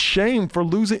women get shamed for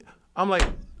losing. I'm like,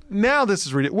 now this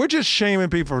is ridiculous. We're just shaming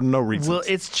people for no reason. Well,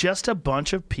 it's just a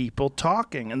bunch of people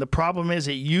talking. And the problem is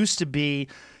it used to be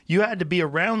you had to be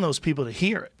around those people to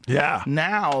hear it. Yeah.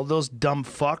 Now, those dumb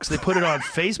fucks, they put it on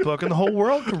Facebook and the whole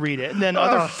world can read it. And then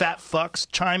other fat fucks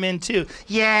chime in too.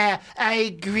 Yeah, I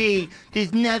agree.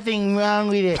 There's nothing wrong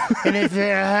with it. And if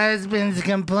her husband's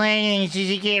complaining,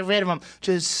 she should get rid of him.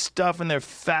 Just stuffing their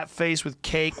fat face with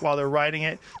cake while they're writing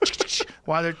it,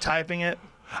 while they're typing it.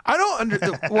 I don't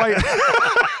understand why.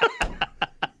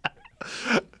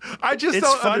 I just it's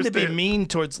don't fun understand. to be mean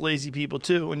towards lazy people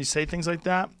too. When you say things like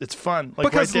that, it's fun. Like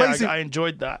Because right there, lazy- I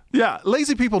enjoyed that. Yeah,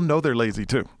 lazy people know they're lazy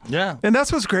too. Yeah. And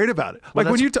that's what's great about it. Like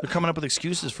when you they're coming up with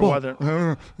excuses for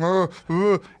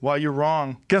why you're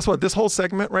wrong. guess what? This whole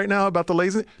segment right now about the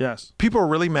lazy, Yes. people are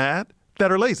really mad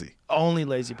that are lazy. Only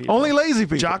lazy people. Only lazy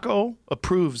people. Jocko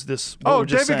approves this. what Oh, we're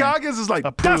just David saying. Goggins is like,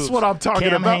 Approves. that's what I'm talking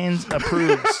Cam about. Haines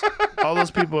approves. All those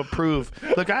people approve.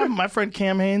 Look, I have my friend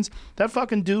Cam Haines. That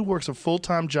fucking dude works a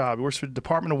full-time job. He works for the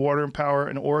Department of Water and Power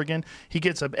in Oregon. He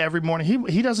gets up every morning.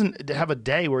 He doesn't have a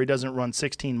day where he doesn't run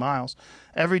 16 miles.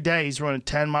 Every day he's running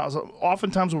 10 miles.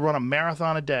 Oftentimes we'll run a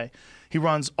marathon a day. He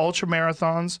runs ultra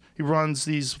marathons. He runs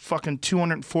these fucking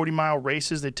 240-mile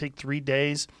races. They take 3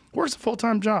 days. Works a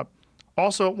full-time job.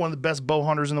 Also, one of the best bow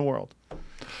hunters in the world.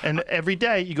 And every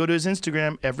day, you go to his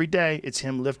Instagram, every day, it's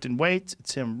him lifting weights,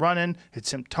 it's him running,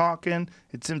 it's him talking,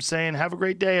 it's him saying, have a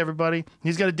great day, everybody.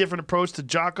 He's got a different approach to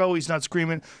Jocko. He's not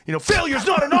screaming, failure's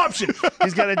not an option.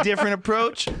 He's got a different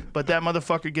approach, but that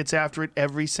motherfucker gets after it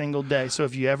every single day. So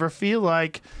if you ever feel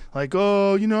like,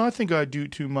 oh, I think I do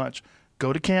too much,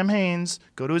 go to Cam Haines,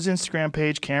 go to his Instagram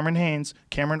page, Cameron Haines,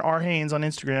 Cameron R. Haines on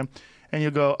Instagram, and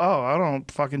you'll go, oh, I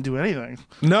don't fucking do anything.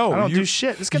 No. I don't do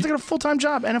shit. This guy's got a full-time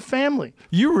job and a family.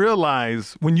 You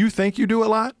realize when you think you do a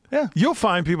lot, Yeah. you'll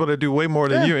find people that do way more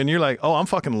than Yeah. you, and you're like, oh, I'm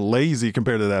fucking lazy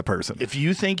compared to that person. If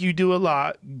you think you do a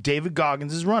lot, David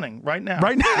Goggins is running right now.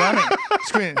 Right now. Running.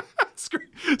 Screaming.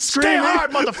 Stay Screaming,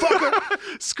 hard,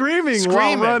 motherfucker. screaming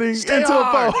while running Stay into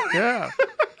hard. a phone. Yeah.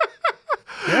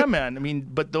 Yeah, man. I mean,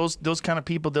 but those kind of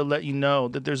people, they'll let you know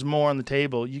that there's more on the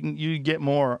table. You can get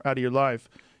more out of your life.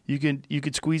 You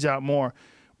could squeeze out more.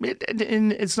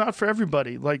 And it's not for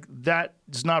everybody. Like, that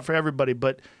is not for everybody.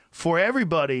 But for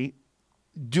everybody,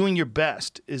 doing your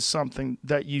best is something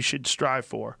that you should strive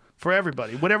for. For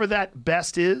everybody. Whatever that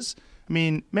best is. I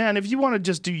mean, man, if you want to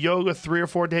just do yoga 3 or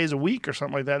 4 days a week or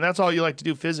something like that, and that's all you like to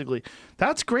do physically,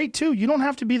 that's great too. You don't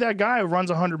have to be that guy who runs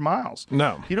 100 miles.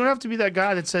 No. You don't have to be that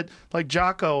guy that said, like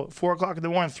Jocko, 4 o'clock in the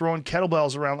morning, throwing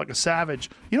kettlebells around like a savage.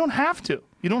 You don't have to.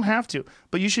 You don't have to.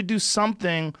 But you should do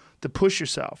something to push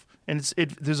yourself. And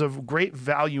there's a great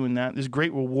value in that. There's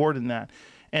great reward in that.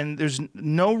 And there's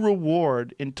no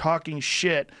reward in talking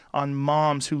shit on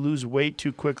moms who lose weight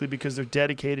too quickly because they're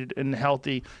dedicated and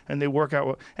healthy and they work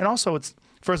out. And also,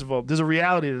 first of all, there's a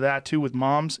reality to that too with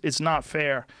moms. It's not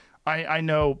fair. I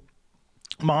know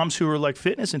moms who are like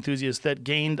fitness enthusiasts that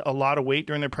gained a lot of weight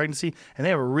during their pregnancy, and they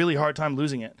have a really hard time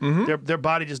losing it. Their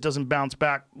body just doesn't bounce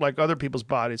back like other people's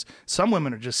bodies. Some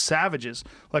women are just savages.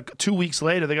 Like 2 weeks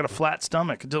later, they got a flat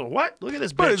stomach. What? Look at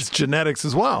this bitch. But it's genetics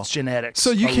as well. It's genetics.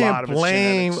 So you A lot can't of it's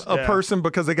blame genetics. a Yeah. person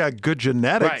because they got good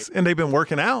genetics Right. and they've been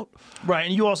working out Right,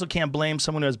 and you also can't blame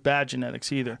someone who has bad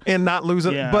genetics either. and not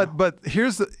losing. Yeah. But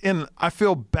here's and I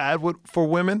feel bad for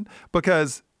women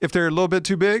because if they're a little bit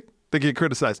too big, they get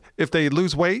criticized. If they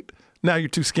lose weight, now you're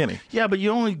too skinny. Yeah, but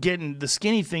you're only getting the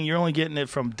skinny thing. You're only getting it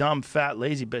from dumb, fat,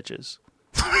 lazy bitches.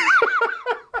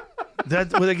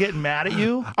 That were they getting mad at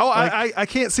you? Oh, I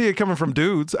can't see it coming from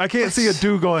dudes. I can't see a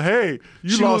dude going, "Hey, you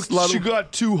She lost a lot she of."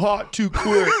 got too hot too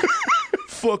quick.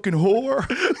 Fucking whore.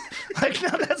 Like, no,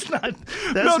 that's not.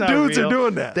 That's No, not dudes are real.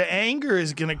 doing that. The anger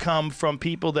is going to come from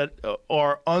people that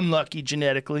are unlucky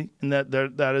genetically, and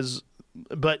that is.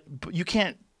 But you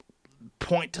can't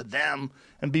point to them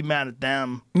and be mad at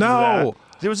them. for No.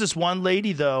 that. There was this one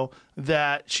lady though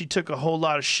that she took a whole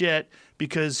lot of shit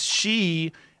because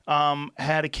she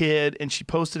had a kid and she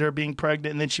posted her being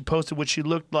pregnant, and then she posted what she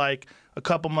looked like a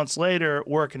couple months later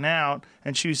working out,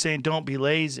 and she was saying, "Don't be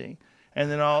lazy." And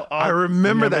then I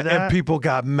remember that, and people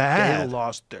got They mad.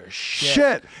 lost their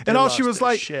shit. And They all she lost was their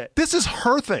like, shit. "This is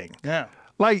her thing." Yeah.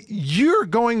 Like you're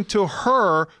going to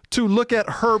her to look at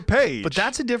her page. But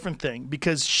that's a different thing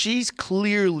because she's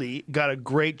clearly got a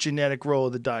great genetic roll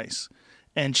of the dice.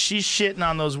 And she's shitting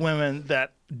on those women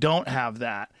that don't have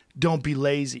that. Don't be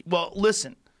lazy. Well,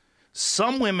 listen,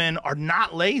 some women are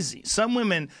not lazy. Some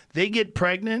women, they get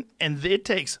pregnant and it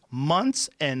takes months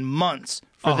and months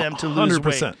for them to lose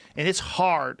weight. 100%. And it's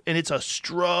hard and it's a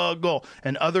struggle.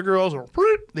 And other girls,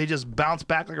 they just bounce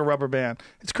back like a rubber band.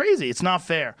 It's crazy. It's not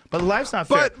fair. But life's not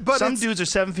fair. But Some it's- dudes are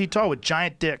 7 feet tall with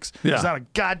giant dicks. Yeah. There's not a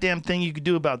goddamn thing you could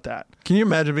do about that. Can you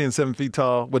imagine being 7 feet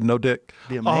tall with no dick?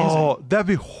 Be amazing. Oh, that'd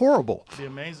be horrible. It'd be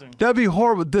amazing. That'd be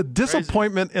horrible. The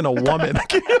disappointment in a woman.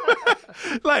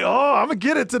 Like, oh, I'm gonna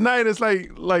get it tonight. It's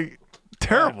like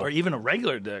terrible. Or even a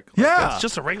regular dick. Like, Yeah. It's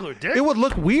just a regular dick. It would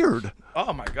look weird.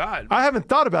 Oh my God. I haven't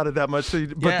thought about it that much, but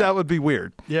Yeah. that would be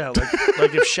weird. Yeah,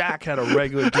 like if Shaq had a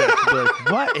regular dick, you'd be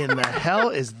like, what in the hell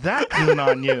is that doing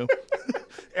on you?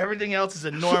 Everything else is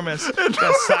enormous.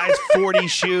 A size 40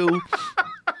 shoe,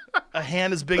 a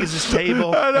hand as big as this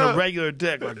table, and a regular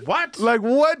dick. Like, what? Like,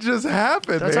 what just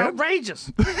happened, That's man?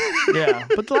 outrageous. Yeah,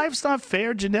 but life's not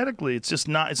fair genetically. It's just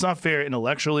not. It's not fair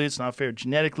intellectually. It's not fair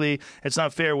genetically. It's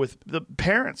not fair with the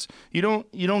parents. You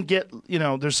don't get.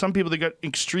 There's some people that got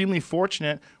extremely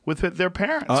fortunate with their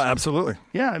parents. Oh, absolutely.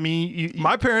 Yeah, I mean,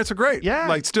 My parents are great. Yeah.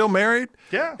 Like, still married.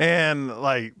 Yeah. And,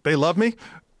 like, they love me,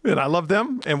 and I love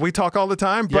them, and we talk all the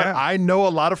time. But Yeah. I know a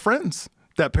lot of friends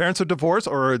that parents are divorced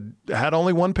or had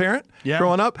only one parent Yeah.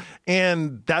 growing up,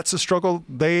 and that's a struggle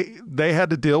they had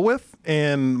to deal with,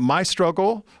 and my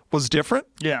struggle was different.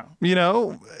 yeah.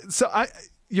 So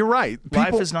you're right.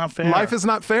 Life is not fair. Life is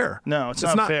not fair. No, it's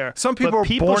not fair. Some people But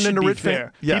are born should into be rich fair.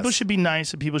 families. Yes. People should be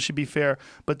nice and people should be fair,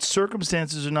 but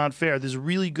circumstances are not fair. There's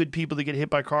really good people that get hit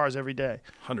by cars every day.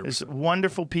 100%. There's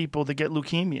wonderful people that get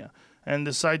leukemia, and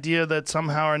this idea that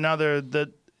somehow or another that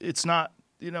it's not,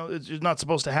 it's not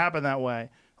supposed to happen that way.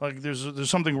 Like there's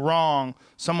something wrong.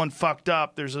 Someone fucked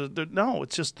up. No.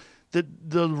 It's just the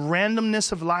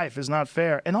randomness of life is not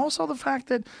fair, and also the fact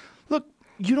that look,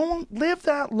 you don't live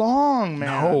that long, man.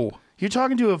 No. You're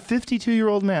talking to a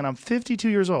 52-year-old man. I'm 52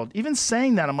 years old. Even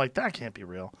saying that, I'm like, that can't be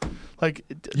real. Like,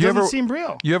 it doesn't seem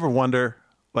real. You ever wonder,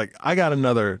 like, I got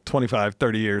another 25,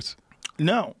 30 years.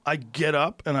 No, I get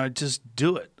up and I just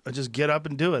do it. I just get up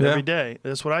and do it Yeah. every day.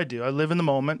 That's what I do. I live in the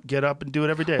moment, get up and do it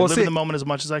every day. Well, I live see- in the moment as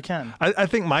much as I can. I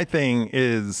think my thing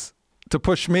is to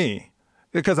push me,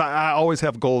 because I always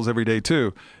have goals every day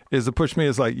too, is to push me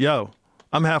is like, yo,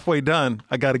 I'm halfway done.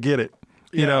 I got to get it.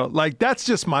 Yeah. Like that's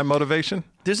just my motivation.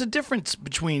 There's a difference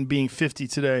between being 50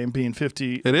 today and being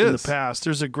 50 It in the is. past.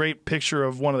 There's a great picture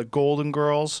of one of the Golden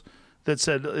Girls that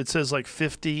says like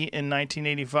 50 in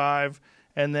 1985,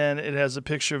 and then it has a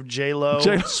picture of J-Lo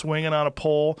swinging on a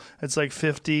pole. It's like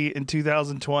 50 in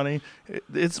 2020.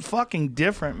 It's fucking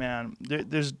different, man.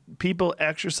 There's people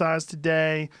exercise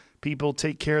today, people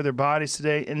take care of their bodies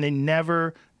today, and they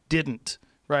never didn't.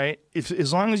 Right?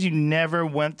 As long as you never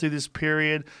went through this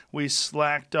period where you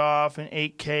slacked off and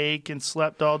ate cake and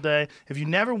slept all day, if you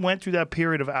never went through that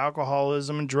period of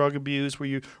alcoholism and drug abuse where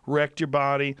you wrecked your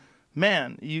body,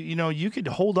 man, you could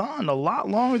hold on a lot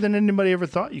longer than anybody ever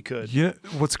thought you could.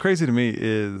 What's crazy to me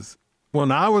is when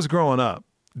I was growing up,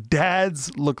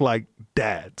 dads look like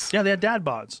dads. Yeah, they had dad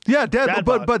bods. Yeah, Dad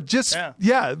bod. but just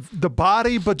the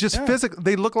body, but just physically,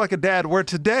 they look like a dad. Where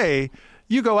today,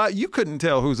 you go out, you couldn't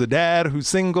tell who's a dad, who's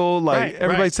single. Like Right,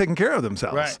 everybody's right. taking care of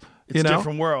themselves. Right. It's you a know,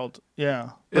 different world.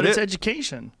 Yeah. But It it's is.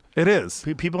 education. it is.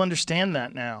 People understand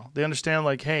that now. They understand,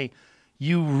 like, hey,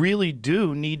 you really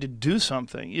do need to do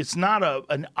something. It's not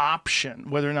an option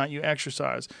whether or not you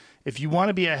exercise. If you want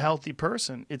to be a healthy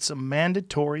person, it's a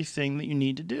mandatory thing that you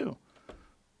need to do.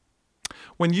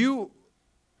 When you,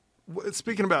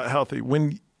 speaking about healthy,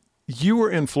 when you were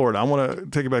in Florida, I want to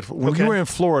take it back. When Okay. you were in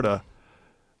Florida,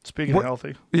 Speaking of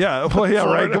healthy. yeah, well, yeah,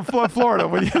 right, Florida,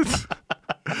 when you,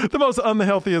 the most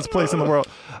unhealthiest place in the world.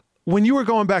 When you were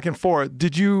going back and forth,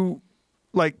 did you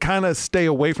like kind of stay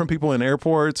away from people in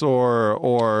airports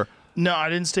or? No, I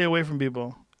didn't stay away from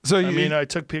people. So I mean, I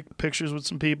took pictures with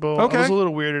some people. Okay. I was a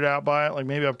little weirded out by it. Like,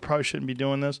 maybe I probably shouldn't be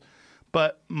doing this.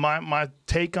 But my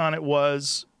take on it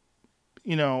was,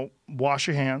 wash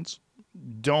your hands.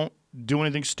 Don't do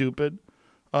anything stupid.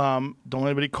 Don't let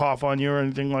anybody cough on you or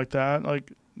anything like that.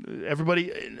 Like,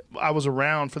 everybody I was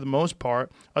around, for the most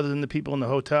part, other than the people in the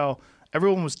hotel,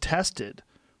 everyone was tested.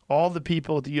 All the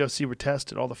people at the UFC were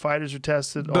tested. All the fighters were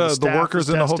tested. All the the staff workers was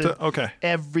in the tested. hotel. Okay.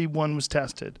 Everyone was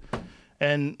tested.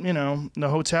 And, in the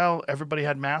hotel, everybody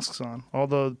had masks on. All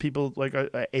the people, like,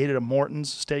 I ate at a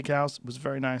Morton's Steakhouse. It was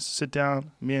very nice. Sit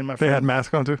down. Me and my They friend. had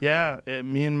masks on too. Yeah.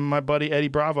 Me and my buddy Eddie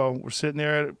Bravo were sitting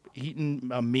there eating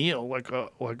a meal like a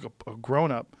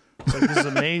grown-up. It's like, this is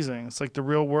amazing. It's like the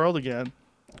real world again.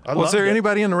 I Was loved there it.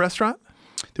 anybody in the restaurant?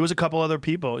 There was a couple other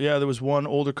people. Yeah, there was one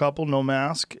older couple, no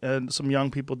mask, and some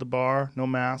young people at the bar, no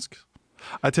masks.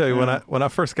 I tell you, when I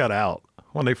first got out,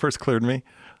 when they first cleared me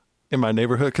in my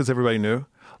neighborhood, because everybody knew,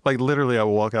 like literally, I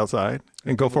would walk outside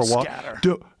and go for a walk.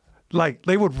 Scatter. Like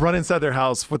they would run inside their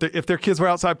house if their kids were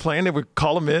outside playing, they would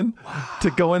call them in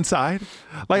to go inside.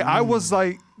 Like I was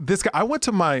like this guy. I went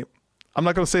to I'm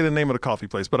not going to say the name of the coffee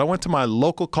place, but I went to my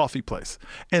local coffee place,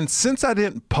 and since I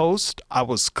didn't post, I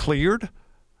was cleared.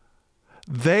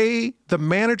 The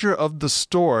manager of the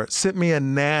store sent me a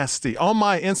nasty on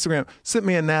my Instagram. Sent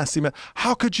me a nasty.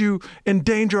 How could you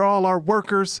endanger all our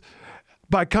workers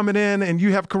by coming in and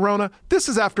you have corona? This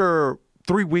is after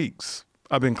 3 weeks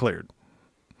I've been cleared,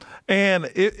 and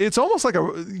it's almost like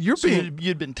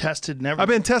You'd been tested and everything. I've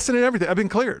been tested and everything. I've been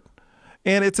cleared,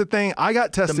 and it's a thing. I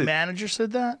got tested. The manager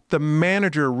said that? The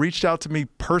manager reached out to me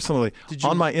personally Did you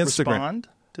on my Instagram. respond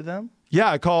to them? Yeah,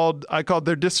 I called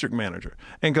their district manager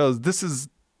and goes, this is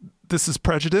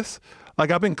prejudice.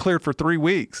 Like I've been cleared for 3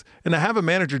 weeks, and I have a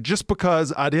manager just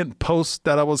because I didn't post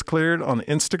that I was cleared on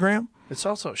Instagram. It's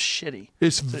also shitty.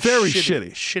 It's a very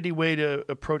shitty. Shitty way to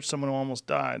approach someone who almost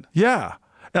died. Yeah,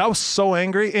 and I was so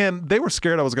angry, and they were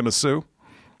scared I was going to sue,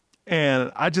 and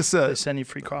I just They said send you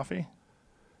free coffee?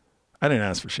 I didn't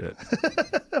ask for shit.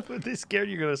 But they scared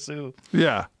you're going to sue.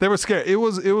 Yeah, they were scared. It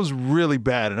was really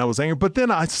bad, and I was angry. But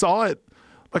then I saw it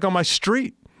like on my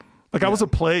street. Like I was a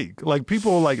plague. Like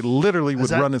people like literally would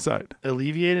that- run inside.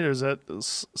 Alleviated, or is that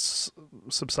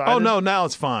subsided? Oh no, now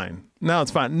it's fine. Now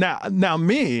it's fine. Now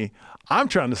me, I'm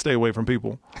trying to stay away from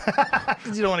people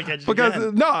Because you don't want to catch it because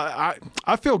again. no,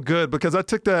 I feel good because I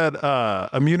took that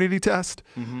immunity test,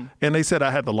 and they said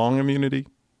I had the long immunity.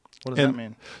 What does And that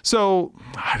mean? So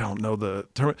I don't know the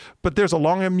term, but there's a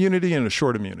long immunity and a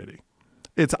short immunity.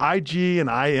 It's IG and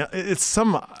I. It's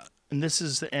some. And this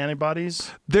is the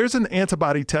antibodies? There's an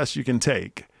antibody test you can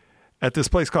take at this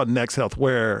place called Next Health,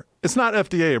 where it's not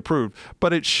FDA approved,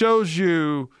 but it shows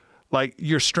you like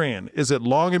your strand. Is it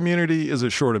long immunity? Is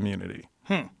it short immunity?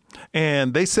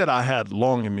 And they said I had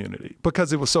long immunity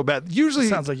because it was so bad. Usually,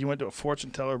 Sounds like you went to a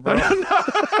fortune teller, bro.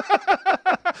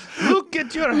 Look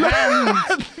at your hand.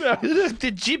 Look,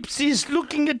 the gypsy's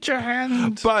looking at your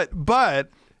hand. but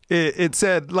it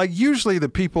said like usually the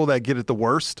people that get it the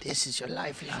worst. This is your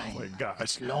lifeline. Oh my gosh.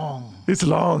 It's long. It's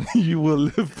long. You will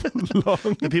live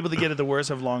long. The people that get it the worst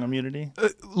have long immunity.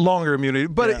 Longer immunity,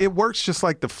 but Yeah. it works just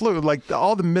like the flu. Like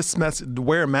all the mismess,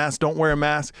 wear a mask, don't wear a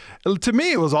mask. To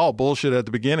me, it was all bullshit at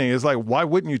the beginning. It's like, why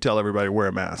wouldn't you tell everybody to wear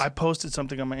a mask? I posted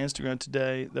something on my Instagram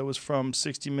today that was from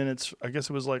 60 Minutes. I guess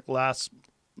it was like last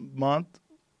month.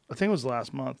 I think it was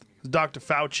last month. It was Dr.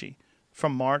 Fauci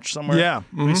from March somewhere. Yeah,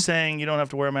 He's saying you don't have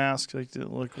to wear a mask. Like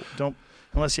don't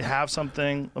unless you have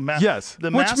something. A mask. Yes, the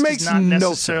which mask makes is not no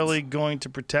necessarily sense. going to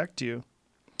protect you.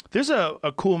 There's a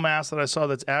cool mask that I saw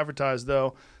that's advertised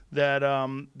though. That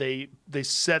they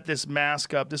set this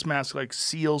mask up. This mask like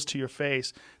seals to your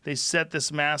face. They set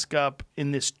this mask up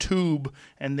in this tube,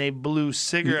 and they blew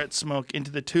cigarette smoke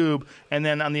into the tube. And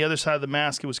then on the other side of the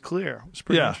mask, it was clear. It was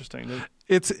pretty interesting.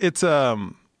 It's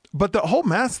but the whole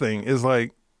mask thing is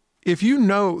like, if you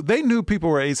know, they knew people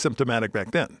were asymptomatic back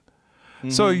then.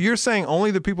 So you're saying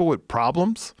only the people with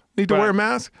problems need to wear a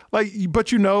mask? Like, but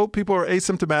people are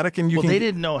asymptomatic, and they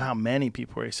didn't know how many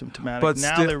people were asymptomatic. But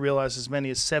now they realize as many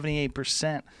as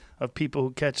 78% of people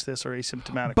who catch this are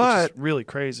asymptomatic, which is really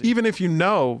crazy. Even if you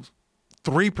know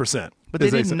 3%. But they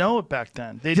didn't know it back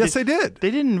then. They did.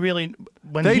 They didn't really,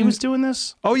 when he was doing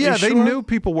this? Oh, yeah, they knew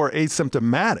people were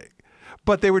asymptomatic.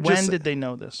 But they were just... When did they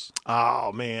know this?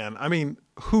 Oh, man. I mean,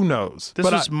 who knows? This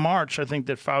was March, I think,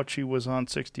 that Fauci was on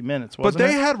 60 Minutes, wasn't it? But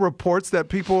they had reports that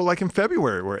people, like in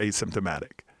February, were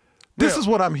asymptomatic. This is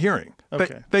what I'm hearing.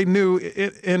 Okay. They knew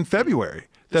in February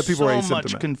that people were asymptomatic. So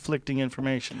much conflicting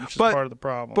information, which is part of the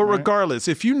problem. But regardless,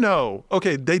 if you know...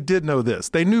 Okay, they did know this.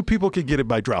 They knew people could get it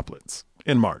by droplets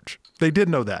in March. They did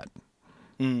know that.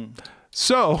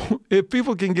 So if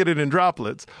people can get it in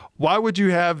droplets, why would you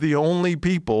have the only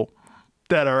people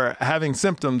that are having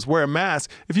symptoms wear a mask?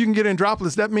 If you can get it in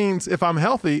droplets, that means if I'm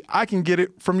healthy, I can get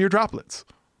it from your droplets.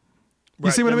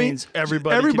 You see what I mean? Means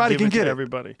everybody can get it.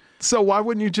 Everybody. So why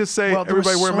wouldn't you just say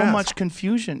everybody wear a mask? There's so much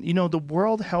confusion. You know, the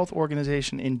World Health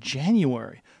Organization in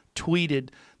January tweeted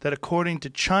that according to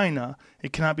China,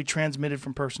 it cannot be transmitted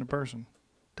from person to person.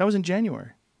 That was in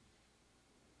January.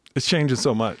 It's changing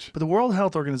so much. But the World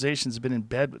Health Organization has been in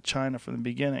bed with China from the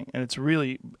beginning, and it's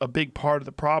really a big part of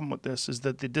the problem with this is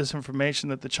that the disinformation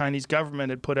that the Chinese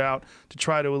government had put out to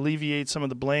try to alleviate some of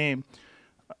the blame.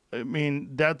 I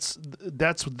mean, that's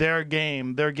their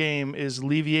game. Their game is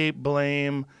alleviate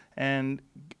blame and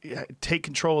take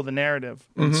control of the narrative.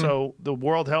 And so the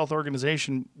World Health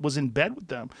Organization was in bed with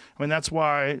them. I mean, that's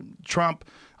why Trump,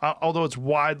 although it's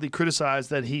widely criticized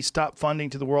that he stopped funding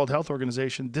to the World Health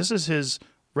Organization, this is his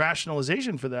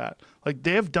rationalization for that. Like,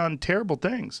 they have done terrible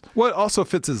things. Well, it also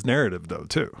fits his narrative, though,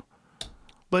 too.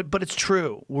 But it's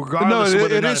true. Regardless of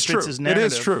whether or not it fits his narrative. It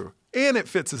is true. And it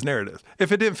fits his narrative.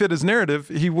 If it didn't fit his narrative,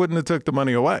 he wouldn't have took the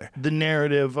money away. The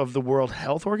narrative of the World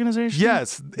Health Organization?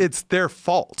 Yes, it's their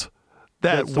fault.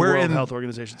 That's the World Health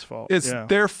Organization's fault. It's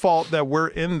their fault that we're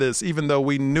in this, even though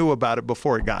we knew about it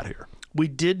before it got here. We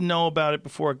did know about it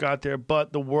before it got there,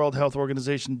 but the World Health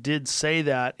Organization did say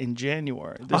that in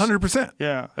January. 100%.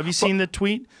 Yeah. Have you seen the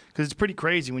tweet? Because it's pretty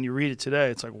crazy when you read it today.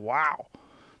 It's like, wow.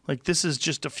 Like, this is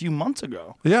just a few months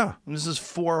ago. Yeah. And this is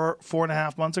four and a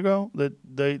half months ago that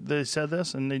they said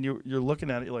this, and then you're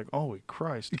looking at it, you're like, holy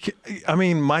Christ. I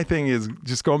mean, my thing is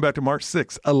just going back to March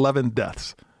 6th, 11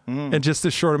 deaths. In just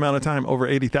this short amount of time, over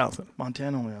 80,000.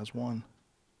 Montana only has one.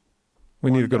 We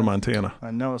need to go to Montana.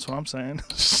 I know, that's what I'm saying.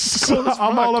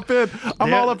 I'm all up in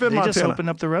Montana. They just opened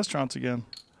up the restaurants again.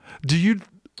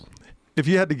 If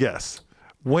you had to guess,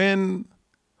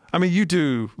 you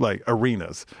do like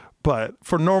arenas, but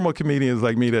for normal comedians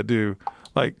like me that do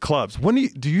like clubs, when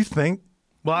do you think?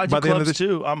 Well, I do clubs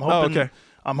too. I'm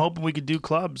hoping we could do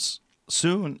clubs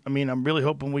soon. I mean, I'm really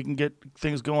hoping we can get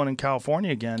things going in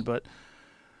California again, but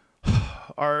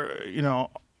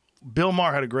Bill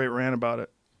Maher had a great rant about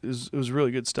it. It was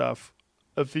really good stuff.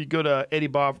 If you go to Eddie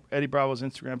Bravo's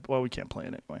Instagram, well, we can't play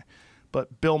it anyway.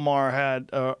 But Bill Maher had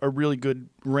a really good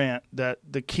rant that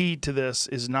the key to this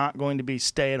is not going to be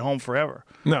stay at home forever.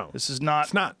 No, this is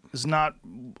not. It's not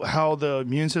how the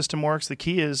immune system works. The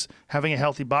key is having a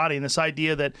healthy body, and this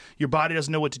idea that your body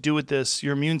doesn't know what to do with this,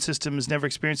 your immune system has never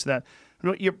experienced that.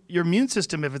 Your immune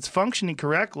system, if it's functioning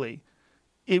correctly,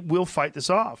 it will fight this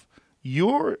off.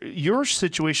 Your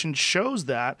situation shows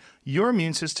that your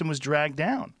immune system was dragged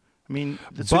down. I mean,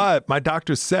 but my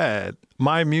doctor said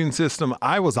my immune system,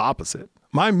 I was opposite.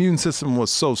 My immune system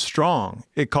was so strong,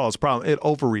 it caused problems. It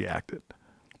overreacted.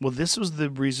 Well, this was the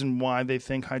reason why they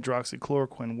think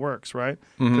hydroxychloroquine works, right?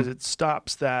 Because it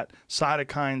stops that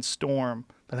cytokine storm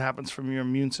that happens from your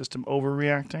immune system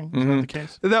overreacting. Is that the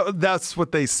case? That's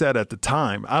what they said at the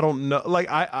time. I don't know. Like,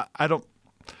 I don't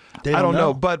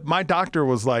know. But my doctor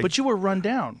was like... But you were run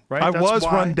down, right? I was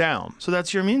run down. So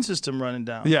that's your immune system running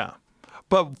down. Yeah.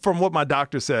 But from what my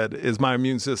doctor said is my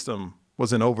immune system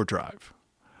was in overdrive.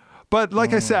 But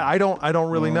like I said, I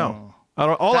don't really know.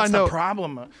 That's the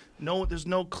problem. No, there's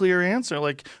no clear answer.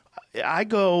 Like, I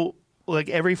go like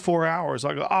every 4 hours.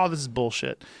 I go, oh, this is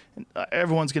bullshit. And,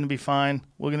 everyone's gonna be fine.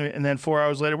 And then 4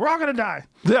 hours later, we're all gonna die.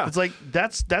 Yeah, it's like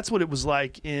that's what it was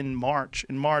like in March.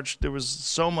 In March, there was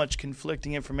so much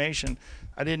conflicting information.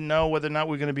 I didn't know whether or not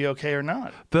we were gonna be okay or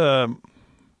not. The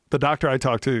doctor I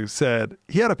talked to said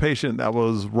he had a patient that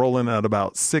was rolling at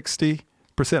about 60%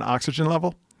 oxygen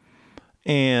level.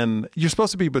 And you're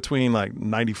supposed to be between like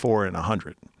 94 and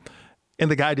 100. And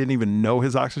the guy didn't even know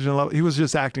his oxygen level. He was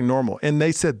just acting normal. And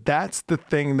they said that's the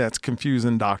thing that's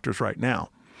confusing doctors right now.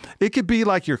 It could be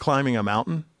like you're climbing a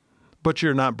mountain, but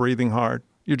you're not breathing hard.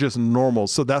 You're just normal.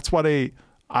 So that's why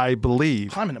I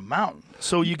believe. Climbing a mountain.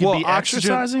 So you could be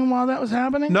exercising while that was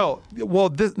happening? No.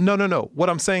 Well, no. What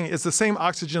I'm saying is the same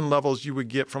oxygen levels you would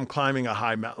get from climbing a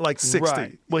high mountain, like 60.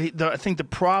 Right. Well, I think the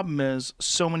problem is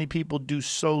so many people do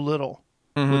so little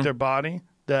with their body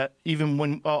that even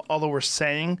when, although we're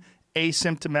saying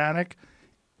asymptomatic,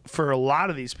 for a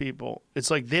lot of these people, it's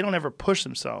like they don't ever push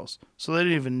themselves. So they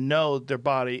don't even know their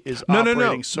body is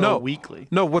operating so weakly.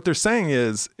 No, what they're saying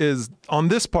is on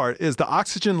this part is the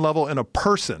oxygen level in a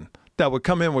person that would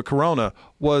come in with corona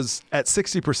was at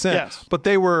 60%. Yes. But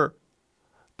they were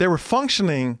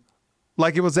functioning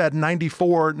like it was at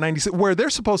 94, 96, where they're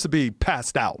supposed to be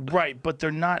passed out. Right, but they're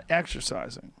not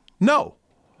exercising. No.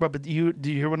 Right, but do you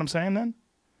hear what I'm saying then?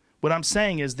 What I'm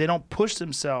saying is they don't push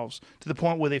themselves to the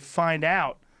point where they find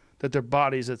out that their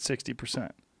body's at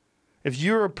 60%. If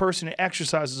you're a person who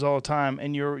exercises all the time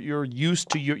and you're used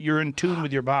to you're in tune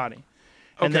with your body,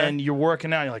 and then you're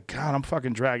working out, you're like, God, I'm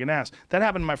fucking dragging ass. That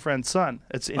happened to my friend's son.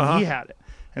 He had it,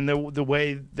 and the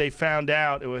way they found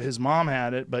out, his mom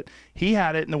had it, but he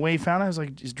had it, and the way he found out was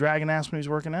like he's dragging ass when he's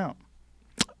working out.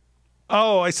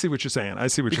 Oh, I see what you're saying.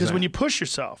 Because when you push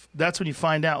yourself, that's when you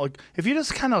find out. Like if you're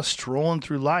just kind of strolling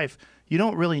through life, you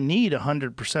don't really need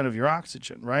 100% of your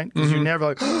oxygen, right? Because you're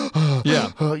never like,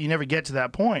 you never get to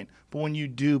that point. But when you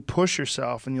do push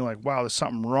yourself and you're like, wow, there's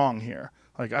something wrong here.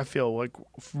 Like I feel like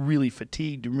really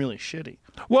fatigued and really shitty.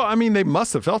 Well, I mean, they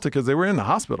must have felt it because they were in the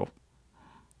hospital.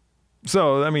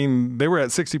 So, I mean, they were at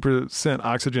 60%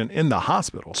 oxygen in the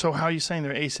hospital. So how are you saying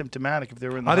they're asymptomatic if they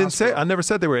were in the hospital? I never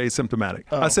said they were asymptomatic.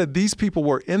 I said these people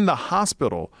were in the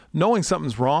hospital knowing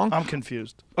something's wrong. I'm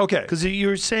confused. Okay. Because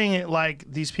you're saying it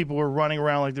like these people were running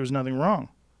around like there was nothing wrong.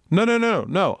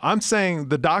 No. I'm saying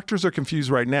the doctors are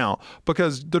confused right now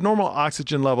because the normal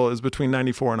oxygen level is between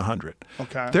 94 and 100.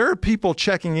 Okay. There are people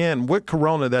checking in with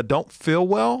corona that don't feel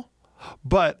well,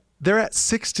 but they're at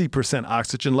 60%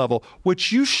 oxygen level,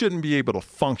 which you shouldn't be able to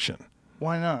function.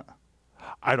 Why not?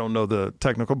 I don't know the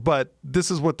technical, but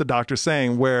this is what the doctor's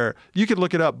saying, where you could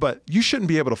look it up, but you shouldn't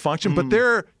be able to function. But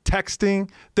they're texting,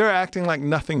 they're acting like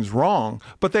nothing's wrong,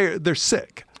 but they're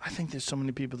sick. I think there's so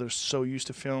many people that are so used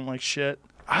to feeling like shit.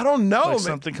 I don't know. Like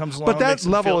something comes along, but that makes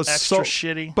them level feel is extra so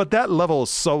shitty. But that level is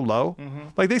so low.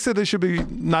 Like they said, they should be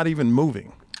not even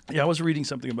moving. Yeah, I was reading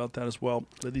something about that as well.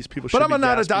 That these people. But I'm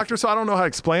not a doctor, so I don't know how to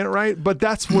explain it right. But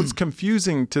that's what's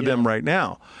confusing to them right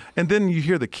now. And then you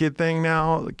hear the kid thing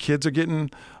now. The kids are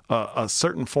getting a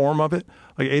certain form of it.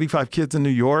 Like 85 kids in New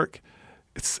York.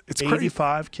 It's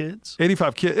 85 kids.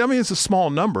 85 kids. I mean, it's a small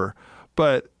number,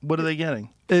 but what are they getting?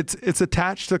 It's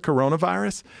attached to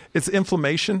coronavirus. It's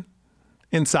inflammation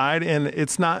inside, and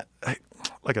it's not.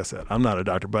 Like I said, I'm not a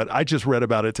doctor, but I just read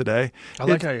about it today. I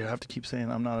like how you have to keep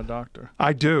saying I'm not a doctor.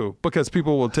 I do, because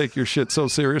people will take your shit so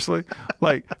seriously.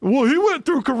 Like, well, he went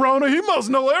through corona. He must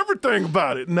know everything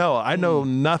about it. No, I know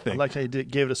nothing. I like how you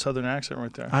gave it a southern accent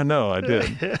right there. I know, I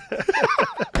did.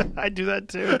 I do that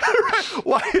too.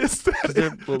 Why is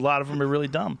that? A lot of them are really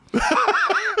dumb.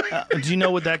 Do you know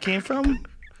what that came from?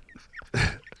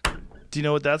 Do you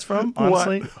know what that's from?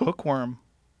 Honestly, hookworm.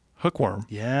 Hookworm.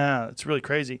 Yeah, it's really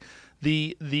crazy.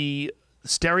 The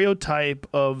stereotype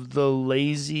of the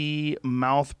lazy,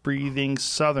 mouth-breathing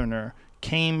Southerner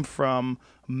came from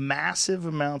massive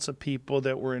amounts of people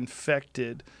that were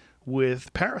infected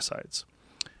with parasites.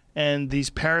 And these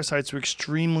parasites were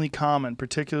extremely common,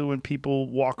 particularly when people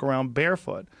walk around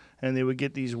barefoot. And they would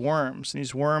get these worms. And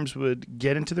these worms would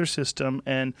get into their system,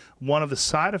 and one of the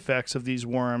side effects of these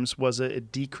worms was a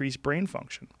decreased brain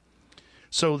function.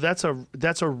 So that's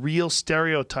a real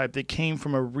stereotype that came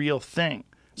from a real thing.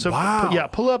 So wow.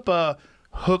 Pull up a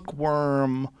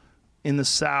hookworm in the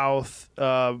South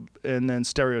and then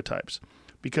stereotypes.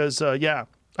 Because, I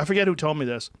forget who told me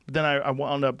this. But then I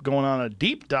wound up going on a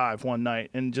deep dive one night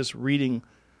and just reading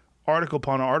article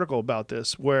upon article about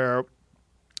this, where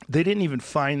they didn't even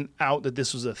find out that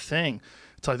this was a thing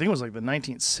until I think it was like the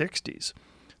 1960s.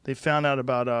 They found out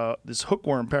about this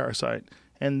hookworm parasite.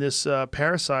 And this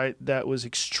parasite that was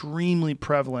extremely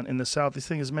prevalent in the South. These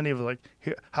things, many of them, like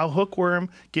how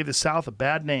hookworm gave the South a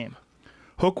bad name.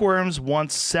 Hookworms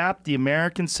once sapped the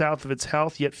American South of its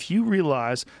health, yet few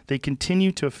realize they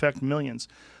continue to affect millions.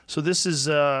 So this is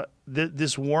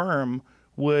this worm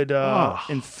would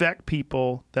infect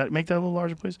people. Make that a little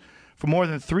larger, please. For more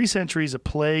than 3 centuries, a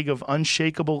plague of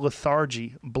unshakable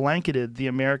lethargy blanketed the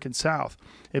American South.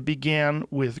 It began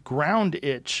with ground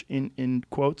itch, in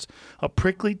quotes, a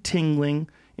prickly tingling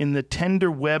in the tender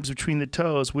webs between the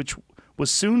toes, which was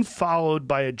soon followed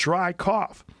by a dry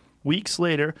cough. Weeks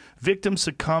later, victims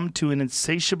succumbed to an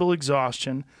insatiable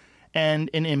exhaustion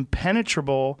and an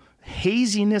impenetrable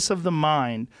haziness of the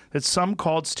mind that some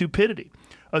called stupidity.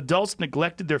 Adults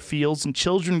neglected their fields, and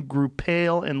children grew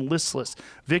pale and listless.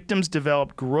 Victims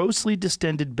developed grossly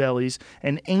distended bellies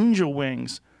and angel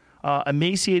wings,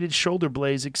 emaciated shoulder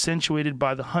blades accentuated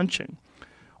by the hunching.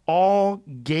 All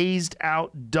gazed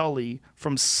out dully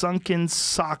from sunken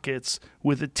sockets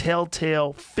with a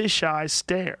telltale fish-eye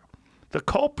stare. The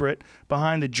culprit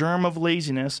behind the germ of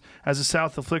laziness, as the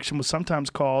South affliction was sometimes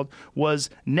called, was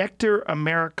Nectar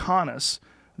americanus,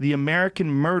 the American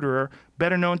murderer,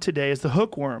 better known today as the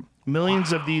hookworm.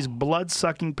 Millions of these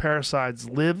blood-sucking parasites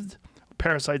lived,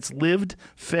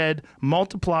 fed,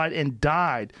 multiplied, and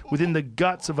died within the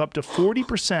guts of up to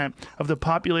 40% of the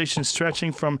population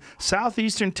stretching from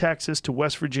southeastern Texas to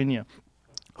West Virginia.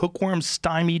 Hookworms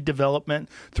stymied development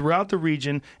throughout the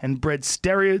region and bred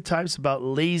stereotypes about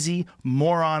lazy,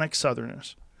 moronic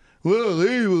Southerners. Well,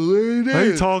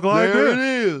 They talk like there that. it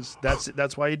is.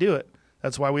 That's why you do it.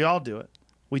 That's why we all do it.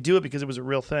 We do it because it was a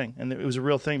real thing, and it was a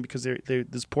real thing because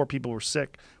these poor people were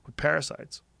sick with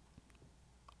parasites.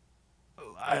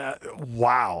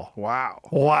 Wow.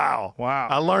 Wow.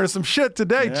 I learned some shit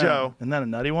today, Yeah. Joe. Isn't that a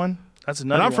nutty one? That's a And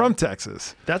nutty I'm one. from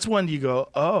Texas. That's when you go,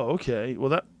 oh, okay. Well,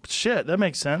 that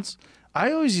makes sense.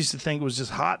 I always used to think it was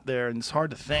just hot there, and it's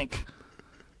hard to think.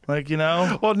 Like, you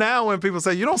know, Well, now when people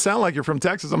say, you don't sound like you're from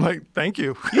Texas, I'm like, thank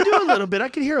you. you do a little bit. I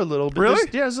can hear a little bit. Really?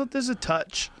 There's a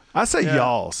touch. I say Yeah.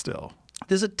 y'all still.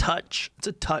 There's a touch. It's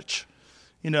a touch.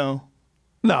 You know.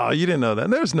 No, you didn't know that.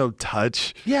 There's no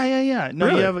touch. Yeah. No,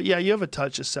 Really? you have a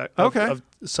touch of Okay. of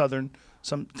Southern,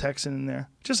 some Texan in there.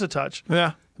 Just a touch.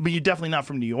 Yeah. But you're definitely not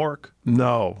from New York.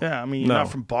 No. Yeah, I mean, you're No.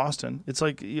 not from Boston. It's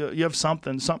like you have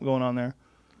something going on there.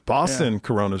 Boston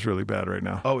Corona's really bad right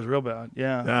now. Oh, it's real bad.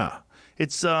 Yeah. Yeah.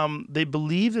 It's they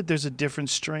believe that there's a different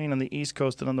strain on the East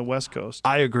Coast than on the West Coast.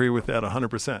 I agree with that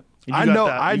 100%. And I you got know.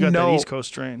 that, I you got know. that East Coast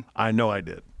strain. I know. I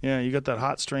did. Yeah, you got that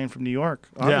hot strain from New York.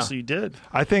 Obviously, you did.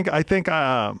 I think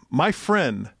my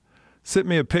friend sent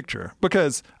me a picture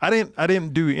because I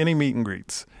didn't do any meet and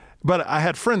greets, but I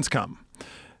had friends come.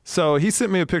 So he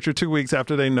sent me a picture 2 weeks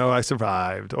after they know I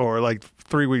survived, or like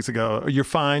 3 weeks ago. You're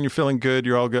fine. You're feeling good.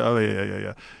 You're all good. Oh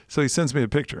yeah. So he sends me a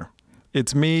picture.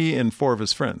 It's me and 4 of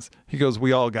his friends. He goes,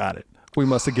 "We all got it. We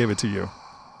must have gave it to you."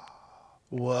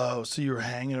 Whoa! So you were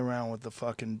hanging around with the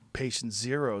fucking patient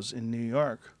zeros in New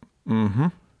York. Mm-hmm.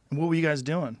 And what were you guys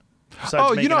doing? Besides Oh,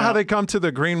 you making know how out? they come to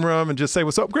the green room and just say,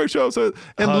 "What's up, great show," so,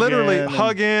 and Hug literally in and-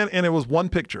 hug in, and it was one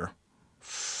picture.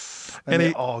 and and they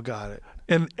he- all got it.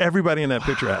 And everybody in that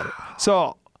picture had it.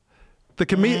 So the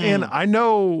comedian, I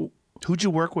know Who'd you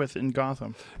work with in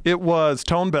Gotham? it was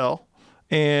Tone Bell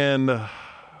and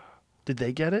Did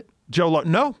they get it? Joe.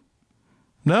 No.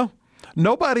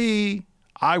 Nobody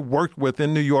I worked with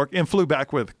in New York and flew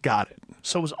back with got it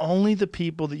So it was only the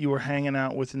people that you were hanging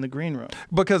out with in the green room.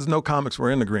 because no comics were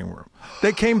in the green room.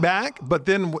 They came back, but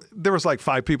then there was like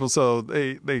 5 people, so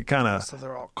they kind of. So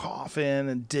they're all coughing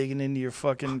and digging into your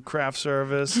fucking craft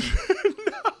service.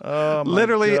 Oh, my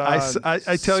Literally, God.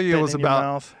 I tell you, it was Spit in your about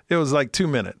mouth. it was like 2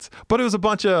 minutes, but it was a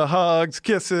bunch of hugs,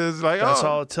 kisses, like That's oh,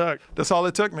 all it took. That's all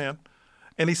it took, man.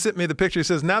 And he sent me the picture. He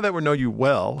says, "Now that we know you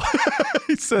well,"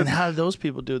 he said, And how did those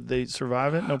people do? Did they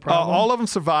survive it? No problem. all of them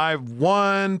survived.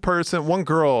 One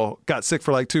girl got sick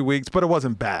for like 2 weeks, but it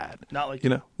wasn't bad. Not like you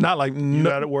know, not like you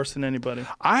got it worse than anybody.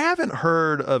 I haven't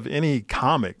heard of any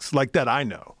comics like that I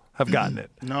know have gotten it.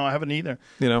 No, I haven't either.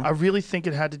 You know? I really think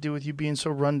it had to do with you being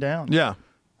so run down. Yeah.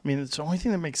 I mean, it's the only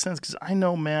thing that makes sense because I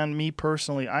know, man, me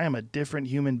personally, I am a different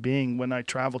human being when I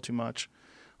travel too much.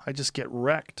 I just get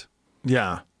wrecked.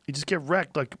 Yeah. You just get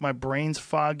wrecked. Like my brain's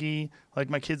foggy.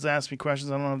 Like my kids ask me questions,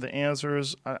 I don't have the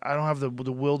answers. I don't have the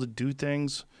will to do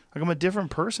things. Like I'm a different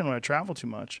person when I travel too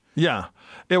much. Yeah.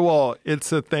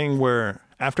 It's a thing where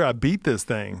after I beat this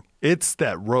thing, it's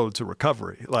that road to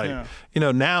recovery. Like,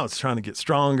 Yeah. Now it's trying to get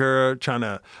stronger,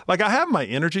 I have my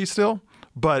energy still,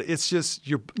 but it's just,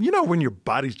 when your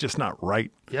body's just not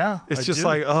right. Yeah, It's I just do.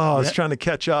 like, it's Yeah. Mm-hmm. trying to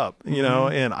catch up,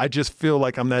 and I just feel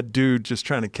like I'm that dude just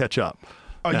trying to catch up.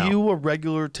 Are now. you a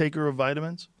regular taker of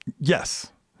vitamins?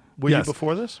 Yes. Were you Yes.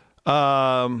 before this?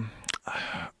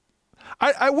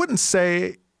 I wouldn't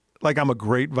say like I'm a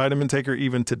great vitamin taker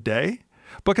even today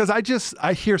because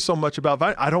I hear so much about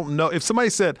I don't know if somebody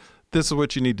said this is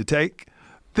what you need to take,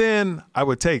 then I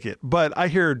would take it. But I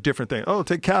hear different things. Oh,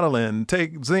 take Catalin,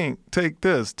 take zinc, take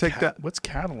this, take that. What's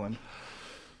Catalin?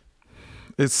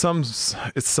 It's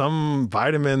some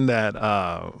vitamin that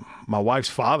my wife's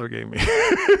father gave me.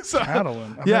 So,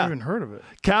 Catalin. I've yeah. never even heard of it.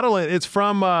 Catalin. It's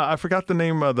from I forgot the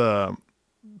name of the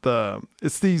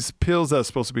it's these pills that's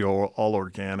supposed to be all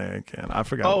organic, and I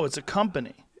forgot. Oh, it's a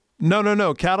company.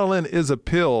 No. Catalin is a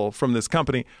pill from this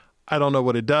company. I don't know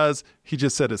what it does. He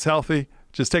just said it's healthy.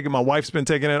 Just take it. My wife's been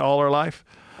taking it all her life.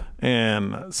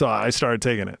 And so I started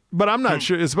taking it. But I'm not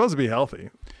sure. It's supposed to be healthy.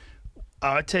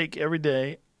 I take every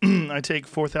day. I take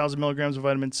 4,000 milligrams of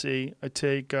vitamin C. I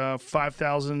take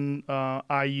 5,000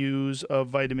 IUs of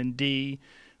vitamin D.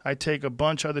 I take a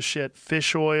bunch of other shit,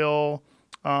 fish oil.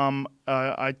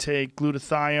 I take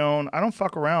glutathione. I don't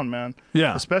fuck around, man.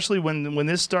 Yeah. Especially when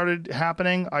this started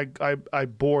happening, I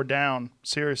bore down,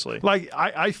 seriously. Like,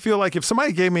 I feel like if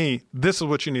somebody gave me, this is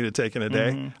what you need to take in a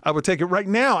day, I would take it. Right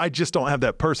now, I just don't have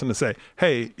that person to say,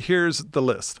 hey, here's the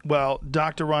list. Well,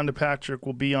 Dr. Rhonda Patrick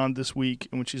will be on this week,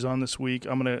 and when she's on this week,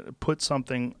 I'm going to put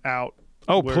something out.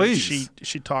 Oh, where please.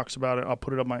 She talks about it. I'll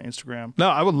put it up on my Instagram. No,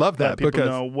 I would love that. Let people because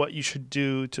know what you should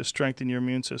do to strengthen your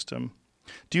immune system.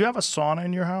 Do you have a sauna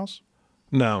in your house?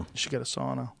 No. You should get a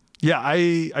sauna. Yeah, I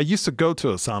used to go to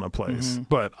a sauna place,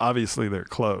 but obviously they're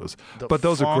closed. The But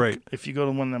those are funk, great. If you go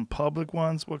to one of them public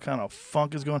ones, what kind of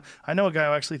funk is going? I know a guy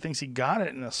who actually thinks he got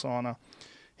it in a sauna.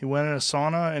 He went in a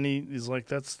sauna and he's like,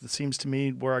 that seems to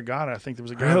me where I got it. I think there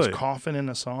was a guy who was Really? coughing in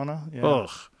a sauna. Yeah. Ugh.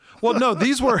 Well, no,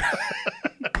 these were.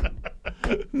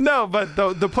 No, but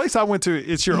the place I went to,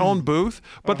 it's your own booth,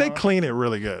 but they clean it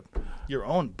really good. Your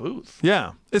own booth.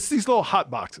 Yeah, it's these little hot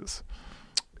boxes.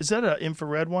 Is that an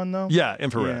infrared one, though? Yeah,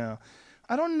 infrared. Yeah.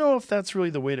 I don't know if that's really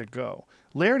the way to go.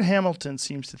 Laird Hamilton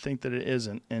seems to think that it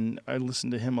isn't, and I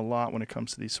listen to him a lot when it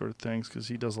comes to these sort of things because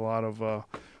he does a lot of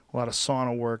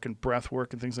sauna work and breath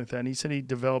work and things like that. And he said he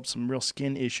developed some real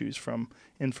skin issues from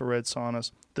infrared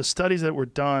saunas. The studies that were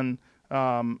done,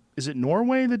 is it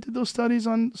Norway that did those studies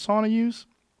on sauna use?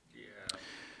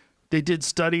 They did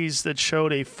studies that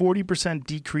showed a 40%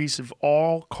 decrease of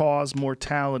all-cause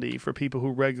mortality for people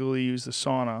who regularly use the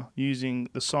sauna, using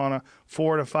the sauna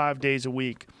 4 to 5 days a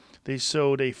week. They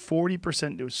showed a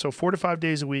 40%, so 4 to 5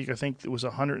 days a week, I think it was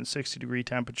 160-degree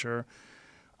temperature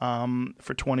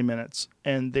for 20 minutes.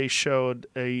 And they showed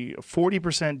a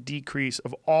 40% decrease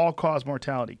of all-cause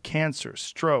mortality, cancer,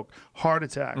 stroke, heart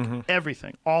attack,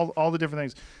 everything, all the different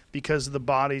things, because of the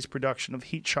body's production of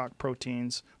heat shock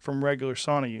proteins from regular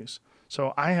sauna use.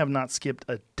 So I have not skipped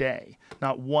a day,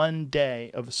 not one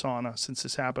day of a sauna since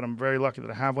this happened. I'm very lucky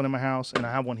that I have one in my house and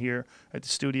I have one here at the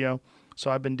studio. So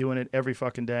I've been doing it every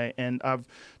fucking day. And I've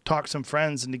talked some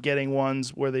friends into getting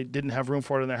ones where they didn't have room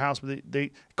for it in their house, but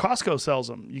they Costco sells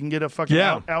them. You can get a fucking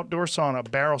outdoor sauna, a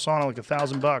barrel sauna, like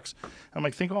 $1,000. I'm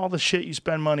like, think of all the shit you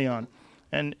spend money on.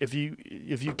 And if you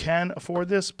can afford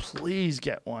this, please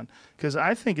get one, because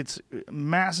I think it's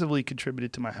massively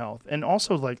contributed to my health, and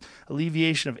also like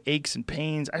alleviation of aches and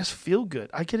pains. I just feel good.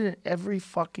 I get it every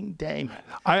fucking day, man.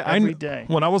 Every day.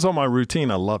 When I was on my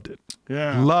routine, I loved it.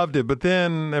 Yeah, loved it. But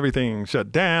then everything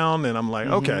shut down, and I'm like,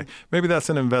 okay, maybe that's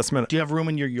an investment. Do you have room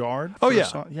in your yard? Oh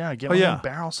yeah, yeah. Get one of them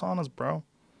barrel saunas, bro.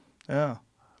 Yeah.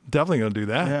 Definitely gonna do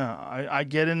that. Yeah, I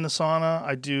get in the sauna.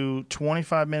 I do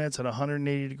 25 minutes at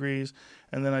 180 degrees,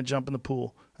 and then I jump in the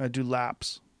pool. And I do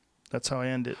laps. That's how I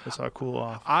end it. That's how I cool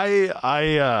off.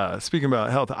 I speaking about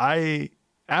health,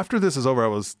 after this is over, I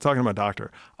was talking to my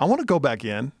doctor. I want to go back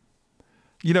in,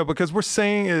 because we're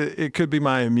saying it could be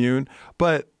my immune,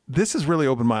 but this has really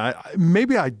opened my eye.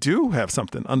 Maybe I do have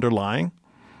something underlying.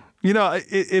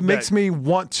 It makes me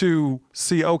want to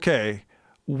see, okay,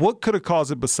 what could have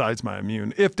caused it besides my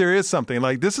immune? If there is something,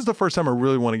 like this is the first time I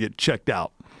really want to get checked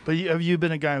out. But have you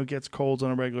been a guy who gets colds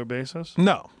on a regular basis?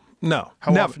 No.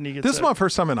 How often do you get This sick? is my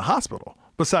first time in a hospital,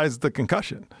 besides the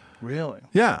concussion. Really?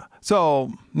 Yeah.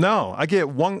 So no, I get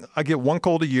one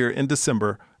cold a year in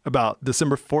December, about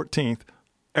December 14th,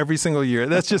 every single year.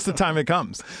 That's just the time it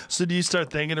comes. So do you start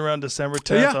thinking around December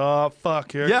 10th? Yeah. Oh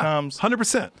fuck, here it comes.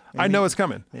 100%. I know it's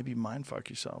coming. Maybe mind fuck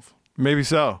yourself. Maybe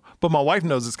so. But my wife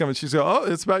knows it's coming. She's go, oh,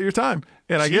 it's about your time.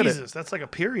 And I get it. Jesus, that's like a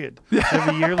period.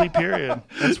 Every yearly period.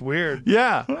 That's weird.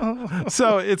 Yeah.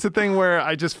 So it's a thing where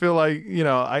I just feel like,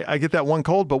 I get that one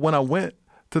cold. But when I went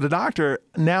to the doctor,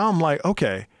 now I'm like,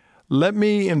 okay, let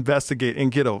me investigate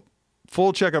and get a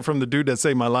full checkup from the dude that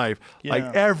saved my life,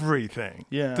 like everything,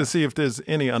 to see if there's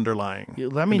any underlying.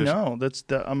 Let me know.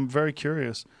 I'm very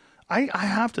curious. I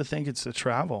have to think it's the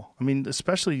travel. I mean,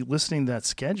 especially listening to that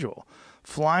schedule.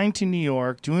 Flying to New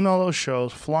York, doing all those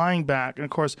shows, flying back. And,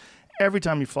 of course, every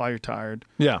time you fly, you're tired.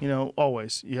 Yeah.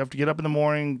 Always. You have to get up in the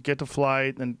morning, get to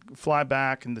flight, then fly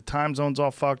back, and the time zone's all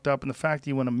fucked up. And the fact that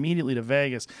you went immediately to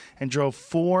Vegas and drove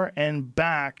 4 and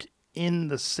back in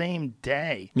the same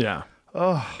day. Yeah.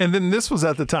 Oh. And then this was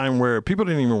at the time where people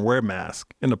didn't even wear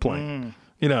masks in the plane.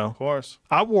 Of course.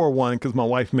 I wore one because my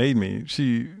wife made me.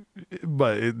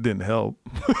 But it didn't help.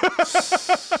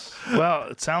 Well,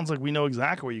 it sounds like we know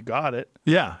exactly where you got it.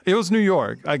 Yeah, it was New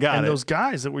York. I got it. And those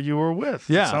guys that you were with.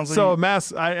 Yeah, sounds like so a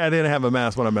mask, I didn't have a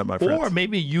mask when I met my friends. Or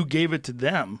maybe you gave it to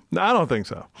them. No, I don't think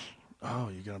so. Oh,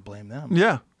 you're going to blame them.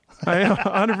 Yeah. I am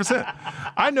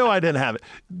 100%. I know I didn't have it.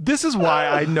 This is why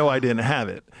I know I didn't have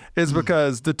it, is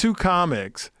because the two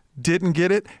comics didn't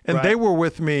get it, and Right. they were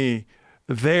with me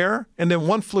there, and then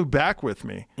one flew back with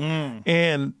me.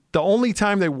 And the only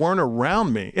time they weren't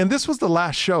around me, and this was the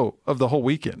last show of the whole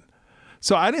weekend.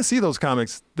 So I didn't see those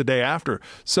comics the day after.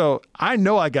 So I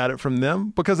know I got it from them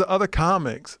because the other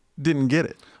comics didn't get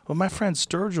it. Well, my friend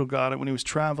Sturgill got it when he was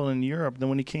traveling in Europe. Then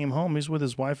when he came home, he was with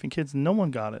his wife and kids. No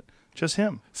one got it, just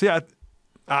him. See,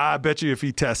 I bet you if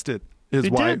he tested his They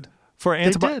wife did. for They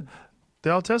antibodies did. They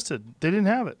all tested. They didn't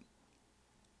have it.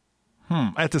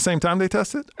 at the same time they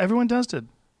tested? Everyone tested.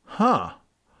 Huh.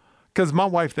 Because my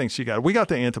wife thinks she got it. We got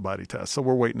the antibody test, so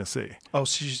we're waiting to see. Oh,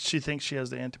 she thinks she has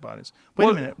the antibodies. Wait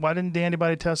Well- a minute. Why didn't the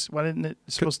antibody test? Why didn't it?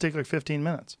 It's supposed to take like 15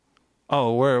 minutes.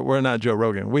 Oh, we're not Joe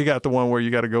Rogan. We got the one where you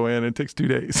got to go in and it takes 2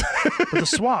 days. But the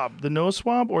swab, the nose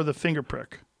swab or the finger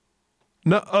prick?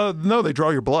 No, they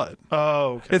draw your blood.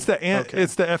 Oh, okay. It's the Okay.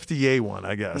 it's the FDA one,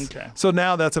 I guess. Okay. So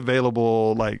now that's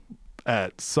available like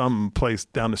at some place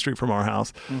down the street from our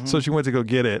house. Mm-hmm. So she went to go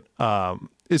get it.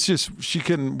 It's just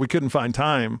we couldn't find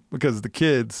time because the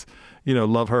kids,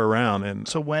 love her around, and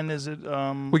So when is it?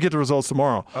 we get the results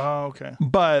tomorrow. Oh, okay.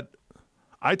 But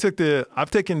I've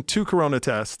taken 2 corona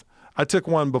tests. I took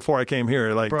one before I came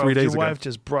here, like Bro, 3 if days your ago. wife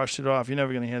just brushed it off, you're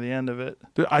never going to hear the end of it.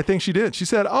 I think she did. She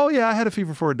said, "Oh yeah, I had a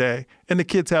fever for a day," and the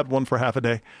kids had one for half a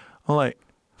day. I'm like,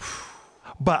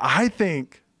 but I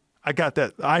think I got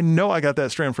that. I know I got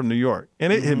that strand from New York,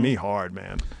 and it hit me hard,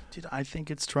 man. Dude, I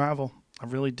think it's travel. I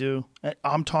really do.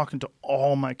 I'm talking to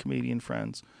all my comedian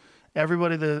friends.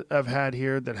 Everybody that I've had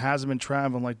here that hasn't been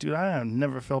traveling, like, dude, I have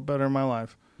never felt better in my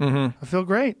life. I feel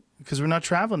great because we're not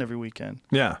traveling every weekend.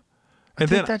 Yeah, I and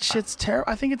think then that shit's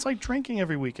terrible. I think it's like drinking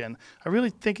every weekend. I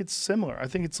really think it's similar. I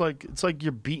think it's like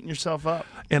you're beating yourself up.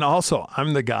 and also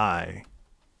I'm the guy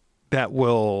that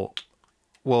will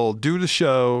do the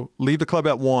show, leave the club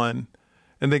at 1,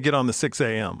 and then get on the 6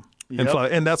 a.m. and Yep. fly.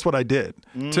 And that's what I did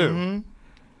too.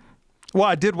 Well,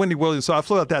 I did Wendy Williams, so I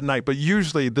flew out that night. But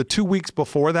usually the 2 weeks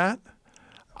before that,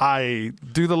 I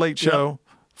do the late show,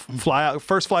 fly out,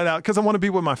 first flight out, because I want to be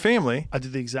with my family. I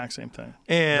did the exact same thing.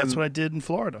 And That's what I did in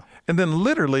Florida. And then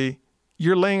literally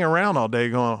you're laying around all day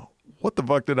going, what the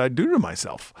fuck did I do to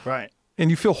myself? Right. And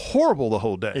you feel horrible the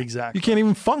whole day. Exactly. You can't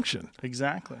even function.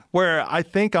 Exactly. Where I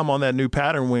think I'm on that new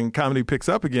pattern when comedy picks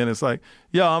up again. It's like,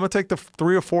 I'm going to take the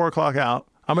 3 or 4 o'clock out.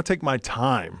 I'm going to take my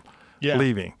time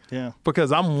leaving. Yeah.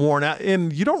 Because I'm worn out.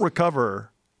 And you don't recover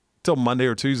till Monday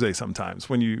or Tuesday sometimes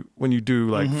when you do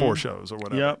like 4 shows or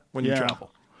whatever. Yep. When you Yeah.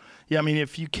 travel. Yeah, I mean,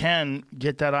 if you can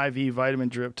get that IV vitamin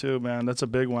drip too, man, that's a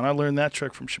big one. I learned that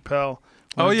trick from Chappelle.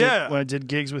 When I did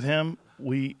gigs with him,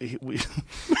 we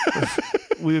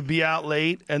we would be out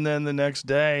late, and then the next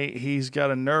day he's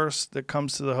got a nurse that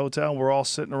comes to the hotel. We're all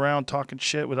sitting around talking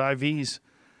shit with IVs.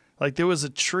 Like there was a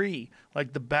tree,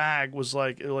 like the bag was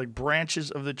like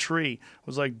branches of the tree. It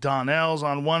was like Donnell's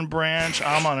on one branch,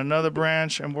 I'm on another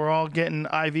branch, and we're all getting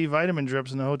IV vitamin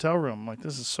drips in the hotel room. Like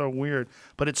this is so weird,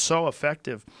 but it's so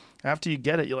effective. After you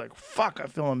get it, you're like, fuck, I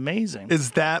feel amazing.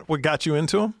 Is that what got you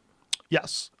into them?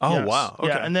 Yes. Oh, Yes. wow. Okay.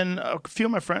 Yeah, and then a few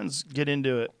of my friends get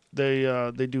into it.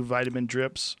 They do vitamin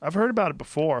drips. I've heard about it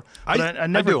before, but I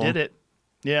never do 'em. did it.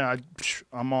 Yeah,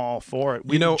 I'm all for it.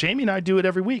 Jamie and I do it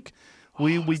every week.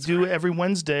 We do it every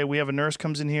Wednesday. We have a nurse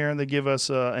comes in here and they give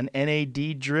us an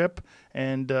NAD drip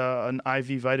and an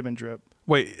IV vitamin drip.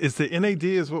 Wait, is the NAD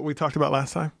is what we talked about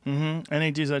last time?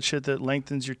 NAD is that shit that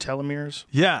lengthens your telomeres.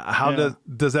 Yeah. How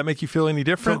does that make you feel any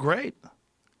Feel different? great.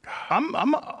 I'm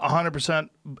 100%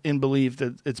 in belief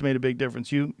that it's made a big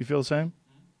difference. You feel the same?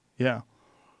 Yeah.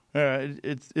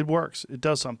 It works. It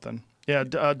does something. Yeah.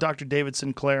 Dr. David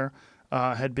Sinclair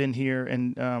had been here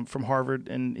and from Harvard,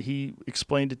 and he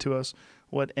explained it to us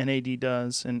what NAD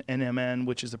does, and NMN,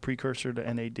 which is the precursor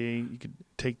to NAD. You could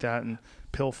take that in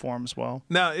pill form as well.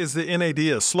 Now, is the NAD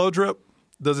a slow drip?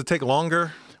 Does it take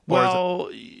longer? Or is Well,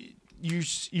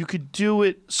 you could do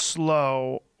it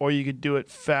slow or you could do it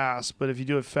fast, but if you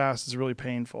do it fast, it's really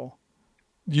painful.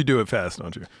 you do it fast,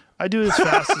 don't you? I do it as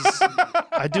fast as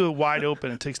I do it wide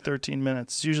open. It takes 13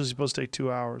 minutes. It's usually supposed to take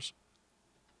 2 hours.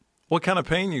 What kind of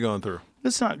pain you going through?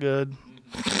 It's not good.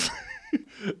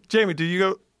 Jamie, do you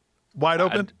go wide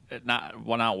open? Not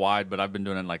wide, but I've been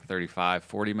doing it in like 35,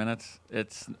 40 minutes.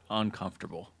 It's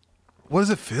uncomfortable. What does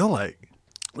it feel like?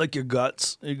 Like your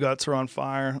guts are on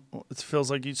fire. It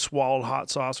feels like you swallowed hot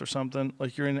sauce or something.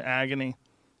 Like you're in agony.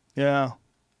 Yeah,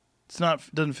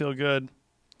 doesn't feel good.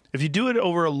 If you do it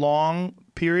over a long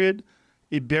period,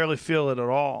 you barely feel it at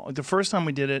all. Like the first time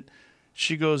we did it,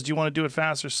 she goes, "Do you want to do it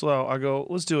fast or slow?" I go,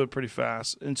 "Let's do it pretty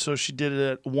fast." And so she did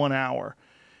it at 1 hour.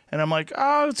 And I'm like,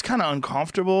 oh, it's kind of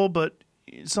uncomfortable, but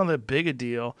it's not that big a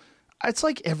deal. It's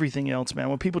like everything else, man.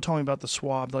 When people tell me about the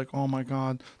swab, they're like, oh my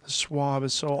God, the swab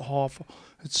is so awful.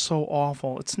 It's so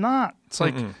awful. It's not. It's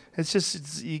like,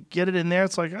 you get it in there.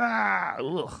 It's like,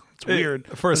 it's weird.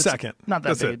 For a second. Not that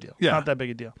That's big it. a deal. Yeah. Not that big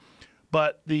a deal.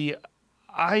 But the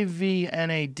IV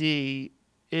NAD,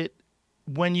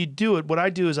 when you do it, what I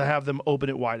do is I have them open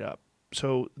it wide up.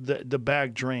 So the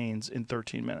bag drains in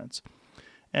 13 minutes.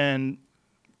 And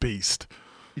Beast.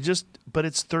 but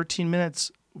it's 13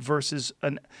 minutes versus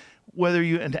whether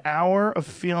you an hour of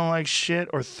feeling like shit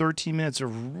or 13 minutes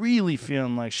of really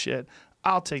feeling like shit,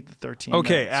 I'll take the 13 Okay,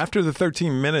 minutes. after the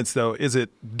 13 minutes, though, is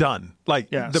it done? Like,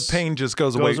 Yes. the pain just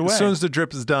goes away. As soon as the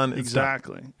drip is done, it's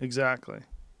done. Exactly.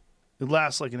 It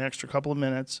lasts like an extra couple of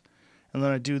minutes, and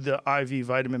then I do the IV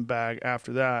vitamin bag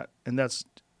after that, and that's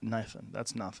nothing.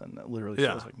 That's nothing. That literally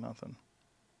feels like nothing.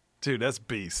 Dude, that's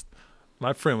beast.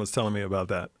 My friend was telling me about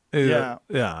that. Yeah.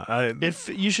 Yeah.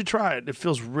 You should try it. It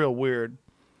feels real weird.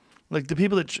 Like the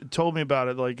people that told me about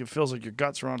it, like it feels like your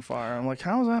guts are on fire. I'm like,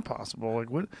 how is that possible? Like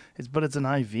what? But it's an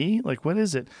IV. Like what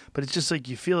is it? But it's just like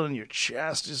you feel it in your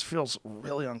chest. It just feels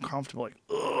really uncomfortable. Like,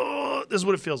 ugh. This is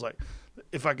what it feels like.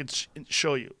 If I could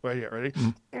show you right here, ready?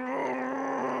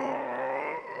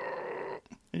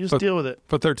 You just deal with it.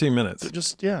 For 13 minutes.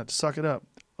 Just suck it up.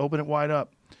 Open it wide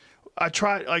up. I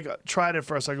tried it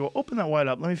first. I go, open that wide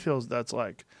up. Let me feel what that's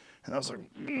like. And I was like,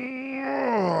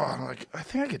 I'm like, I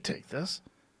think I could take this.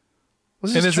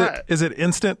 Let's And just try it. is it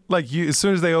instant? Like as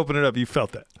soon as they open it up, you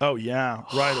felt that. Oh yeah,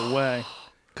 right away.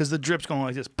 Because the drip's going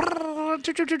like this.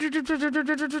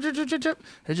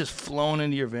 It's just flowing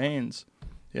into your veins.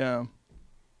 Yeah.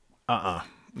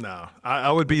 No,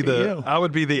 I would be you. I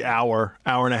would be the hour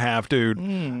and a half, dude.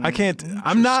 I can't.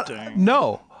 I'm not. Interesting.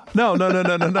 No. Well,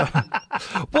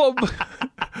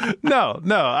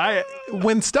 no.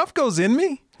 When stuff goes in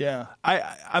me, Yeah.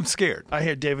 I'm scared. I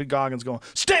hear David Goggins going,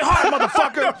 "Stay hard,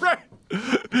 motherfucker!" Right.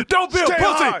 Don't be Stay a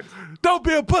pussy. hard. Don't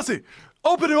be a pussy.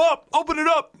 Open it up. Open it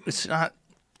up. It's not.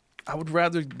 I would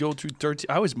rather go through 13.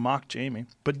 I always mock Jamie,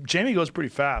 but Jamie goes pretty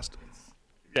fast.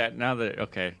 Yeah,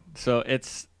 okay. So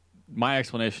it's my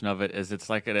explanation of it is it's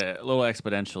like a little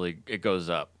exponentially it goes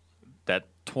up. That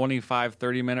 25,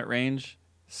 30-minute range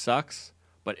sucks,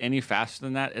 but any faster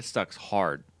than that, it sucks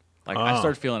hard. Like I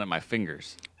started feeling it in my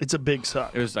fingers. It's a big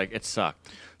suck. It was like it sucked.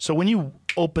 So when you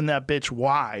open that bitch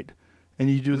wide and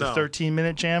you do the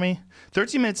 13-minute jammy,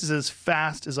 13 minutes is as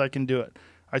fast as I can do it.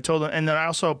 I told them, and then I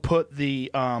also put the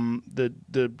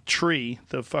tree,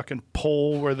 the fucking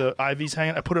pole where the IV's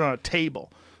hanging. I put it on a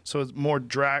table, so it's more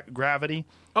gravity,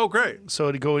 Oh, great. so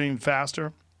it'd go even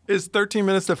faster. Is 13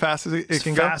 minutes the fastest it As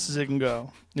can fast as it can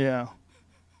go. Yeah,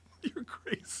 go? You're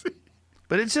crazy.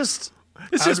 but it's just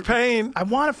pain. I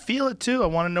want to feel it too. I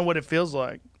want to know what it feels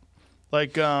like.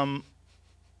 Like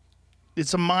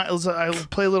it's I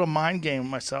play a little mind game with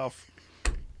myself.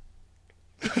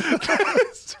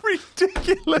 It's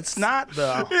ridiculous. It's not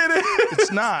though. It is.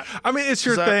 It's not. I mean, it's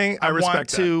your 'Cause thing. I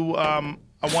respect want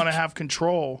I want to have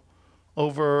control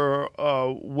over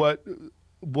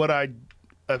what I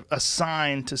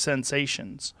assign to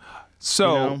sensations.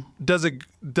 So does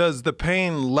the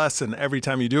pain lessen every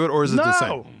time you do it, or is it the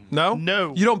same? No,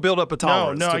 No. You don't build up a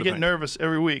tolerance. No, to I the get pain. nervous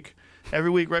every week. Every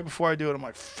week, right before I do it, I'm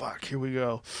like, "Fuck, here we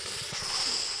go,"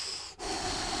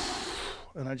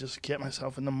 and I just get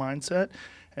myself in the mindset.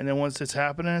 And then once it's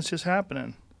happening, it's just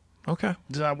happening. Okay.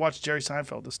 Then I watched Jerry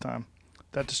Seinfeld this time.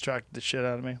 That distracted the shit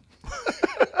out of me.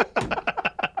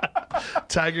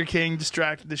 Tiger King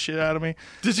distracted the shit out of me.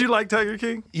 Did you like Tiger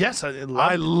King? Yes, I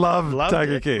love loved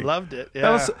Tiger it. King. Loved it.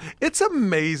 Yeah. It's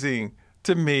amazing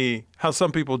to me how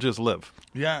some people just live.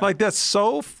 Yeah. Like that's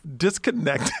so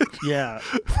disconnected. Yeah.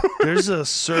 There's a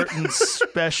certain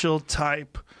special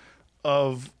type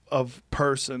of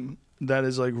person that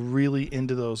is like really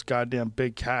into those goddamn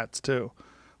big cats too.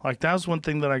 Like that was one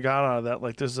thing that I got out of that.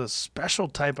 Like there's a special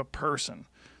type of person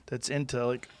that's into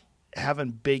like having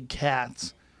big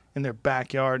cats in their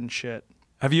backyard and shit.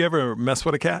 Have you ever messed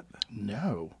with a cat?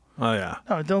 No. Oh yeah.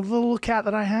 No, the little cat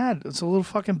that I had, it's a little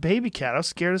fucking baby cat. I was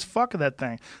scared as fuck of that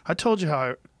thing. I told you how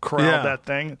I corralled that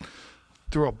thing,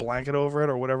 threw a blanket over it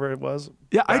or whatever it was.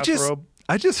 Yeah, bathrobe.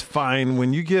 I just find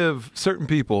when you give certain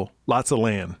people lots of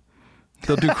land,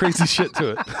 they'll do crazy shit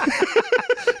to it.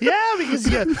 Yeah, because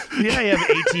you have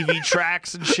ATV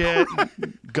tracks and shit,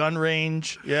 gun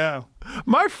range. Yeah.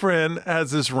 My friend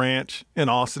has this ranch in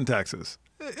Austin, Texas,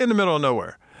 in the middle of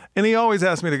nowhere, and he always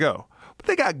asks me to go. But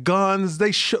they got guns.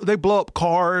 They blow up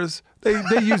cars. They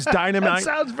use dynamite. That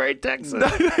sounds very Texan.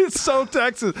 It's so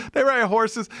Texas. They ride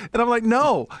horses, and I'm like,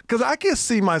 no, because I can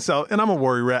see myself, and I'm a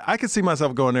worry rat. I can see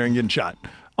myself going there and getting shot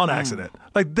on accident.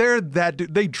 Like they're that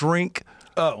dude. They drink.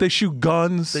 They shoot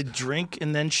guns. They drink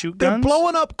and then shoot They're guns?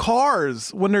 blowing up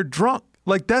cars when they're drunk.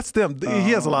 Like that's them.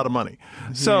 He has a lot of money,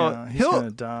 so Yeah, he's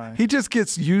gonna die. he just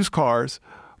gets used cars.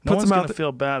 No Puts one's them going out. to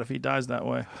feel bad if he dies that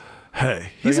way. Hey,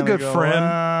 he's a They're good gonna go, friend.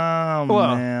 Oh,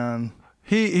 Well, man.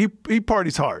 He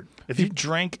parties hard. If you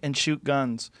drink and shoot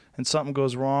guns and something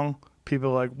goes wrong,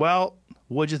 people are like, well,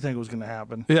 what'd you think was going to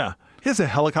happen? Yeah, he has a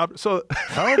helicopter. So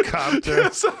Helicopter?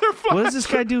 So they're flying- What does this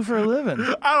guy do for a living?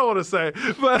 I don't want to say,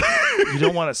 but You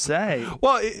don't want to say.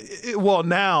 well,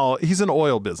 now he's in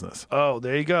oil business. Oh,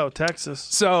 there you go, Texas.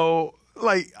 So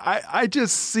like I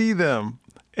just see them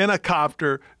in a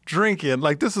copter drinking.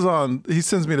 Like this is on. He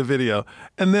sends me the video,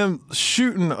 and then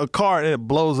shooting a car and it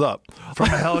blows up. From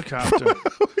a helicopter.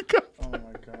 Oh, my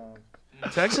God.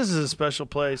 Texas is a special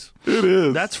place. It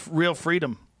is. That's real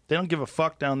freedom. They don't give a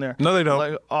fuck down there. No, they don't.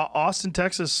 Like Austin,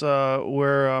 Texas,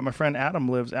 where my friend Adam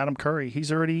lives, Adam Curry,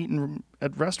 he's already eaten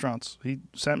at restaurants. He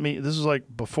sent me, this was like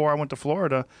before I went to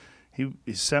Florida, he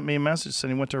sent me a message, said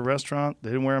he went to a restaurant, they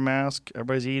didn't wear a mask,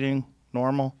 everybody's eating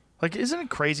normal. Like, isn't it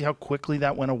crazy how quickly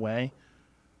that went away?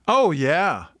 Oh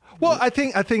yeah. Well, I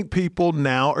think people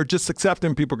now are just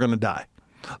accepting people are going to die.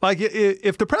 Like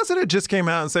if the president just came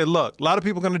out and said, "Look, a lot of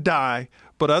people are going to die,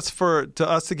 but to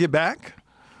us to get back,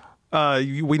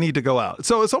 we need to go out."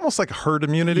 So it's almost like herd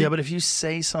immunity. Yeah, but if you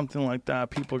say something like that,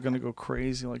 people are going to go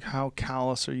crazy. Like, how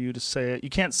callous are you to say it?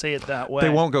 You can't say it that way. They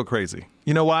won't go crazy.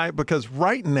 You know why? Because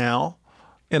right now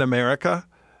in America,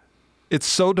 it's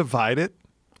so divided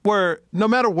where no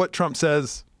matter what Trump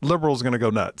says, liberals are going to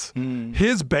go nuts.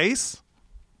 His base,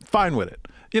 fine with it.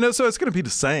 You know, so it's going to be the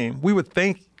same. We would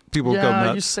think people would go Yeah,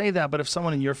 nuts. you say that, but if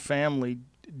someone in your family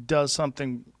does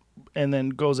something and then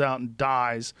goes out and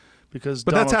dies because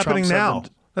But Donald that's happening Trump said now.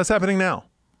 them- That's happening now.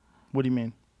 What do you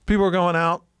mean? People are going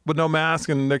out with no mask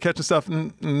and they're catching stuff,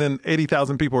 and then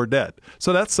 80,000 people are dead.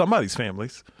 So that's somebody's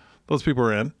families. Those people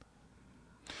are in.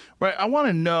 Right. I want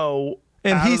to know,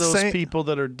 And out of he's those saying- people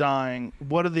that are dying,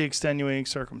 what are the extenuating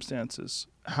circumstances?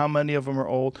 How many of them are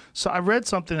old? So I read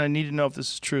something. I need to know if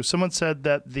this is true. Someone said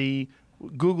that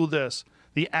Google this,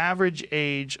 the average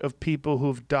age of people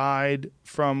who've died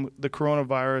from the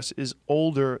coronavirus is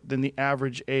older than the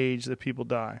average age that people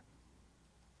die.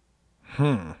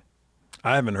 I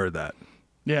haven't heard that.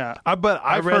 Yeah. But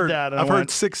I've read heard that and I've I heard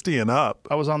went- 60 and up.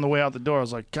 I was on the way out the door. I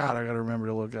was like, God, I got to remember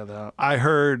to look at that.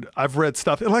 I've read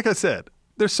stuff. And like I said,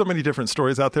 there's so many different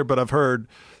stories out there, but I've heard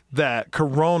that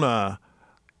corona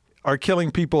are killing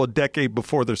people a decade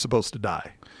before they're supposed to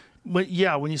die. But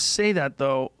yeah, when you say that,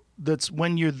 though, that's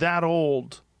when you're that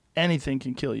old, anything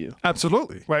can kill you.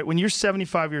 Absolutely. Right? When you're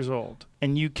 75 years old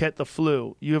and you get the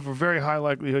flu, you have a very high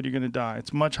likelihood you're going to die.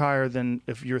 It's much higher than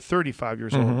if you're 35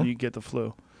 years old and you get the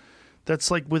flu.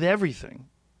 That's like with everything.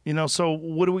 You know, so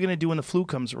what are we going to do when the flu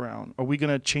comes around? Are we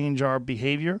going to change our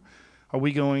behavior? Are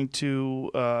we going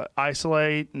to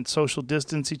isolate and social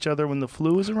distance each other when the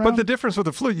flu is around? But the difference with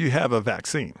the flu, you have a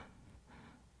vaccine.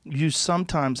 You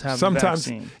sometimes have a Sometimes,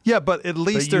 vaccine. yeah, but at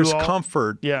least But you there's all-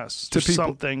 comfort. Yes, to there's people.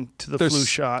 something to the There's- flu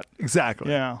shot.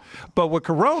 Exactly. Yeah. But with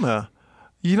corona,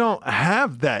 you don't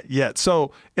have that yet.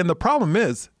 So, and the problem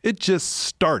is, it just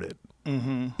started.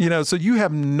 Mm-hmm. You know, so you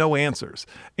have no answers.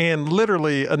 And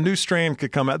literally, a new strain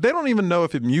could come out. They don't even know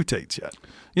if it mutates yet.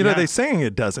 You know, Yeah. they're saying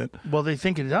it doesn't. Well, they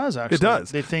think it does, actually. does.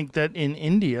 They think that in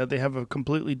India, they have a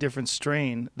completely different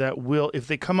strain that will, if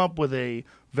they come up with a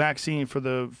vaccine for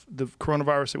the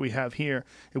coronavirus that we have here,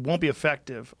 it won't be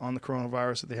effective on the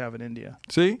coronavirus that they have in India.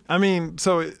 See? I mean,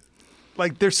 so,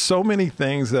 like, there's so many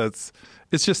things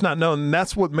it's just not known. And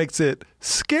that's what makes it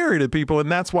scary to people. And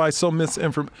that's why so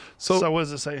misinformation. So what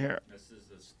does it say here? This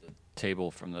is the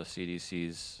table from the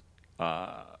CDC's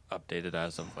updated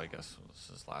as of, I guess, this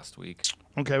is last week.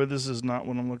 Okay, but this is not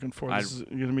what I'm looking for. This is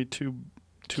going to be too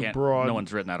Can't- broad. No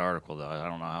one's written that article, though. I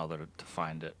don't know how to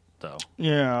find it, though.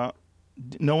 Yeah.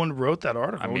 No one wrote that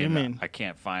article. I mean, what do you mean? I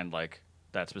can't find, like,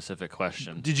 that specific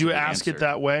question. Did you to be ask it answered.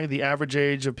 that way? The average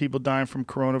age of people dying from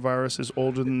coronavirus is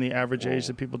older than the average age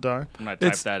that people die? When I type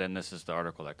It's- that in, this is the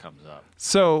article that comes up.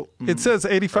 So it says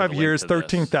 85 Or the link years, to this.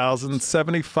 13,000,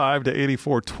 75 to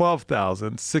 84,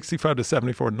 12,000, 65 to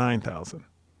 74, 9,000.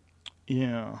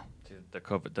 Yeah. The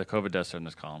COVID deaths are in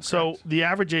this column. So correct. the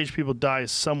average age people die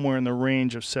is somewhere in the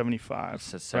range of It 75.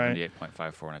 says right?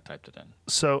 78.54 when I typed it in.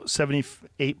 So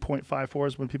 78.54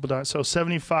 is when people die. So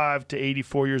 75 to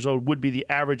 84 years old would be the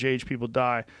average age people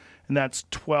die. And that's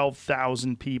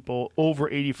 12,000 people. Over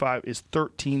 85 is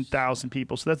 13,000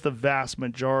 people. So that's the vast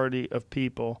majority of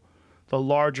people. The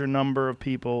larger number of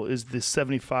people is the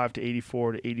 75 to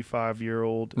 84 to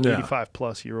 85-year-old, Yeah.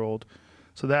 85-plus-year-old.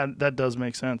 So that does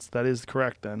make sense. That is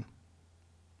correct then.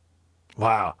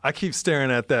 Wow. I keep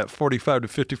staring at that 45 to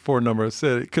 54 number. I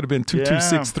said it could have been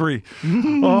 2263.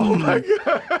 Oh, my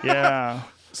God. Yeah.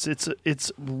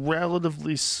 It's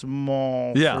relatively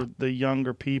small for the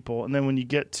younger people. And then when you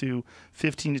get to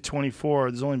 15 to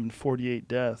 24, there's only been 48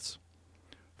 deaths.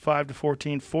 5 to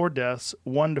 14, 4 deaths.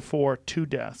 1 to 4, 2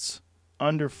 deaths.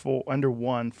 Under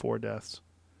 1, 4 deaths.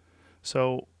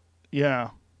 So, yeah.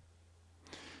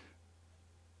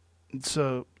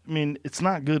 So, I mean, it's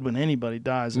not good when anybody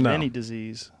dies of any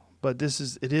disease, but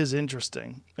it is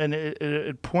interesting. And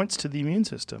it points to the immune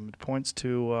system. It points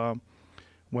to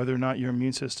whether or not your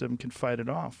immune system can fight it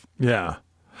off. Yeah.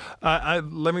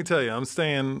 Let me tell you, I'm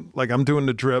doing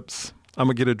the drips. I'm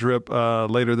going to get a drip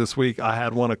later this week. I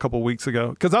had one a couple weeks ago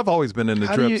because I've always been into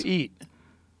drips. How do you eat?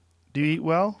 Do you eat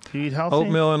well? Do you eat healthy?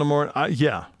 Oatmeal in the morning.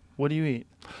 Yeah. What do you eat?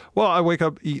 Well, I wake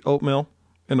up, eat oatmeal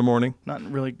in the morning. Not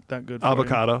really that good for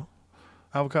Avocado. you.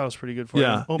 Avocado's pretty good for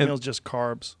you. Oatmeal's just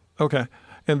carbs. Okay.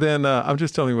 And then I'm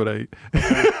just telling you what I eat.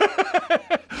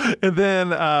 Okay. And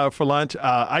then for lunch,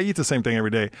 I eat the same thing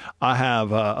every day. I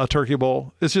have a turkey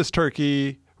bowl. It's just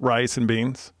turkey, rice, and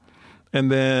beans.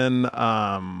 And then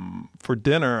for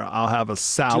dinner, I'll have a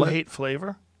salad. Do you hate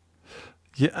flavor?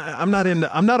 Yeah, I'm not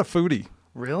a foodie.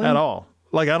 Really? At all.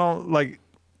 Like, I don't, like,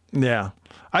 yeah.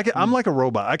 I'm like a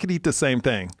robot. I could eat the same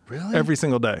thing. Really? Every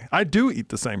single day. I do eat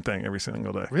the same thing every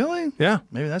single day. Really? Yeah.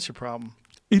 Maybe that's your problem.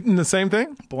 Eating the same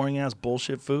thing? Boring ass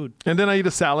bullshit food. And then I eat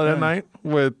a salad at night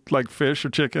with like fish or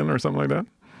chicken or something like that.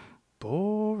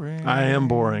 Boring. I am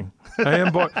boring.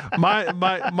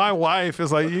 My wife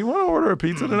is like, you want to order a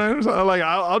pizza tonight or something? Like,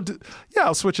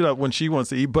 I'll switch it up when she wants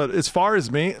to eat. But as far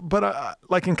as me,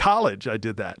 like in college, I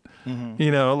did that. Mm-hmm.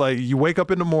 You know, like you wake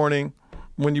up in the morning,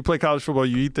 when you play college football,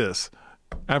 you eat this.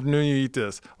 Afternoon, you eat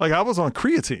this. Like I was on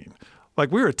creatine.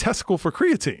 Like we were a test school for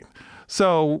creatine.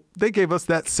 So they gave us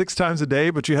that 6 times a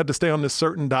day, but you had to stay on this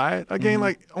certain diet. I gained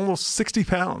like almost 60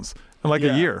 pounds in like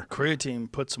a year.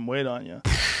 Creatine put some weight on you.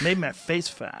 Made my face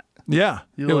fat. Yeah.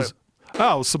 It was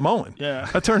Samoan. Yeah.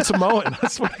 I turned Samoan. I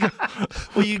swear to God.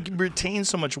 Well, you retain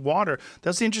so much water.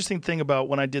 That's the interesting thing about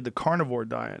when I did the carnivore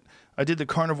diet.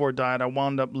 I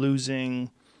wound up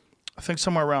losing, I think,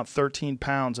 somewhere around 13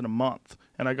 pounds in a month.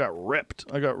 And I got ripped.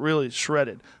 I got really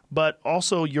shredded. But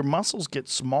also your muscles get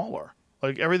smaller.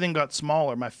 Like everything got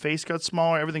smaller. My face got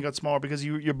smaller. Everything got smaller because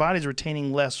your body's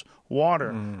retaining less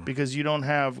water because you don't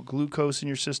have glucose in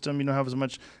your system. You don't have as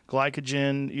much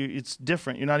glycogen. It's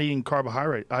different. You're not eating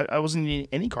carbohydrate. I wasn't eating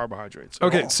any carbohydrates.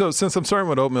 Okay, so since I'm starting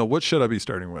with oatmeal, what should I be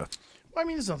starting with? I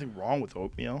mean, there's nothing wrong with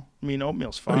oatmeal. I mean,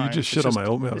 oatmeal's fine. Oh, you just shit on my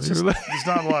oatmeal. There's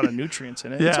not a lot of nutrients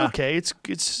in it. Yeah. It's okay.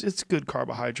 It's good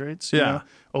carbohydrates. You know?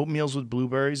 Oatmeals with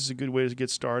blueberries is a good way to get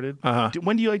started.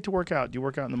 When do you like to work out? Do you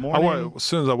work out in the morning? As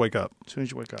soon as I wake up. As soon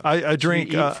as you wake up. I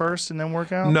drink. So you eat first and then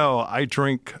work out? No, I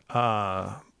drink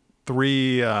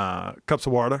 3 cups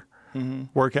of water.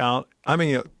 Work out.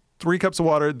 3 cups of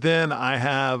water. Then I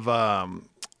have a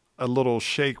little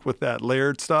shake with that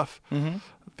layered stuff.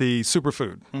 The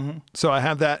superfood. So I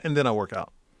have that, and then I work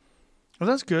out. Well,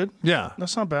 that's good. Yeah.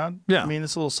 That's not bad. Yeah. I mean,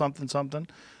 it's a little something, something.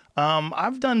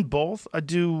 I've done both. I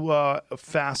do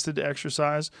fasted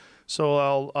exercise.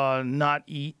 So I'll not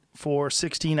eat for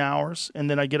 16 hours,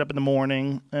 and then I get up in the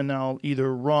morning, and I'll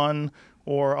either run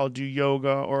or I'll do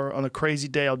yoga, or on a crazy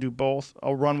day, I'll do both.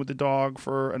 I'll run with the dog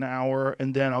for an hour,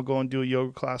 and then I'll go and do a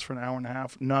yoga class for an hour and a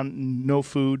half. No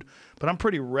food. But I'm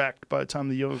pretty wrecked by the time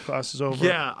the yoga class is over.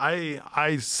 Yeah,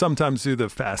 I sometimes do the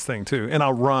fast thing too, and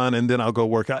I'll run and then I'll go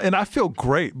work out, and I feel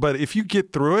great. But if you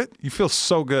get through it, you feel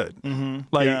so good,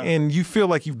 and you feel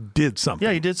like you did something.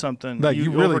 Yeah, you did something. Like you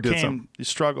really overcame did something. The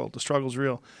struggle. The struggle's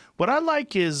real. What I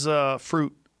like is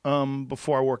fruit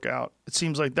before I work out. It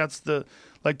seems like that's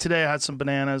like today I had some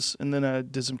bananas and then I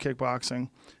did some kickboxing.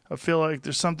 I feel like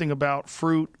there's something about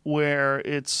fruit where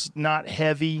it's not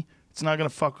heavy. It's not going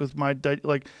to fuck with my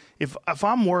like if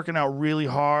I'm working out really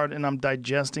hard and I'm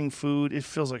digesting food, it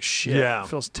feels like shit. Yeah. It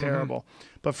feels terrible.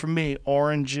 But for me,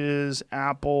 oranges,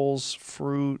 apples,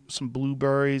 fruit, some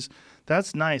blueberries,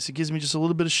 that's nice. It gives me just a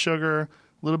little bit of sugar, a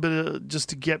little bit of just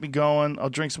to get me going.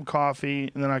 I'll drink some coffee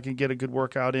and then I can get a good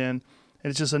workout in. And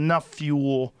it's just enough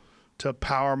fuel to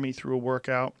power me through a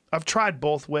workout. I've tried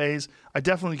both ways. I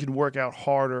definitely could work out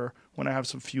harder when I have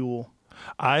some fuel.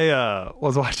 I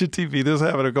was watching TV. This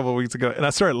happened a couple of weeks ago, and I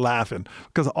started laughing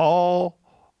because all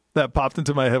that popped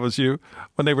into my head was you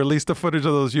when they released the footage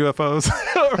of those UFOs.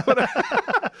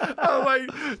 I'm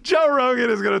like, Joe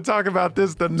Rogan is going to talk about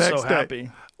this the next day.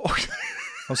 Happy.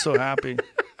 I'm so happy.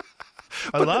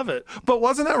 I love it. But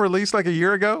wasn't that released like a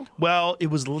year ago? Well, it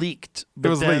was leaked.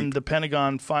 But then the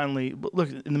Pentagon finally, look,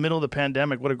 in the middle of the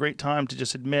pandemic, what a great time to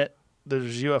just admit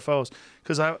there's UFOs.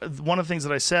 Because one of the things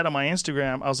that I said on my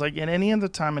Instagram, I was like, in any other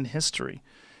time in history,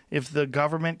 if the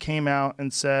government came out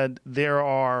and said there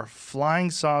are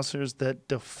flying saucers that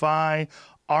defy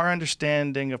our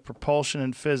understanding of propulsion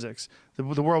and physics, the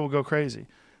world would go crazy.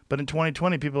 But in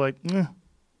 2020, people are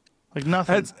like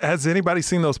nothing. Has anybody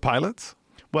seen those pilots?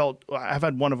 Well, I've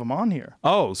had one of them on here.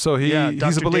 Oh, so he's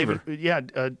a believer.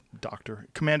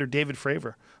 Commander David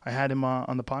Fravor. I had him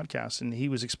on the podcast, and he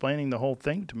was explaining the whole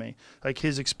thing to me, like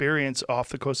his experience off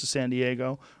the coast of San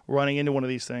Diego, running into one of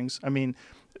these things. I mean,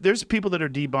 there's people that are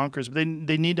debunkers, but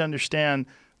they need to understand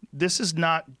this is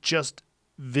not just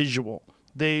visual.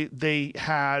 They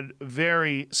had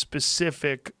very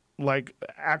specific, like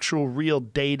actual real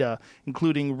data,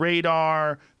 including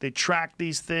radar. They track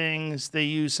these things. They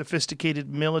use sophisticated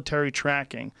military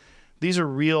tracking. These are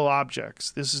real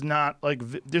objects. This is not like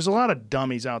there's a lot of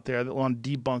dummies out there that want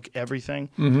to debunk everything,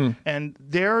 and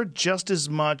they're just as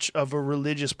much of a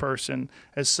religious person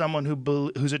as someone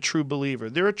who's a true believer.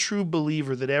 They're a true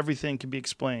believer that everything can be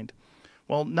explained.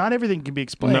 Well, not everything can be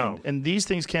explained, and these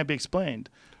things can't be explained.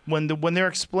 When they're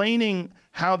explaining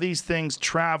how these things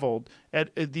traveled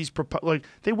at these, like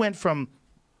they went from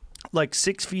like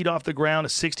 6 feet off the ground to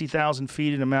 60,000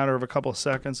 feet in a matter of a couple of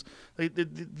seconds.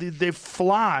 They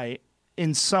fly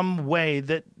in some way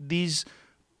that these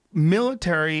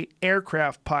military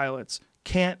aircraft pilots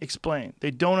can't explain.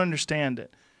 They don't understand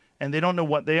it, and they don't know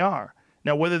what they are.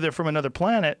 Now, whether they're from another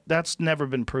planet, that's never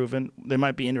been proven. They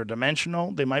might be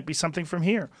interdimensional. They might be something from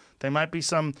here. They might be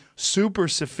some super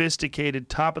sophisticated,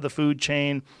 top of the food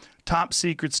chain, top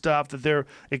secret stuff that they're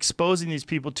exposing these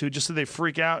people to just so they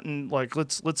freak out and like,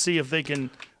 let's see if they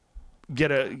can get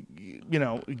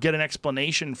an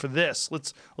explanation for this.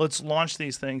 Let's launch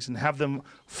these things and have them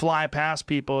fly past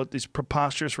people at these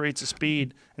preposterous rates of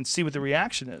speed and see what the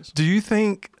reaction is. Do you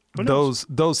think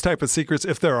those type of secrets,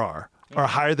 if there are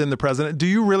higher than the president? Do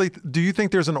you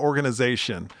think there's an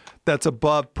organization that's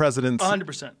above presidents?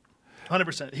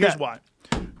 100%. Here's why.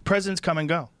 Presidents come and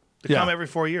go. They come every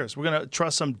 4 years. We're going to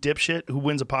trust some dipshit who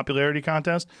wins a popularity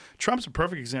contest. Trump's a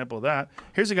perfect example of that.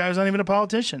 Here's a guy who's not even a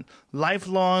politician,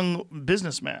 lifelong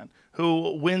businessman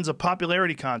who wins a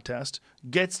popularity contest,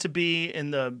 gets to be in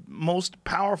the most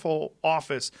powerful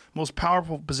office, most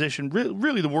powerful position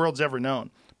really the world's ever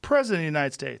known. President of the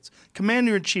United States,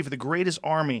 commander-in-chief of the greatest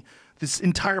army this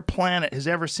entire planet has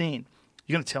ever seen.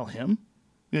 You're going to tell him?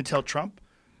 You're going to tell Trump?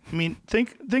 I mean,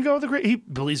 think of the great. He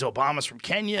believes Obama's from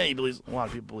Kenya. He believes a lot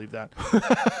of people believe that.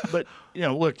 But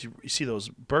look, you see those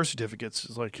birth certificates.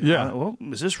 It's like, well,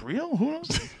 is this real? Who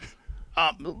knows?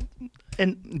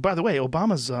 And by the way,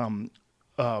 Obama's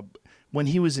when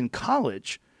he was in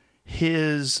college,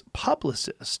 his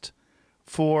publicist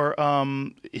for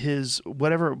his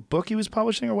whatever book he was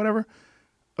publishing or whatever,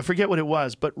 I forget what it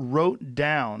was, but wrote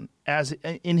down as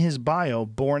in his bio,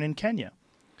 born in Kenya.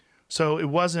 So it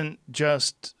wasn't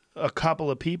just a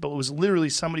couple of people. It was literally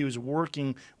somebody who was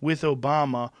working with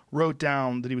Obama wrote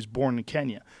down that he was born in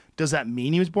Kenya. Does that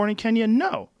mean he was born in Kenya?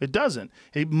 No, it doesn't.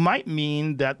 It might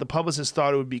mean that the publicist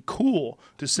thought it would be cool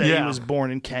to say he was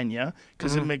born in Kenya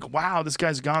because it'd make, wow, this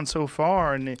guy's gone so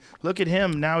far. And look at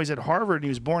him. Now he's at Harvard and he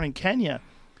was born in Kenya.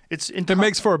 It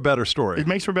makes for a better story. It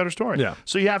makes for a better story. Yeah.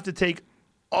 So you have to take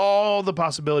all the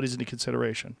possibilities into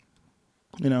consideration,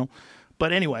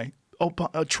 But anyway,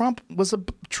 Trump was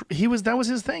that was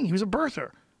his thing. He was a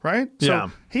birther, right?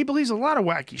 So he believes a lot of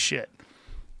wacky shit.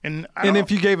 And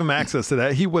if you gave him access to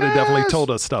that, he would have definitely told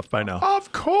us stuff by now.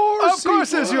 Of course,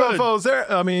 there's UFOs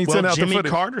there. I mean, he sent out the footage. Jimmy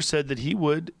Carter said that he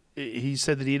would. He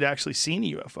said that he'd actually seen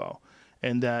a UFO,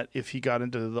 and that if he got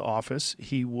into the office,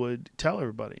 he would tell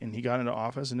everybody. And he got into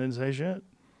office and didn't say shit.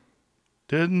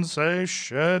 Didn't say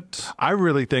shit. I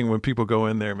really think when people go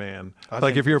in there, man,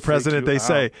 like if you're a president, they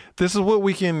say, this is what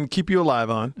we can keep you alive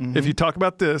on. Mm-hmm. If you talk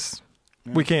about this,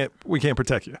 we can't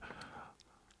protect you.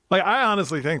 Like, I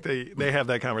honestly think they have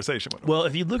that conversation with him. Well,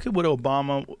 if you look at what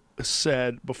Obama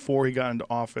said before he got into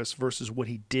office versus what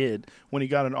he did when he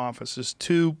got into office, there's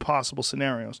two possible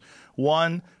scenarios.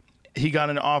 One, he got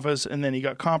into office and then he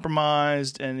got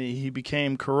compromised and he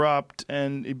became corrupt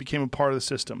and he became a part of the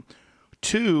system.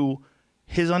 Two,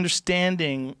 his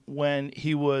understanding when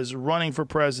he was running for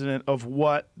president of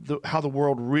how the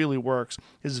world really works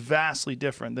is vastly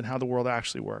different than how the world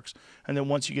actually works. And then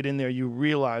once you get in there, you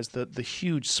realize that the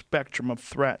huge spectrum of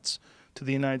threats to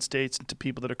the United States and to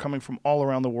people that are coming from all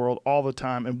around the world all the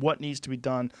time and what needs to be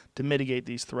done to mitigate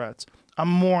these threats. I'm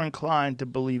more inclined to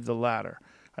believe the latter.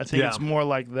 I think it's more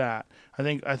like that.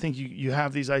 I think you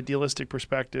have these idealistic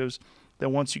perspectives that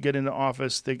once you get into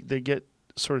office, they get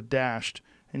sort of dashed.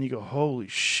 And you go, holy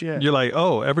shit. You're like,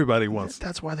 oh, everybody wants.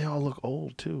 That's why they all look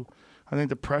old, too. I think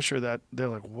the pressure that they're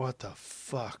like, what the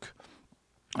fuck?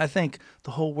 I think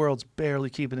the whole world's barely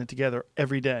keeping it together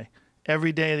every day of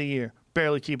the year,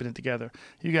 barely keeping it together.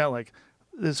 You got like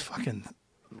this fucking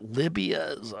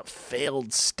Libya is a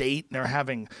failed state, and they're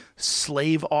having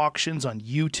slave auctions on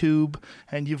YouTube,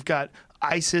 and you've got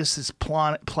ISIS is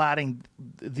plotting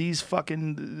these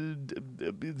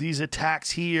these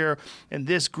attacks here, and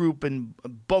this group, and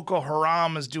Boko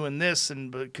Haram is doing this,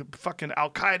 and fucking Al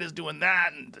Qaeda is doing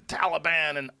that, and the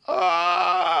Taliban, and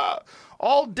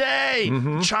all day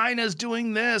China's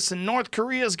doing this, and North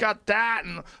Korea's got that,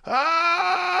 and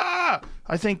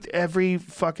I think every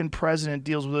fucking president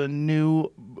deals with a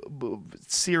new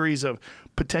series of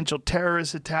potential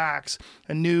terrorist attacks,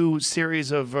 a new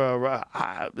series of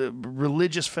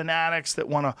religious fanatics that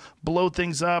want to blow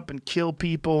things up and kill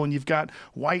people, and you've got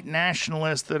white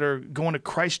nationalists that are going to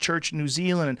Christchurch, New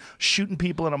Zealand, and shooting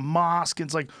people in a mosque. And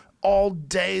it's like all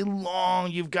day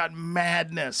long you've got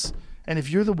madness. And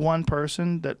if you're the one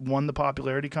person that won the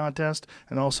popularity contest,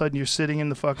 and all of a sudden you're sitting in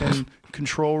the fucking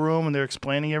control room and they're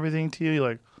explaining everything to you, you're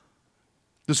like,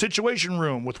 the Situation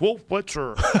Room with Wolf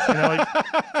Blitzer. You know,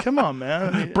 like, come on, man.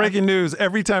 I mean, breaking news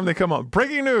every time they come up.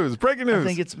 Breaking news. I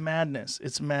think it's madness.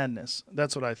 It's madness.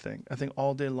 That's what I think. I think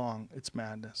all day long it's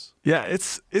madness. Yeah,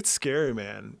 it's scary,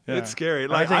 man. Yeah. It's scary.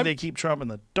 Like, I think they keep Trump in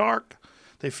the dark.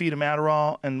 They feed him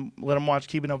Adderall and let him watch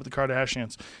Keeping Up with the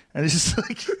Kardashians. And it's just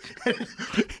like,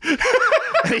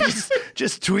 and he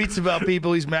just tweets about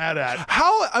people he's mad at.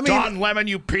 Don Lemon,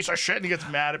 you piece of shit, and he gets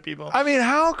mad at people. I mean,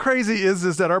 how crazy is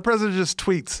this that our president just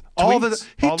tweets all the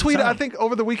tweeted, I think,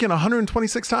 over the weekend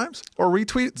 126 times or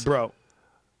retweets? Bro,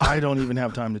 I don't even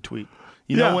have time to tweet.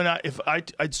 You know, when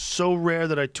it's so rare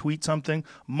that I tweet something.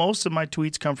 Most of my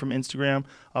tweets come from Instagram.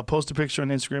 I'll post a picture on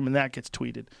Instagram and that gets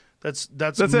tweeted. That's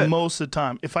most of the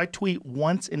time. If I tweet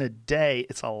once in a day,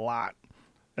 it's a lot.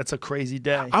 That's a crazy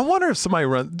day. I wonder if somebody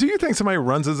runs. Do you think somebody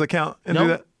runs his account and do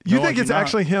that? You think it's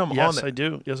actually him yes, on it? I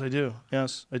do. Yes, I do.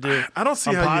 Yes, I do. I don't see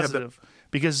I'm how positive you have that.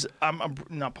 because I'm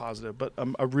not positive, but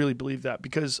I really believe that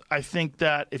because I think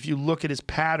that if you look at his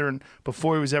pattern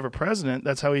before he was ever president,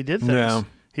 that's how he did things. Yeah.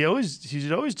 He'd always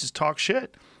just talk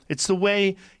shit. It's the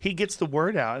way he gets the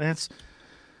word out, and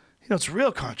it's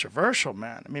real controversial,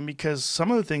 man. I mean, because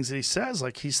some of the things that he says,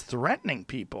 like he's threatening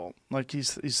people, like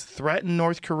he's threatened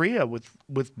North Korea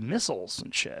with missiles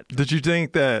and shit. Did you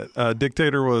think that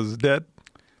Dictator was dead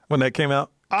when that came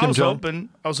out? I was hoping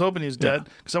he was dead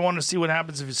because I wanted to see what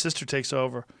happens if his sister takes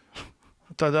over.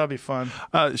 I thought that'd be fun.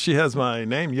 She has my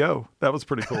name, Yo. That was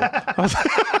pretty cool.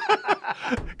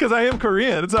 Because I am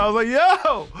Korean, so I was like,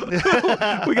 "Yo,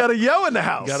 we got a Yo in the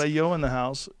house." Got a Yo in the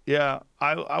house. Yeah,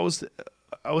 I was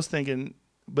thinking,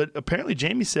 but apparently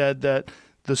Jamie said that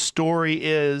the story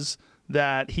is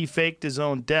that he faked his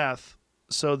own death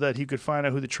so that he could find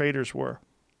out who the traitors were.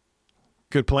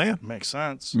 Good plan. Makes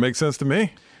sense. Makes sense to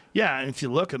me. Yeah, and if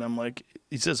you look at him, like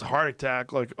he says heart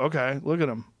attack, like okay, look at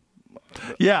him.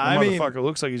 Yeah, I mean, motherfucker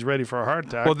looks like he's ready for a heart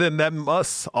attack. Well, then that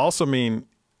must also mean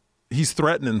he's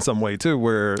threatening in some way too.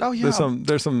 Where there's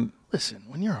some. Listen,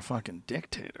 when you're a fucking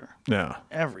dictator,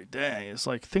 every day, it's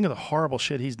like think of the horrible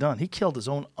shit he's done. He killed his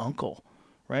own uncle,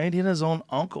 right? He had his own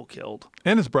uncle killed,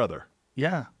 and his brother.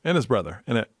 Yeah, and his brother,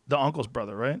 and the uncle's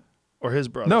brother, right? Or his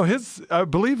brother? No, I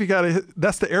believe he got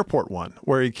that's the airport one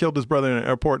where he killed his brother in an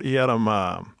airport. He had him.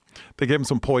 They gave him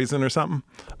some poison or something.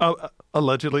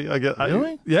 Allegedly, I guess.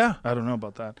 Really? Yeah. I don't know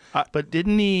about that. But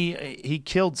didn't he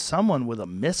killed someone with a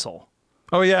missile?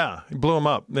 Oh, yeah. He blew him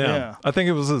up. Yeah. I think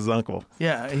it was his uncle.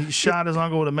 Yeah. He shot his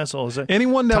uncle with a missile.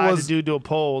 Anyone that tied the dude to a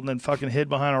pole and then fucking hid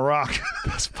behind a rock.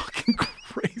 That's fucking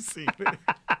crazy, man.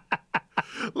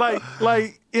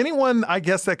 like anyone, I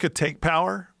guess, that could take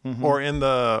power or in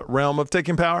the realm of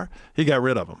taking power, he got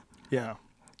rid of them. Yeah.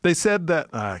 They said that,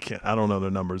 I don't know the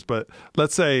numbers, but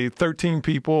let's say 13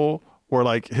 people were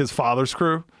like his father's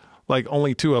crew, like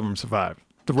only 2 of them survived.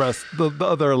 The rest, the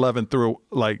other 11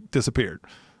 disappeared.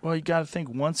 Well, you got to think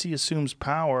once he assumes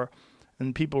power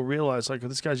and people realize like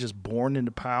this guy's just born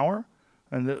into power,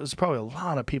 and there's probably a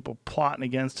lot of people plotting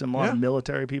against him, a lot of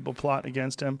military people plotting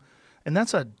against him. And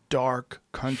that's a dark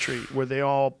country where they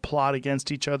all plot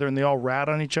against each other and they all rat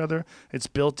on each other. It's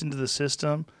built into the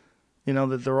system. You know,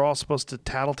 that they're all supposed to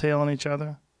tattletale on each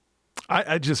other.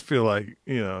 I just feel like,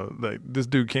 like this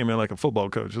dude came in like a football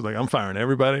coach. He's like, I'm firing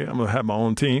everybody. I'm going to have my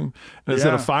own team. And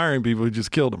instead of firing people, he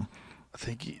just killed them. I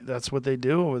think that's what they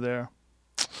do over there.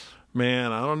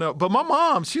 Man, I don't know. But my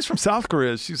mom, she's from South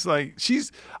Korea. She's like,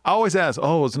 I always ask,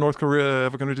 is North Korea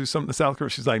ever going to do something to South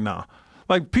Korea? She's like, nah.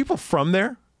 Like people from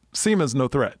there see him as no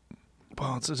threat.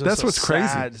 Well, that's what's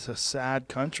crazy. It's a sad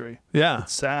country. Yeah.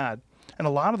 It's sad. And a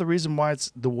lot of the reason why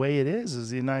it's the way it is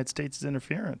the United States'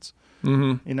 interference.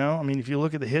 Mm-hmm. You know, I mean, if you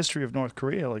look at the history of North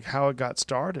Korea, like how it got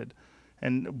started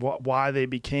and why they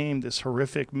became this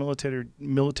horrific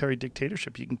military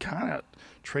dictatorship, you can kind of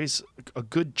trace a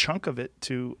good chunk of it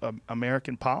to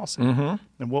American policy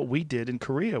and what we did in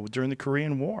Korea during the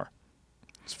Korean War.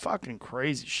 It's fucking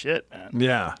crazy shit, man.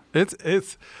 Yeah.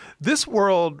 It's this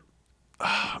world,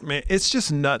 man, it's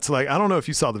just nuts. Like, I don't know if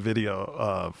you saw the video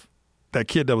of that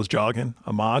kid that was jogging,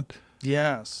 Ahmad.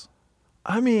 Yes.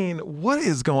 I mean, what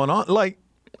is going on? Like,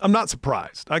 I'm not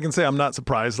surprised. I can say I'm not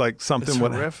surprised. Like, something It's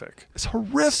would horrific. It's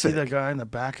horrific. See that guy in the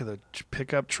back of the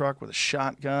pickup truck with a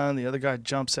shotgun. The other guy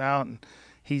jumps out and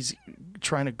he's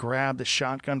trying to grab the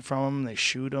shotgun from him. They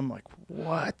shoot him. Like,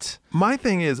 what? My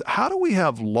thing is, how do we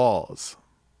have laws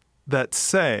that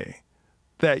say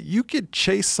that you could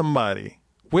chase somebody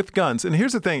with guns? And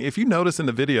here's the thing. If you notice in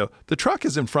the video, the truck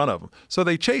is in front of them. So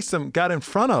they chased him, got in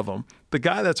front of him. The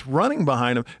guy that's running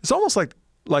behind him, it's almost like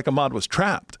Ahmad was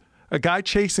trapped. A guy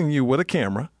chasing you with a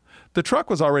camera. The truck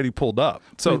was already pulled up.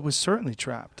 So it was certainly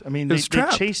trapped. I mean, they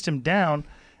trapped. chased him down,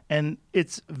 and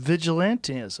it's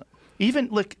vigilantism.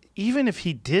 Even if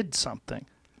he did something.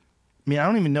 I mean, I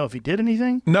don't even know if he did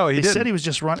anything. No, he didn't. They said didn't. he was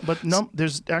just running, but no,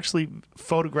 there's actually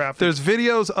photographs. There's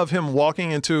videos of him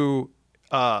walking into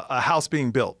a house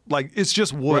being built. Like, it's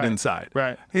just wood Right, inside.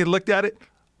 right. He looked at it.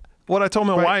 What I told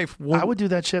my wife. I would do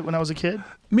that shit when I was a kid.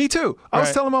 Me too. I was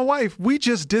Right. telling my wife, we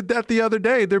just did that the other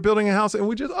day. They're building a house, and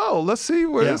we just, let's see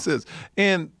where Yeah. this is.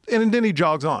 And then he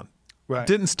jogs on. Right.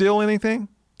 Didn't steal anything,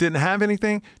 didn't have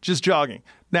anything, just jogging.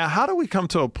 Now, how do we come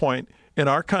to a point in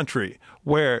our country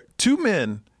where two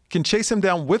men can chase him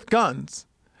down with guns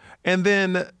and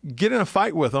then get in a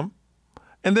fight with him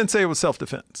and then say it was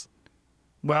self-defense?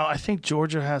 Well, I think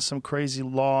Georgia has some crazy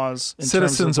laws in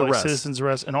Citizens terms of arrest. citizens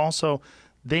arrest, and also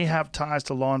they have ties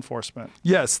to law enforcement.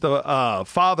 Yes, the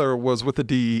father was with the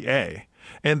DEA.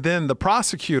 And then the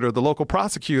prosecutor, the local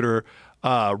prosecutor,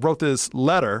 wrote this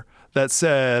letter that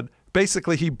said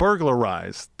basically he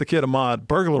burglarized, the kid Ahmad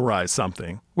burglarized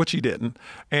something, which he didn't.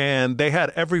 And they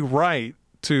had every right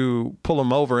to pull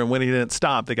him over. And when he didn't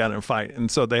stop, they got in a fight.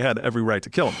 And so they had every right to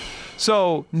kill him.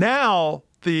 So now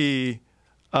the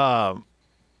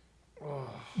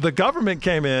government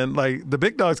came in, like the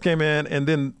big dogs came in, and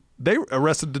then they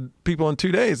arrested the people in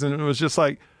 2 days, and it was just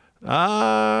like,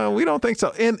 we don't think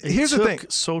so. And here's the thing: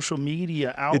 social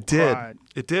media outcry.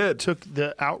 it did. Took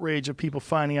the outrage of people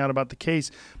finding out about the case.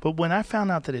 But when I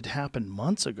found out that it happened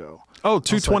months ago,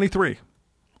 2/23,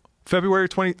 February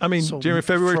 20. I mean,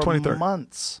 February for 23rd.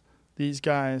 months, these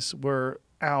guys were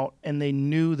out, and they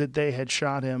knew that they had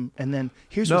shot him. And then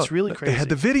here's what's really crazy: They had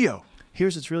the video.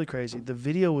 Here's what's really crazy: the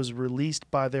video was released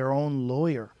by their own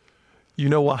lawyer. You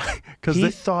know why? Because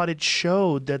He thought it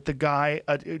showed that the guy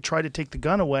tried to take the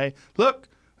gun away. Look,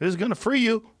 this is going to free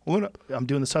you. I'm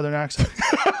doing the Southern accent.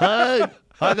 Hey,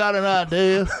 I got an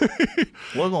idea.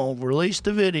 We're going to release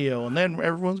the video, and then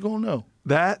everyone's going to know.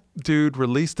 that dude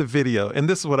released the video, and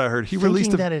this is what I heard. He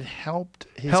released Thinking the that it helped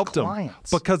his helped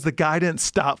clients. him because the guy didn't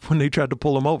stop when they tried to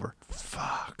pull him over.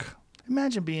 Fuck.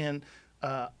 Imagine being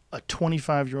a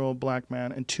 25-year-old black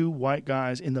man and two white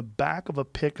guys in the back of a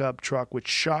pickup truck with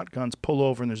shotguns pull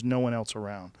over and there's no one else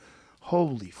around.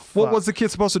 Holy fuck. What was the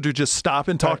kid supposed to do? Just stop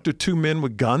and talk to two men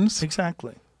with guns?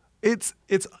 Exactly. It's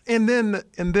and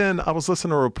then I was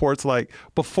listening to reports like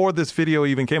before this video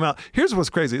even came out. Here's what's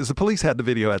crazy is the police had the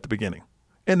video at the beginning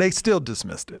and they still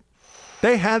dismissed it.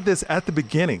 They had this at the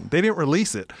beginning. They didn't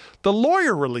release it. The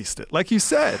lawyer released it, like you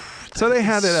said. So they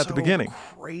had it at the beginning.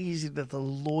 Crazy that the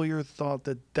lawyer thought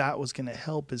that was going to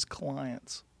help his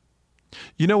clients.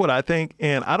 You know what I think?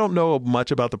 And I don't know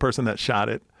much about the person that shot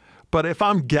it, but if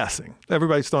I'm guessing,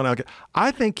 everybody's throwing out,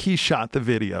 I think he shot the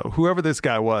video, whoever this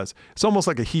guy was. It's almost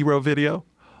like a hero video.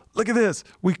 Look at this.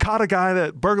 We caught a guy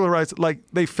that burglarized. Like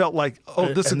they felt like,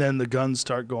 this and then the guns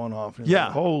start going off. And Yeah.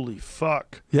 like, holy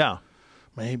fuck. Yeah.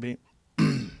 Maybe.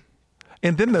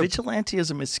 And then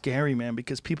Vigilantism is scary, man,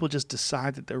 because people just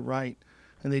decide that they're right,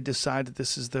 and they decide that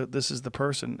this is the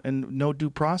person, and no due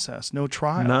process, no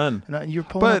trial, None. And you're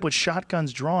pulling up But- with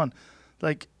shotguns drawn,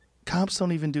 like cops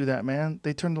don't even do that, man.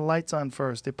 They turn the lights on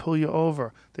first, they pull you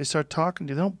over, they start talking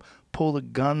to you. They don't pull the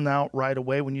gun out right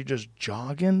away when you're just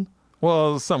jogging.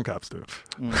 well, some cops do.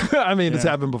 I mean, it's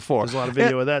Yeah. happened before. There's a lot of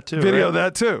video of that too. Video right? of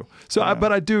that too. So,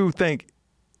 but I do think,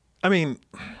 I mean,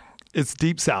 it's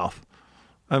deep South.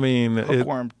 I mean,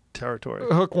 Hookworm territory.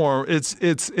 hookworm. It's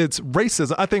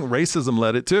racism. I think racism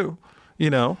led it too. You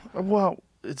know. Well,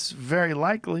 it's very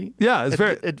likely. Yeah, it's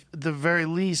At the very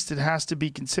least, it has to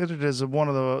be considered as one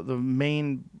of the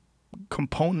main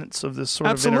components of this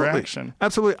sort of interaction.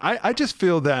 Absolutely. I just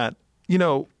feel that, you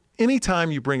know,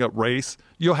 anytime you bring up race,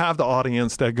 you'll have the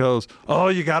audience that goes, oh,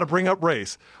 you got to bring up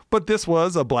race. But this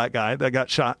was a black guy that got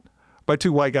shot by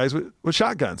two white guys with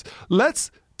shotguns.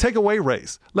 Let's take away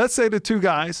race. Let's say the two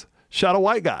guys shot a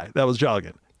white guy that was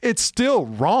jogging. It's still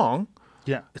wrong.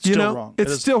 Yeah, it's still wrong.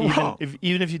 It's still wrong.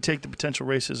 Even if you take the potential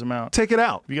racism out. Take it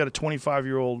out. If you got a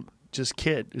 25-year-old just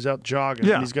kid who's out jogging,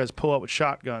 Yeah. and these guys pull up with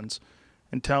shotguns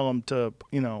and tell him to,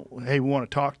 hey, we want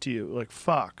to talk to you. Like,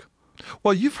 fuck.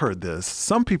 Well, you've heard this.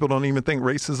 Some people don't even think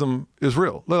racism is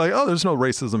real. They're like, oh, there's no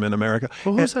racism in America.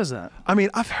 Well, who says that? I mean,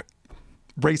 I've heard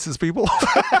racist people.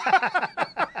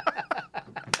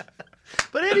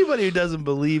 But anybody who doesn't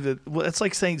believe it, well, it's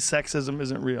like saying sexism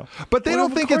isn't real. But they Well,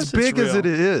 don't of think course it's big as real. it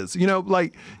is.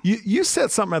 Like you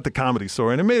said something at the Comedy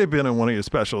Store, and it may have been in one of your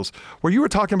specials, where you were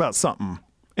talking about something,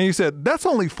 and you said, that's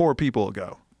only 4 people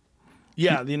ago.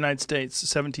 Yeah, the United States,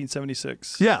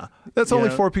 1776. Yeah, that's only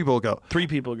Yeah. 4 people ago. 3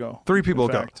 people ago. 3 people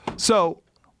in ago. fact. So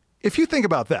if you think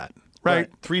about that, right?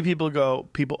 3 people ago,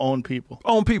 people own people.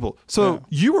 Own people. So Yeah.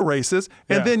 you were racist,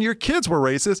 and Yeah. then your kids were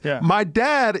racist. Yeah. My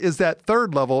dad is that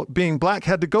third level, being black,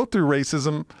 had to go through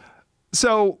racism.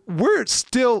 So we're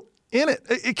still in it.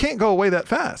 It can't go away that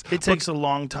fast. It takes a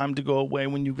long time to go away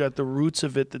when you've got the roots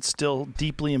of it that's still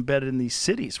deeply embedded in these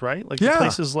cities, right? Like Yeah. the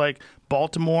places like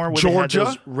Baltimore, where Georgia. they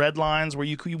had those red lines where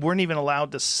you weren't even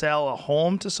allowed to sell a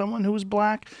home to someone who was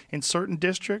black in certain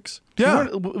districts. Yeah.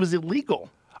 It was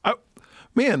illegal.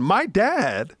 Man, my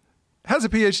dad has a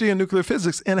PhD in nuclear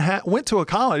physics and went to a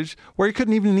college where he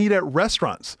couldn't even eat at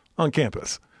restaurants on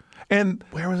campus. And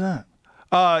Where was that?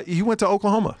 he went to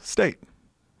Oklahoma State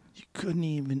You couldn't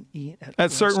even eat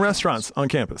at certain restaurants on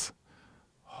campus.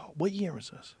 What year was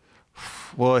this?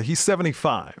 Well, he's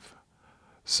 75.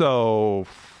 So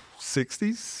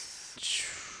 60s?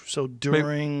 So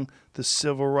during the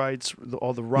civil rights,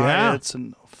 all the riots,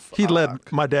 and He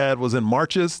my dad was in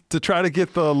marches to try to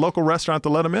get the local restaurant to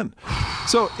let him in.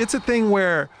 So it's a thing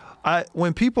where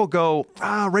when people go,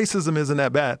 racism isn't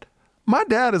that bad. My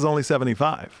dad is only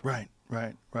 75. right.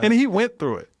 And he went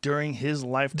through it. During his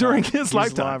lifetime. During his He's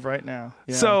lifetime. alive right now.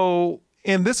 Yeah. So,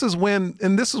 and this is when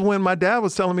my dad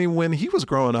was telling me when he was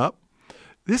growing up,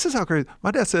 this is how crazy.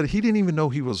 My dad said he didn't even know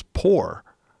he was poor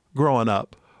growing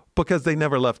up because they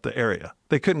never left the area.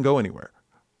 They couldn't go anywhere.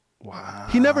 Wow.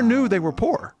 He never knew they were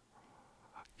poor.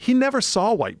 He never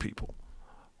saw white people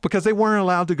because they weren't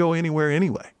allowed to go anywhere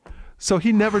anyway. So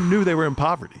he never knew they were in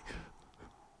poverty.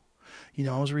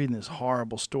 I was reading this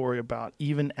horrible story about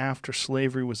even after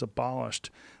slavery was abolished,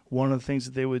 one of the things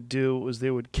that they would do was they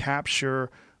would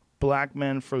capture black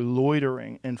men for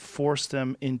loitering and force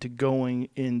them into going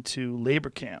into labor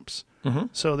camps. Mm-hmm.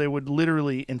 So they would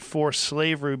literally enforce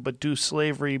slavery, but do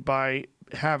slavery by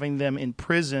having them in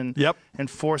prison Yep. and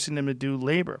forcing them to do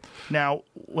labor. Now,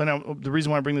 the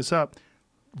reason why I bring this up,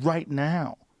 right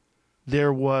now,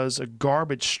 there was a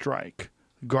garbage strike,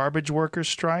 garbage workers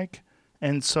strike,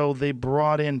 and so they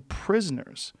brought in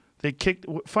prisoners.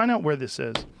 Find out where this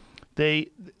is.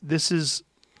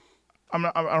 I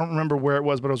don't remember where it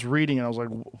was, but I was reading and I was like,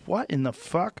 what in the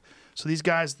fuck? So these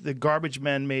guys, the garbage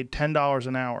men, made $10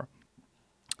 an hour.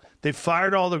 They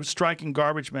fired all the striking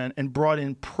garbage men and brought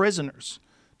in prisoners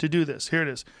to do this. Here it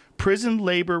is. Prison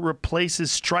labor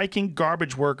replaces striking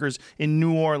garbage workers in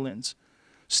New Orleans.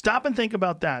 Stop and think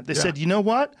about that. They said, you know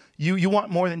what? You want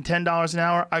more than $10 an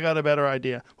hour? I got a better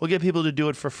idea. We'll get people to do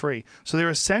it for free. So they're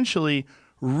essentially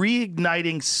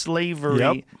reigniting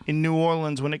slavery in New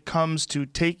Orleans when it comes to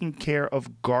taking care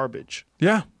of garbage.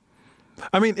 Yeah.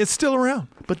 I mean, it's still around.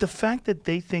 But the fact that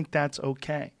they think that's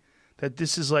okay, that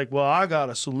this is like, well, I got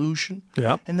a solution.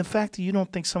 Yeah. And the fact that you don't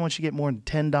think someone should get more than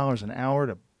 $10 an hour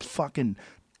to fucking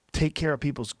take care of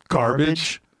people's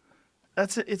garbage.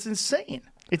 It's insane.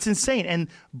 It's insane. And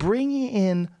bringing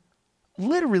in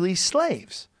literally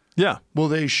slaves. Yeah. Well,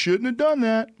 they shouldn't have done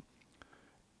that.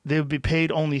 They would be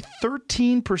paid only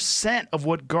 13% of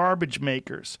what garbage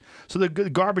makers. So the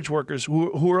garbage workers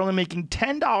who are only making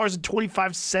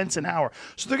 $10.25 an hour.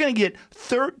 So they're going to get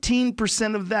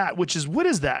 13% of that, which is, what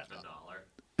is that? $1.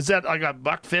 Is that like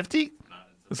 $1.50?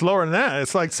 It's lower than that.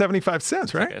 It's like 75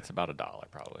 cents, right? It's about $1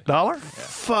 probably. $1?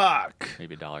 Fuck.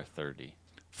 Maybe $1.30.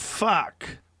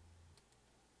 Fuck.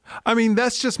 I mean,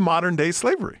 that's just modern day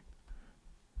slavery.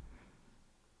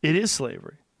 It is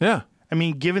slavery. Yeah. I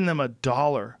mean, giving them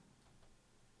 $1,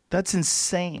 that's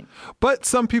insane. But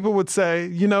some people would say,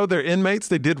 they're inmates.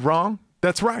 They did wrong.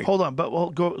 That's right. Hold on, but we'll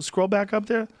go scroll back up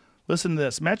there. Listen to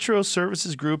this. Metro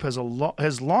Services Group has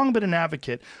long been an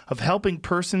advocate of helping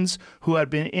persons who had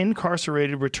been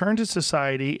incarcerated return to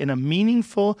society in a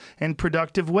meaningful and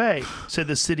productive way, said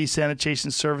the City Sanitation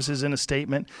Services in a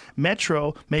statement.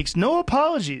 Metro makes no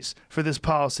apologies for this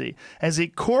policy as a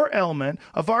core element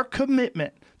of our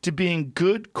commitment to being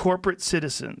good corporate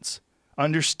citizens.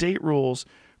 Under state rules,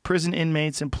 prison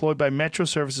inmates employed by Metro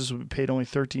Services will be paid only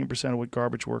 13% of what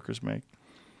garbage workers make.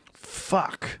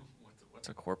 Fuck. What's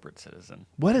a corporate citizen?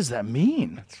 What does that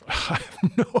mean? I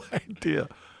have no idea.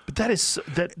 But that is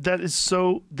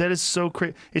so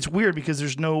crazy. It's weird because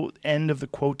there's no end of the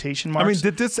quotation marks. I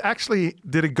mean,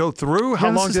 did it go through? How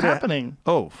long this did is happening?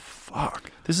 Oh,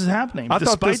 fuck. This is happening. I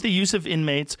thought Despite the use of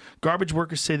inmates, garbage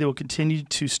workers say they will continue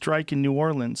to strike in New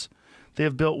Orleans. They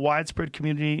have built widespread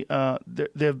community.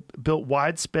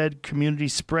 Community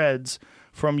spreads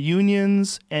from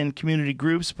unions and community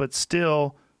groups, but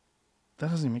still, that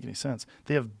doesn't even make any sense.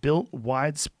 They have built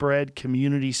widespread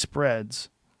community spreads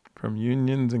from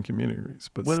unions and communities.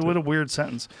 But what a weird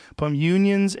sentence. From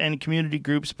unions and community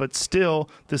groups, but still,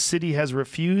 the city has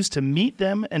refused to meet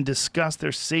them and discuss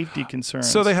their safety concerns.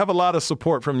 So they have a lot of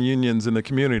support from unions in the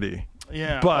community.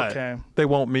 Yeah, but okay. They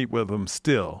won't meet with them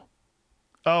still.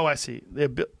 Oh, I see.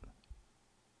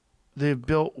 They've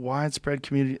built widespread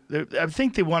community. I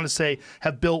think they want to say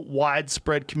have built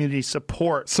widespread community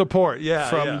support. Yeah,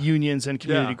 from unions and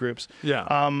community groups.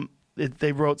 Yeah.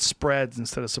 They wrote spreads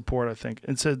instead of support, I think,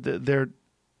 and said that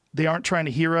they aren't trying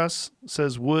to hear us.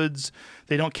 Says Woods.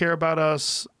 They don't care about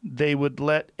us. They would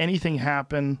let anything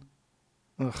happen.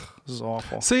 Ugh, this is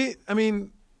awful. See, I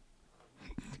mean,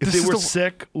 if they were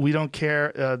sick, we don't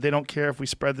care. They don't care if we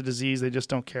spread the disease. They just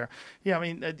don't care. Yeah, I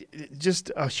mean, just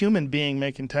a human being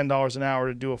making $10 an hour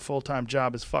to do a full-time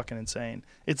job is fucking insane.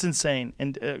 It's insane.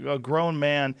 And a grown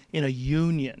man in a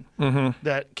union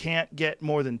that can't get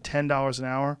more than $10 an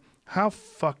hour, how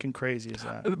fucking crazy is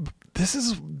that? This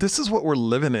is what we're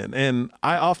living in. And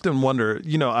I often wonder,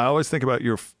 I always think about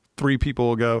your 3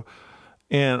 people ago,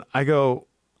 and I go,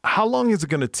 how long is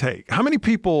it going to take? How many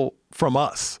people from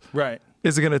us? Right.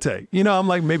 Is it going to take? I'm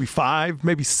like maybe 5,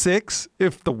 maybe 6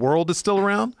 if the world is still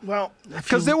around. Well,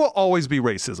 because there will always be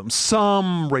racism,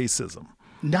 some racism.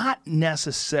 Not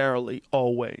necessarily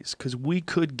always, because we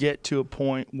could get to a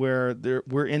point where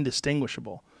we're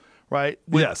indistinguishable, right?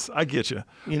 Yes, I get you.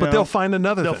 But they'll find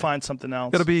another they'll thing. find something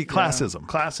else. It'll be classism.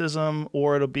 Classism,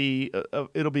 or it'll be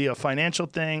a financial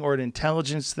thing or an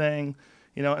intelligence thing.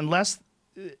 Unless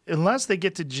they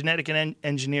get to genetic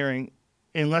engineering.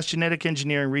 Unless genetic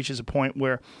engineering reaches a point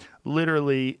where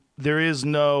literally there is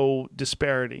no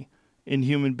disparity in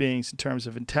human beings in terms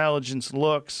of intelligence,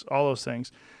 looks, all those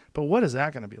things. But what is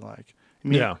that going to be like? I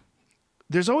mean,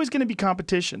 there's always going to be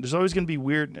competition. There's always going to be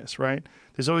weirdness, right?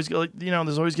 There's always going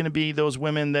to be those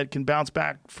women that can bounce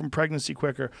back from pregnancy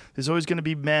quicker. There's always going to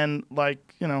be men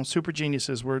like, super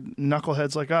geniuses where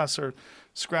knuckleheads like us are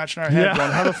scratching our head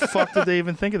going, how the fuck did they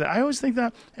even think of that? I always think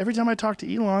that every time I talk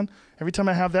to Elon, every time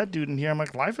I have that dude in here, I'm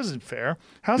like, life isn't fair.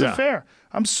 How's it fair?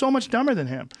 I'm so much dumber than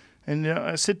him. And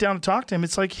I sit down to talk to him.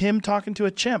 It's like him talking to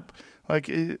a chimp. Like,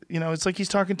 it's like he's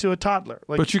talking to a toddler.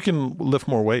 Like, but you can lift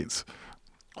more weights.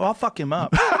 Oh, I'll fuck him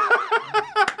up.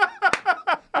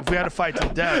 If we had to fight to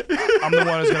the death, I'm the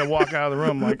one who's going to walk out of the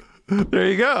room like, there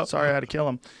you go. Sorry I had to kill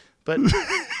him. But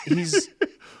he's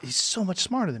so much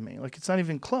smarter than me. Like, it's not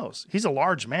even close. He's a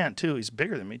large man, too. He's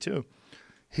bigger than me, too.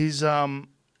 He's, the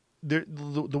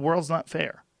world's not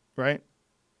fair, right?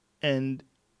 And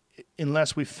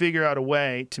unless we figure out a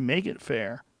way to make it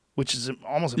fair, which is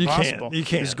almost impossible. You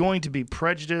can't. There's going to be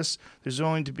prejudice. There's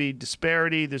going to be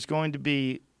disparity. There's going to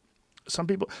be some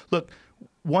people. Look,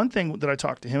 one thing that I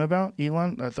talked to him about,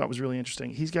 Elon, I thought was really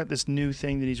interesting. He's got this new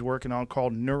thing that he's working on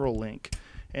called Neuralink.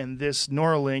 And this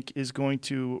Neuralink is going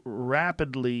to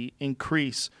rapidly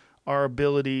increase our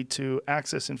ability to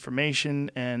access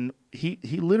information. And he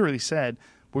literally said,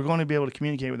 we're going to be able to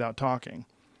communicate without talking.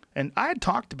 And I had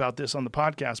talked about this on the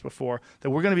podcast before, that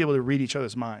we're going to be able to read each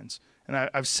other's minds. And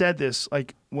I've said this,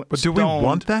 like, but do we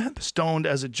want that? Stoned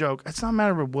as a joke. It's not a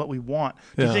matter of what we want.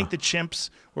 Do you think the chimps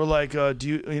were like,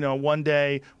 one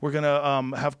day we're going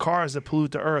to have cars that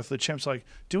pollute the earth? The chimps like,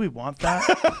 do we want that?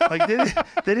 Like,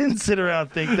 they didn't sit around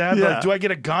and think that. Yeah. Like, do I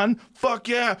get a gun? Fuck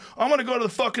yeah. I'm going to go to the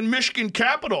fucking Michigan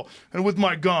Capitol and with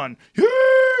my gun.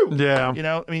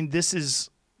 Yeah. I mean, this is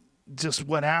just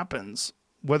what happens.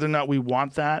 Whether or not we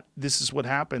want that, this is what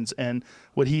happens. And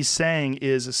what he's saying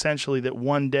is essentially that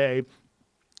one day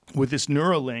with this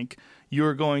Neuralink,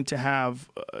 you're going to have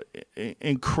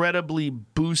incredibly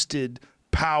boosted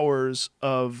powers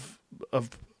of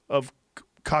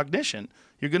cognition.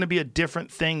 You're going to be a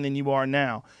different thing than you are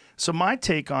now. So my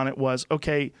take on it was,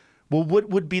 okay, Well, what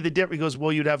would be the difference? He goes,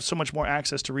 well, you'd have so much more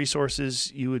access to resources.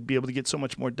 You would be able to get so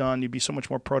much more done. You'd be so much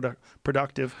more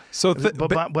productive. So,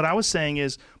 but what I was saying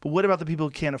is, but what about the people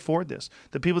who can't afford this?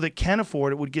 The people that can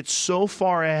afford it would get so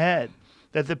far ahead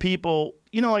that the people,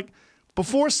 like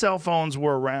before cell phones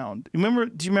were around. Do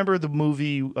you remember the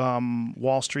movie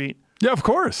Wall Street? Yeah, of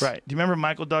course. Right. Do you remember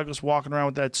Michael Douglas walking around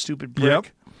with that stupid brick? Yep.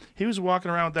 He was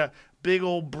walking around with that big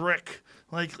old brick.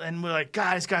 And we're like,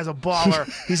 God, this guy's a baller.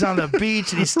 He's on the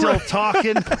beach and he's still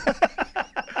talking.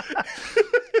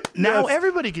 Now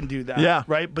everybody can do that. Yeah.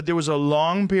 Right. But there was a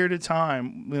long period of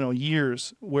time,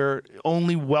 years, where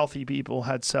only wealthy people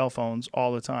had cell phones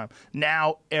all the time.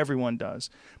 Now everyone does.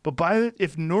 But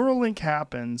if Neuralink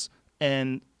happens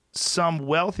and some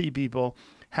wealthy people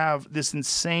have this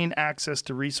insane access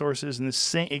to resources and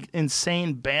this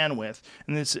insane bandwidth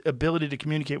and this ability to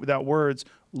communicate without words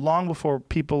long before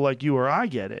people like you or I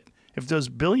get it, if those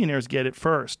billionaires get it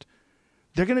first,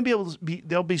 they're going to be able to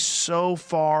they'll be so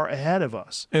far ahead of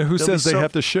us. And who says they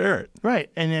have to share it? Right.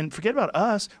 And then forget about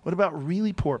us. What about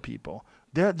really poor people?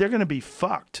 They're going to be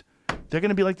fucked. They're going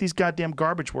to be like these goddamn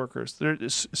garbage workers. They're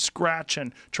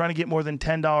scratching, trying to get more than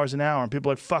 $10 an hour. And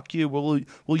people are like, fuck you, we'll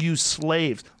use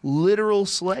slaves, literal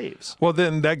slaves. Well,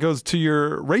 then that goes to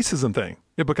your racism thing.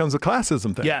 It becomes a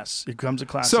classism thing. Yes, it becomes a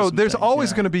classism So there's thing.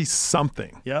 always going to be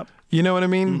something. Yep. You know what I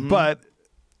mean? Mm-hmm. But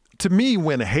to me,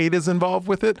 when hate is involved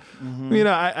with it,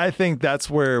 I think that's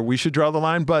where we should draw the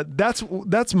line. But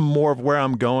that's more of where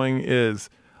I'm going is,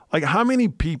 like, how many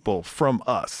people from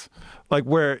us, like,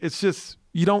 where it's just,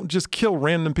 you don't just kill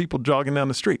random people jogging down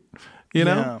the street, you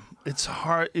know? Yeah. It's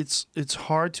hard. It's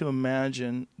hard to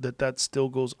imagine that still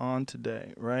goes on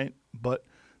today, right? But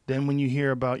then when you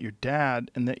hear about your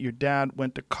dad and that your dad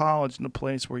went to college in a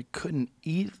place where he couldn't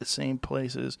eat at the same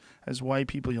places as white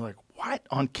people, you're like, what?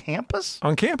 On campus?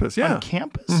 On campus, yeah. On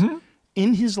campus?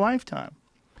 In his lifetime.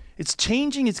 It's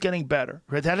changing. It's getting better.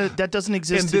 Right? That doesn't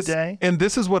exist today. And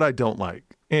this is what I don't like.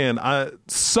 And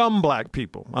some black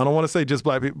people, I don't want to say just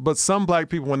black people, but some black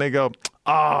people, when they go,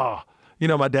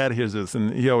 my dad hears this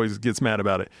and he always gets mad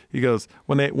about it. He goes,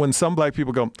 when some black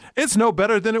people go, it's no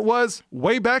better than it was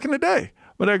way back in the day.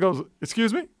 But that goes,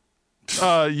 excuse me?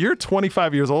 You're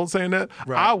 25 years old saying that?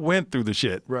 Right. I went through the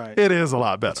shit. Right. It is a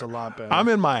lot better. It's a lot better. I'm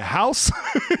in my house.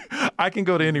 I can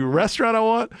go to any restaurant I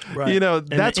want. Right.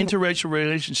 That's an interracial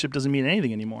relationship doesn't mean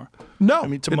anything anymore. No, I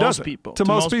mean, to it most doesn't. people. To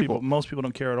most people. Most people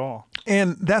don't care at all.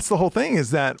 And that's the whole thing,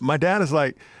 is that my dad is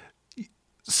like,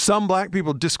 some black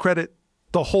people discredit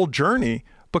the whole journey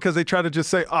because they try to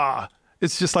just say,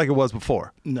 it's just like it was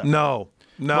before. No.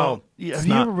 Well, have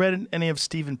you ever read any of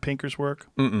Steven Pinker's work?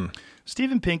 Mm-mm.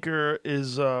 Steven Pinker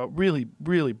is a really,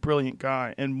 really brilliant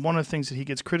guy. And one of the things that he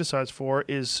gets criticized for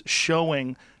is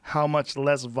showing how much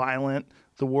less violent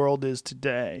the world is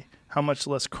today, how much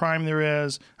less crime there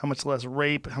is, how much less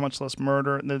rape, how much less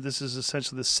murder. And that this is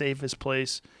essentially the safest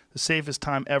place, the safest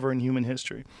time ever in human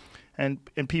history. And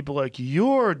people are like,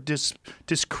 you're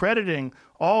discrediting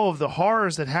all of the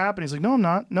horrors that happen. He's like, no, I'm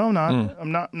not. No,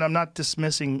 I'm not. I'm not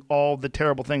dismissing all the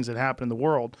terrible things that happen in the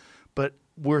world. But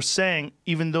we're saying,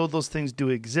 even though those things do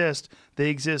exist, they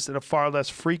exist at a far less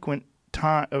frequent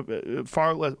time,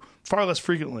 far less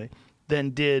frequently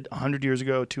than did 100 years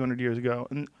ago, 200 years ago,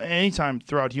 and any time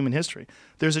throughout human history.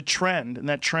 There's a trend, and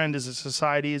that trend is that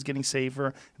society is getting safer,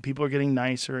 and people are getting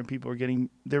nicer, and people are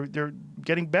they're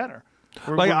getting better.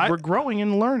 We're growing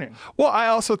and learning. Well, I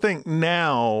also think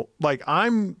now, like,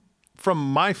 I'm from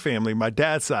my family, my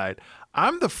dad's side,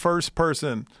 I'm the first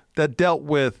person that dealt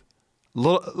with,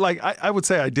 I would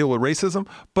say I deal with racism,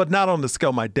 but not on the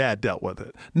scale my dad dealt with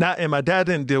it. And my dad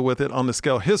didn't deal with it on the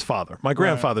scale his father, my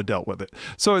grandfather, dealt with it.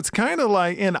 So it's kind of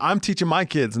like, and I'm teaching my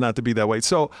kids not to be that way.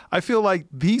 So I feel like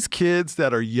these kids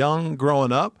that are young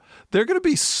growing up, they're going to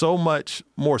be so much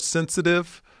more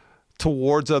sensitive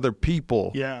towards other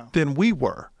people than we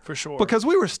were. For sure. Because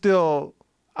we were still,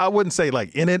 I wouldn't say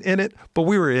like in it, but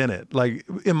we were in it, like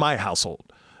in my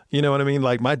household. You know what I mean?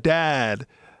 Like my dad,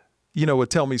 would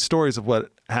tell me stories of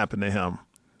what happened to him.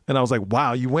 And I was like,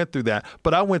 wow, you went through that.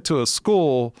 But I went to a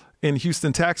school in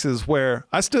Houston, Texas, where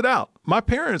I stood out. My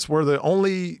parents were the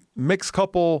only mixed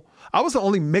couple. I was the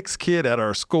only mixed kid at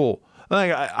our school.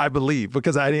 I believe,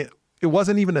 because it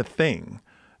wasn't even a thing.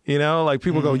 Like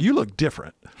people go, you look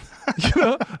different.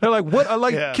 They're like,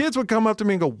 what? Kids would come up to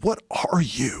me and go, what are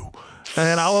you?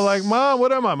 And I was like, Mom,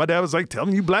 what am I? My dad was like, tell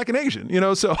me you black and Asian,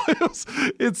 So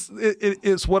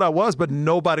it's what I was, but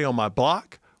nobody on my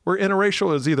block were interracial.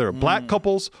 It was either black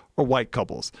couples or white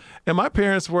couples. And my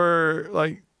parents were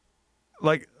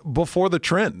like before the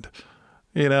trend,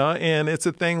 and it's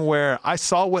a thing where I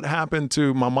saw what happened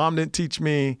to, my mom didn't teach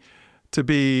me to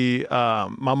be,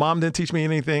 my mom didn't teach me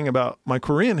anything about my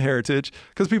Korean heritage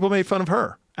because people made fun of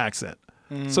her accent.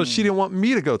 So she didn't want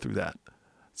me to go through that.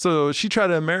 So she tried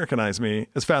to Americanize me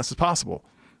as fast as possible.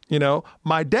 You know,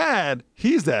 my dad,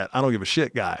 he's that I don't give a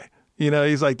shit guy. You know,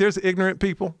 he's like, there's ignorant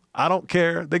people. I don't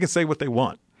care. They can say what they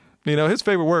want. You know, his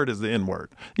favorite word is the N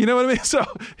word. You know what I mean? So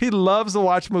he loves to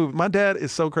watch movies. My dad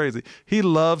is so crazy. He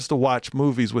loves to watch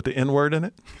movies with the N word in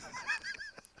it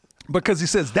because he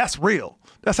says that's real.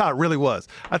 That's how it really was.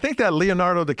 I think that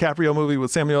Leonardo DiCaprio movie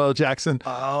with Samuel L. Jackson,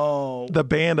 The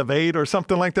Band of Eight or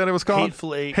something like that it was called.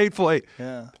 Hateful Eight. Hateful Eight.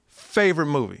 Yeah. Favorite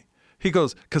movie. He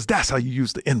goes, because that's how you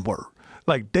use the N word.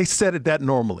 Like they said it that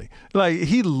normally. Like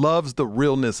he loves the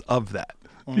realness of that.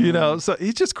 You know, so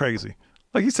he's just crazy.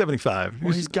 Like he's 75.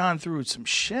 Well, he's gone through some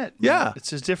shit. Man. Yeah. It's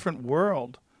his different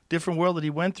world that he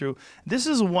went through. This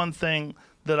is one thing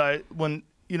that when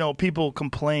people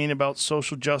complain about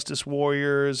social justice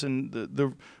warriors and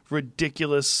the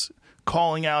ridiculous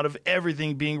calling out of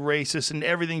everything being racist and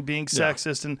everything being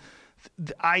sexist. And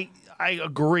I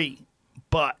agree.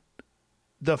 But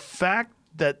the fact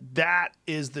that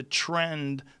is the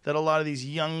trend that a lot of these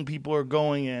young people are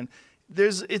going in,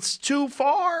 it's too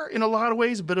far in a lot of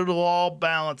ways, but it'll all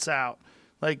balance out.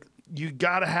 Like you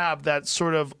got to have that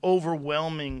sort of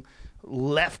overwhelming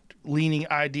left-leaning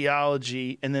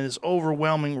ideology and then this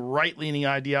overwhelming right-leaning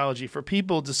ideology for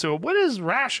people to say, well, what is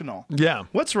rational? Yeah.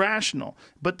 What's rational?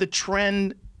 But the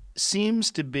trend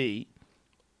seems to be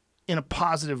in a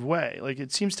positive way. Like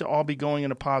it seems to all be going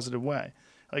in a positive way.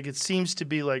 Like it seems to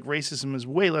be like racism is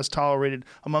way less tolerated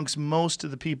amongst most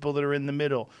of the people that are in the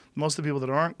middle. Most of the people that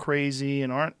aren't crazy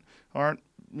and aren't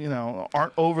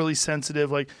overly sensitive.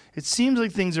 Like it seems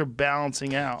like things are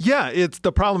balancing out. Yeah,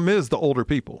 the problem is the older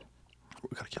people.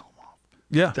 We gotta kill them off.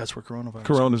 Yeah. That's where coronavirus.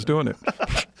 Corona's doing it.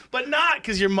 But not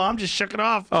because your mom just shook it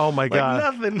off. Oh my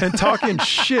God. Nothing. And talking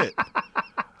shit.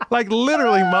 Like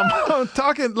literally, my mom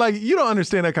talking like you don't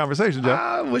understand that conversation, Jeff.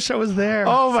 I wish I was there.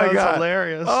 Oh my Sounds God,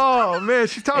 hilarious. Oh man,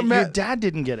 she's talking. Your dad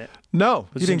didn't get it. No,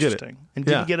 Which he didn't get it. interesting. And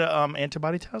didn't get a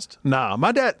antibody test. Nah,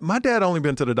 my dad only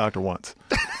been to the doctor once.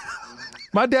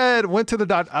 My dad went to the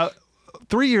doctor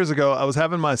 3 years ago. I was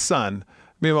having my son.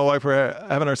 Me and my wife were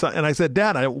having our son, and I said,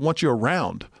 "Dad, I want you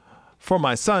around." For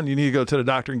my son, you need to go to the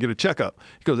doctor and get a checkup.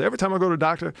 He goes, every time I go to the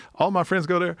doctor, all my friends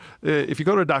go there. If you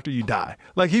go to the doctor, you die.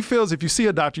 Like he feels if you see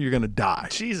a doctor, you're going to die.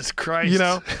 Jesus Christ. You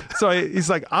know? So he's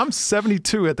like, I'm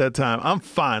 72 at that time. I'm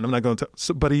fine. I'm not going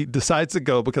to. But he decides to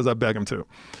go because I beg him to.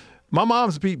 My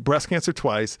mom's beat breast cancer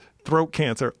twice, throat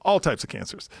cancer, all types of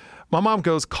cancers. My mom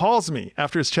calls me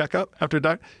after his checkup, after the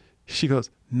doctor. She goes,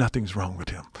 nothing's wrong with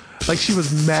him. Like she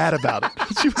was mad about it.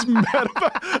 She was mad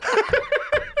about it.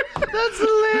 That's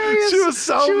hilarious. She was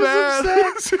so mad.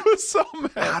 Upset. She was so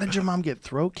mad. How did your mom get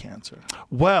throat cancer?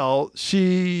 Well,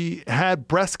 she had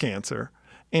breast cancer,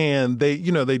 and they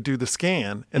do the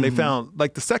scan, and they found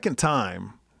like the second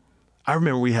time. I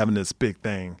remember we having this big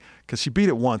thing because she beat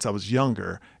it once. I was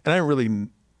younger, and I didn't really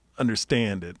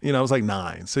understand it. I was like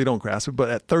 9, so you don't grasp it. But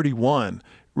at 31, it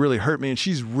really hurt me, and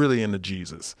she's really into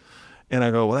Jesus. And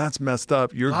I go, well, that's messed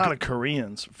up. You're a lot of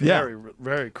Koreans,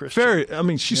 very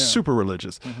Christian. She's super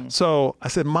religious. So I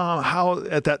said, Mom, how,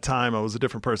 at that time, I was a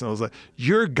different person. I was like,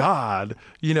 your God,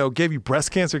 gave you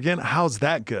breast cancer again? How's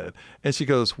that good? And she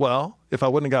goes, well, if I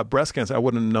wouldn't have got breast cancer, I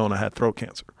wouldn't have known I had throat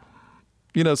cancer.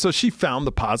 So she found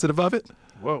the positive of it.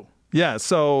 Whoa. Yeah,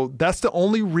 so that's the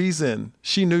only reason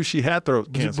she knew she had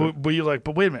throat cancer. But you're like,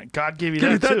 but wait a minute, God gave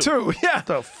you that too. Yeah. What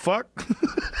the fuck?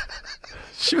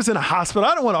 She was in a hospital.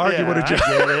 I don't want to argue with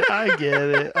her. I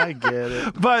get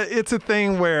it. But it's a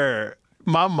thing where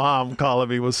my mom calling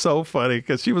me was so funny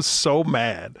because she was so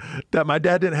mad that my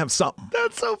dad didn't have something.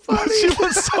 That's so funny. She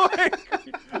was so angry.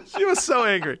 She was so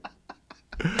angry.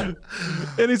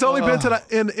 And he's only been to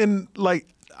that in like,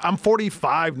 I'm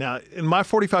 45 now. In my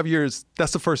 45 years,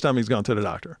 that's the first time he's gone to the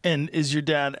doctor. And is your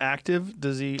dad active?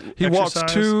 Does he walks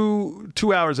exercise?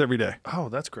 2 hours every day. Oh,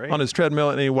 that's great. On his treadmill,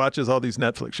 and he watches all these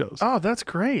Netflix shows. Oh, that's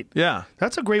great. Yeah.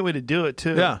 That's a great way to do it,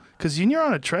 too. Yeah. Because when you're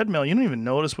on a treadmill, you don't even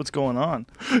notice what's going on.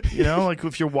 Like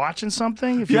if you're watching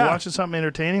something, watching something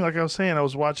entertaining, like I was saying, I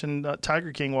was watching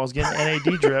Tiger King while I was getting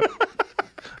NAD drip.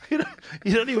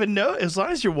 You don't even know. As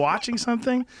long as you're watching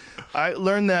something. I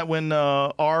learned that when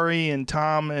Ari and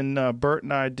Tom and Bert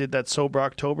and I did that Sober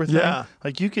October thing. Yeah.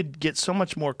 Like you could get so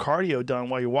much more cardio done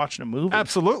while you're watching a movie.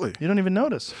 Absolutely. You don't even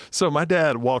notice. So my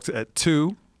dad walks at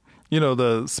 2,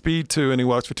 the speed 2, and he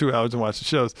walks for 2 hours and watches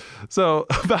shows. So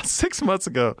about 6 months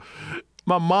ago,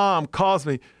 my mom calls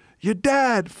me, your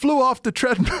dad flew off the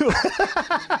treadmill.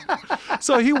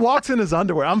 So he walks in his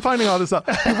underwear. I'm finding all this out.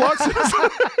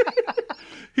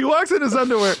 He walks in his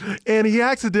underwear, and he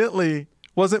accidentally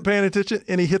wasn't paying attention,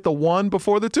 and he hit the 1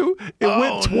 before the 2. It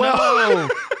went 12. No.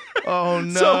 Oh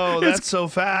no, So that's so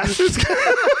fast.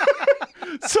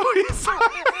 So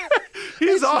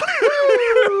he's on,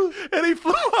 and he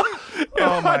flew off. And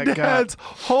Oh, my God. dad's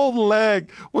whole leg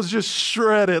was just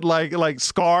shredded, like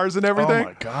scars and everything. Oh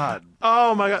my God.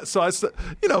 Oh my God! So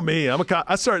you know me,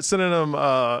 I started sending him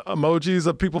emojis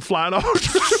of people flying over.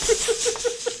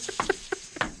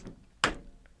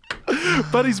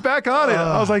 But he's back on it.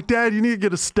 I was like, Dad, you need to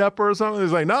get a stepper or something.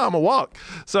 He's like, no, I'm gonna walk.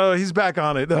 So he's back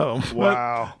on it though.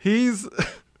 Wow. But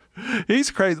he's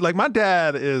crazy. Like my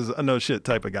dad is a no shit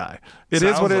type of guy. It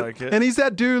is Sounds what like it. And he's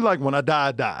that dude. Like when I die,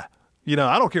 I die. You know,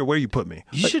 I don't care where you put me.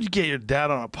 You should get your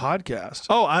dad on a podcast.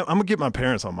 Oh, I'm gonna get my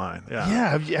parents on mine.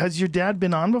 Yeah. Has your dad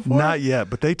been on before? Not yet,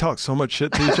 but they talk so much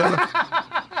shit to each other.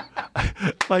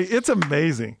 Like it's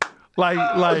amazing. Like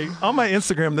on my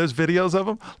Instagram, there's videos of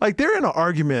them. Like they're in an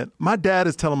argument. My dad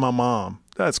is telling my mom,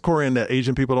 that's Korean, that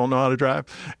Asian people don't know how to drive,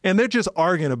 and they're just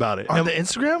arguing about it. On And- the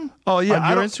Instagram? Oh yeah, On I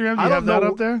your don't- Instagram? Do I you don't have that know.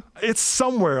 up there? It's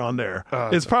somewhere on there.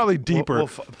 It's probably deeper. We'll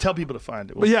tell people to find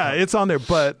it. But yeah, it's on there.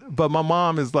 But my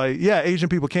mom is like, yeah, Asian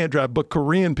people can't drive, but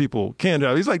Korean people can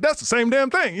drive. He's like, that's the same damn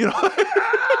thing, you know.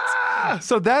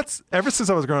 So that's ever since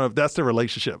I was growing up. That's the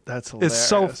relationship. That's hilarious. It's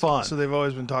so fun. So they've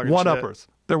always been talking One shit. uppers.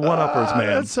 They're one uppers, man.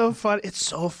 That's so funny. It's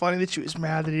so funny that she was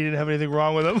mad that he didn't have anything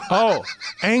wrong with him. Oh,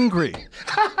 angry.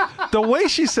 The way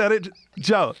she said it,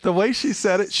 Joe, the way she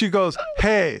said it, she goes,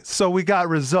 hey, so we got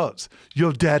results.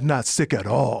 Your dad not sick at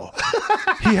all.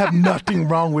 He have nothing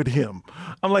wrong with him.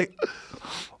 I'm like,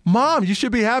 Mom, you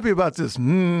should be happy about this.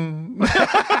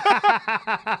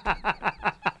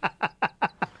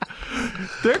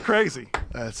 They're crazy.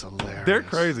 That's hilarious. They're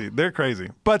crazy. They're crazy.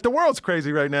 But the world's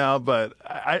crazy right now. But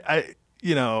I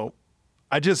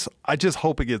just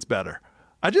hope it gets better.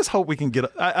 I just hope we can get.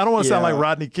 I don't want to sound Yeah. like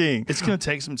Rodney King. It's going to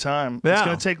take some time. It's Yeah.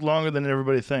 going to take longer than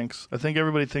everybody thinks. I think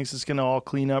everybody thinks it's going to all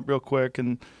clean up real quick,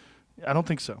 and I don't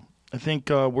think so. I think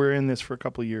we're in this for a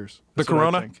couple of years. The That's what I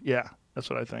corona? think. Yeah, that's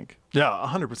what I think. Yeah,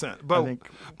 100%. I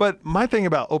But my thing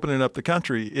about opening up the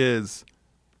country is,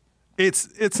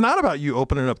 it's not about you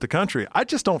opening up the country. I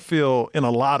just don't feel in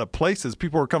a lot of places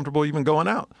people are comfortable even going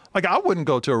out. Like I wouldn't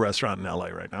go to a restaurant in LA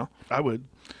right now. I would.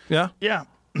 Yeah. Yeah.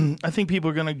 I think people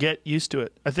are going to get used to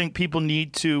it. I think people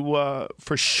need to,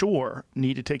 for sure,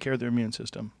 need to take care of their immune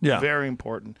system. Yeah. Very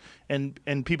important. And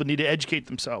people need to educate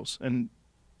themselves and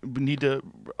need to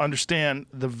understand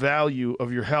the value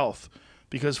of your health.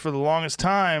 Because for the longest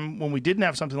time, when we didn't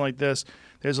have something like this,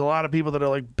 there's a lot of people that are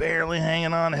like barely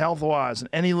hanging on health-wise, and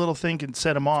any little thing can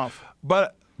set them off.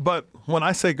 But when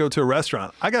I say go to a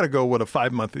restaurant, I got to go with a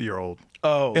 5-month-old.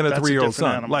 Oh, and a that's 3-year-old different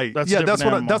son. animal. Like, That's a yeah,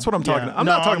 different that's what I'm animal. talking Yeah. about. I'm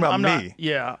not talking about me.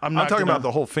 I'm talking about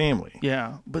the whole family.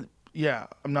 Yeah, but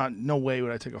I'm not. No way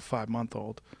would I take a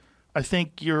 5-month-old. I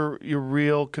think your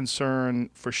real concern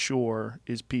for sure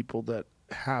is people that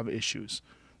have issues.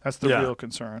 That's the Yeah. real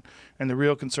concern, and the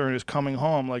real concern is coming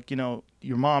home. Like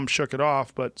your mom shook it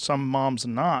off, but some moms are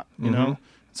not. You know,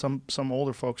 some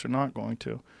older folks are not going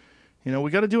to. We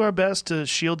got to do our best to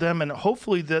shield them, and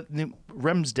hopefully that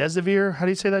remdesivir. How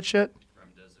do you say that shit?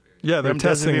 Yeah, they're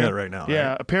testing Remdesivir. it right now. Yeah,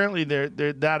 right? apparently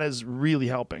that is really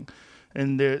helping,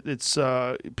 and it's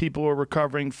people are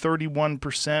recovering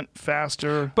 31%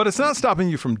 faster. But it's not stopping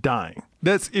you from dying.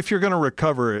 That's if you're going to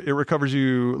recover it recovers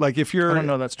you. Like if you're. I don't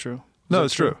know. That's true. No,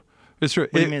 Is it's that true. It's true.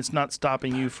 What do you mean it's not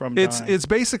stopping you from It's dying? it's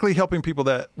basically helping people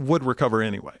that would recover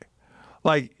anyway.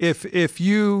 Like if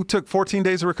you took 14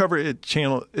 days to recover, it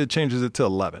changes it to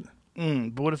 11.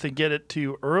 But what if they get it to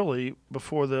you early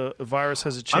before the virus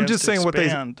has a chance I'm just to saying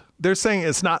expand? they're saying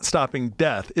it's not stopping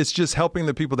death. It's just helping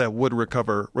the people that would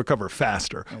recover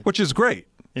faster, which is great.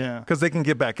 Yeah. Because they can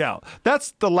get back out.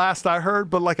 That's the last I heard.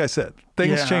 But like I said,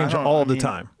 things Yeah, change I all the mean,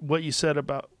 time. What you said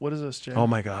about what is this, Jay? Oh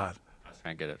my God. I was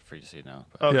trying to get it for you to see now.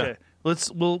 But. Okay. Yeah.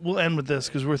 We'll end with this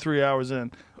because we're 3 hours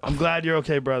in. I'm glad you're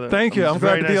okay, brother. Thank you. It's I'm glad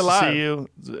very to be nice alive. see you,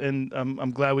 and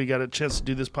I'm glad we got a chance to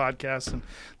do this podcast and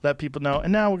let people know.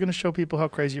 And now we're going to show people how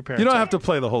crazy your parents You don't are. have to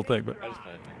play the whole thing, but They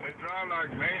drive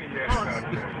like maniacs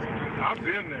out there. I've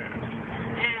been there.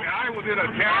 I was in a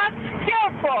taxi.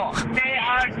 Careful. They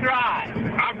are dry.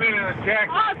 I've been in a taxi.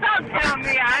 Oh, don't tell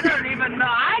me. I don't even know.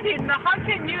 I didn't know. How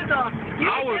can you know?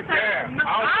 I was there. No,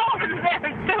 I was there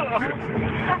too.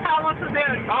 I was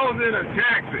there. I was in a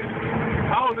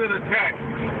taxi.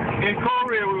 In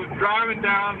Korea, we was driving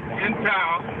down in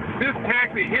town. This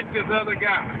taxi hit this other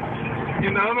guy.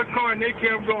 in the other car, and they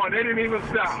kept going. They didn't even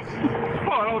stop.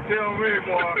 Boy, don't tell me,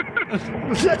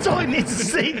 boy. That's all he needs to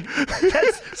see.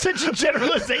 That's such a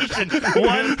generalization.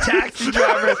 One taxi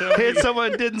driver hit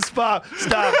someone, didn't stop.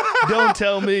 Don't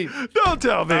tell me. Don't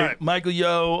tell me. All right, Michael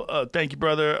Yo, thank you,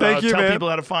 brother. Thank you, tell man. people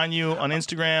how to find you on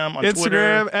Instagram, on Instagram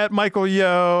Twitter. at Michael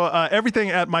Yo. Everything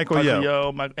at Michael Yo.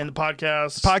 And the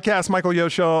podcast. Podcast Michael Yo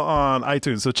Show on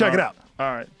iTunes. So check it out.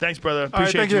 All right. Thanks, brother. right,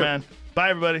 Appreciate thank you, you. man. Bye,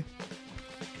 everybody.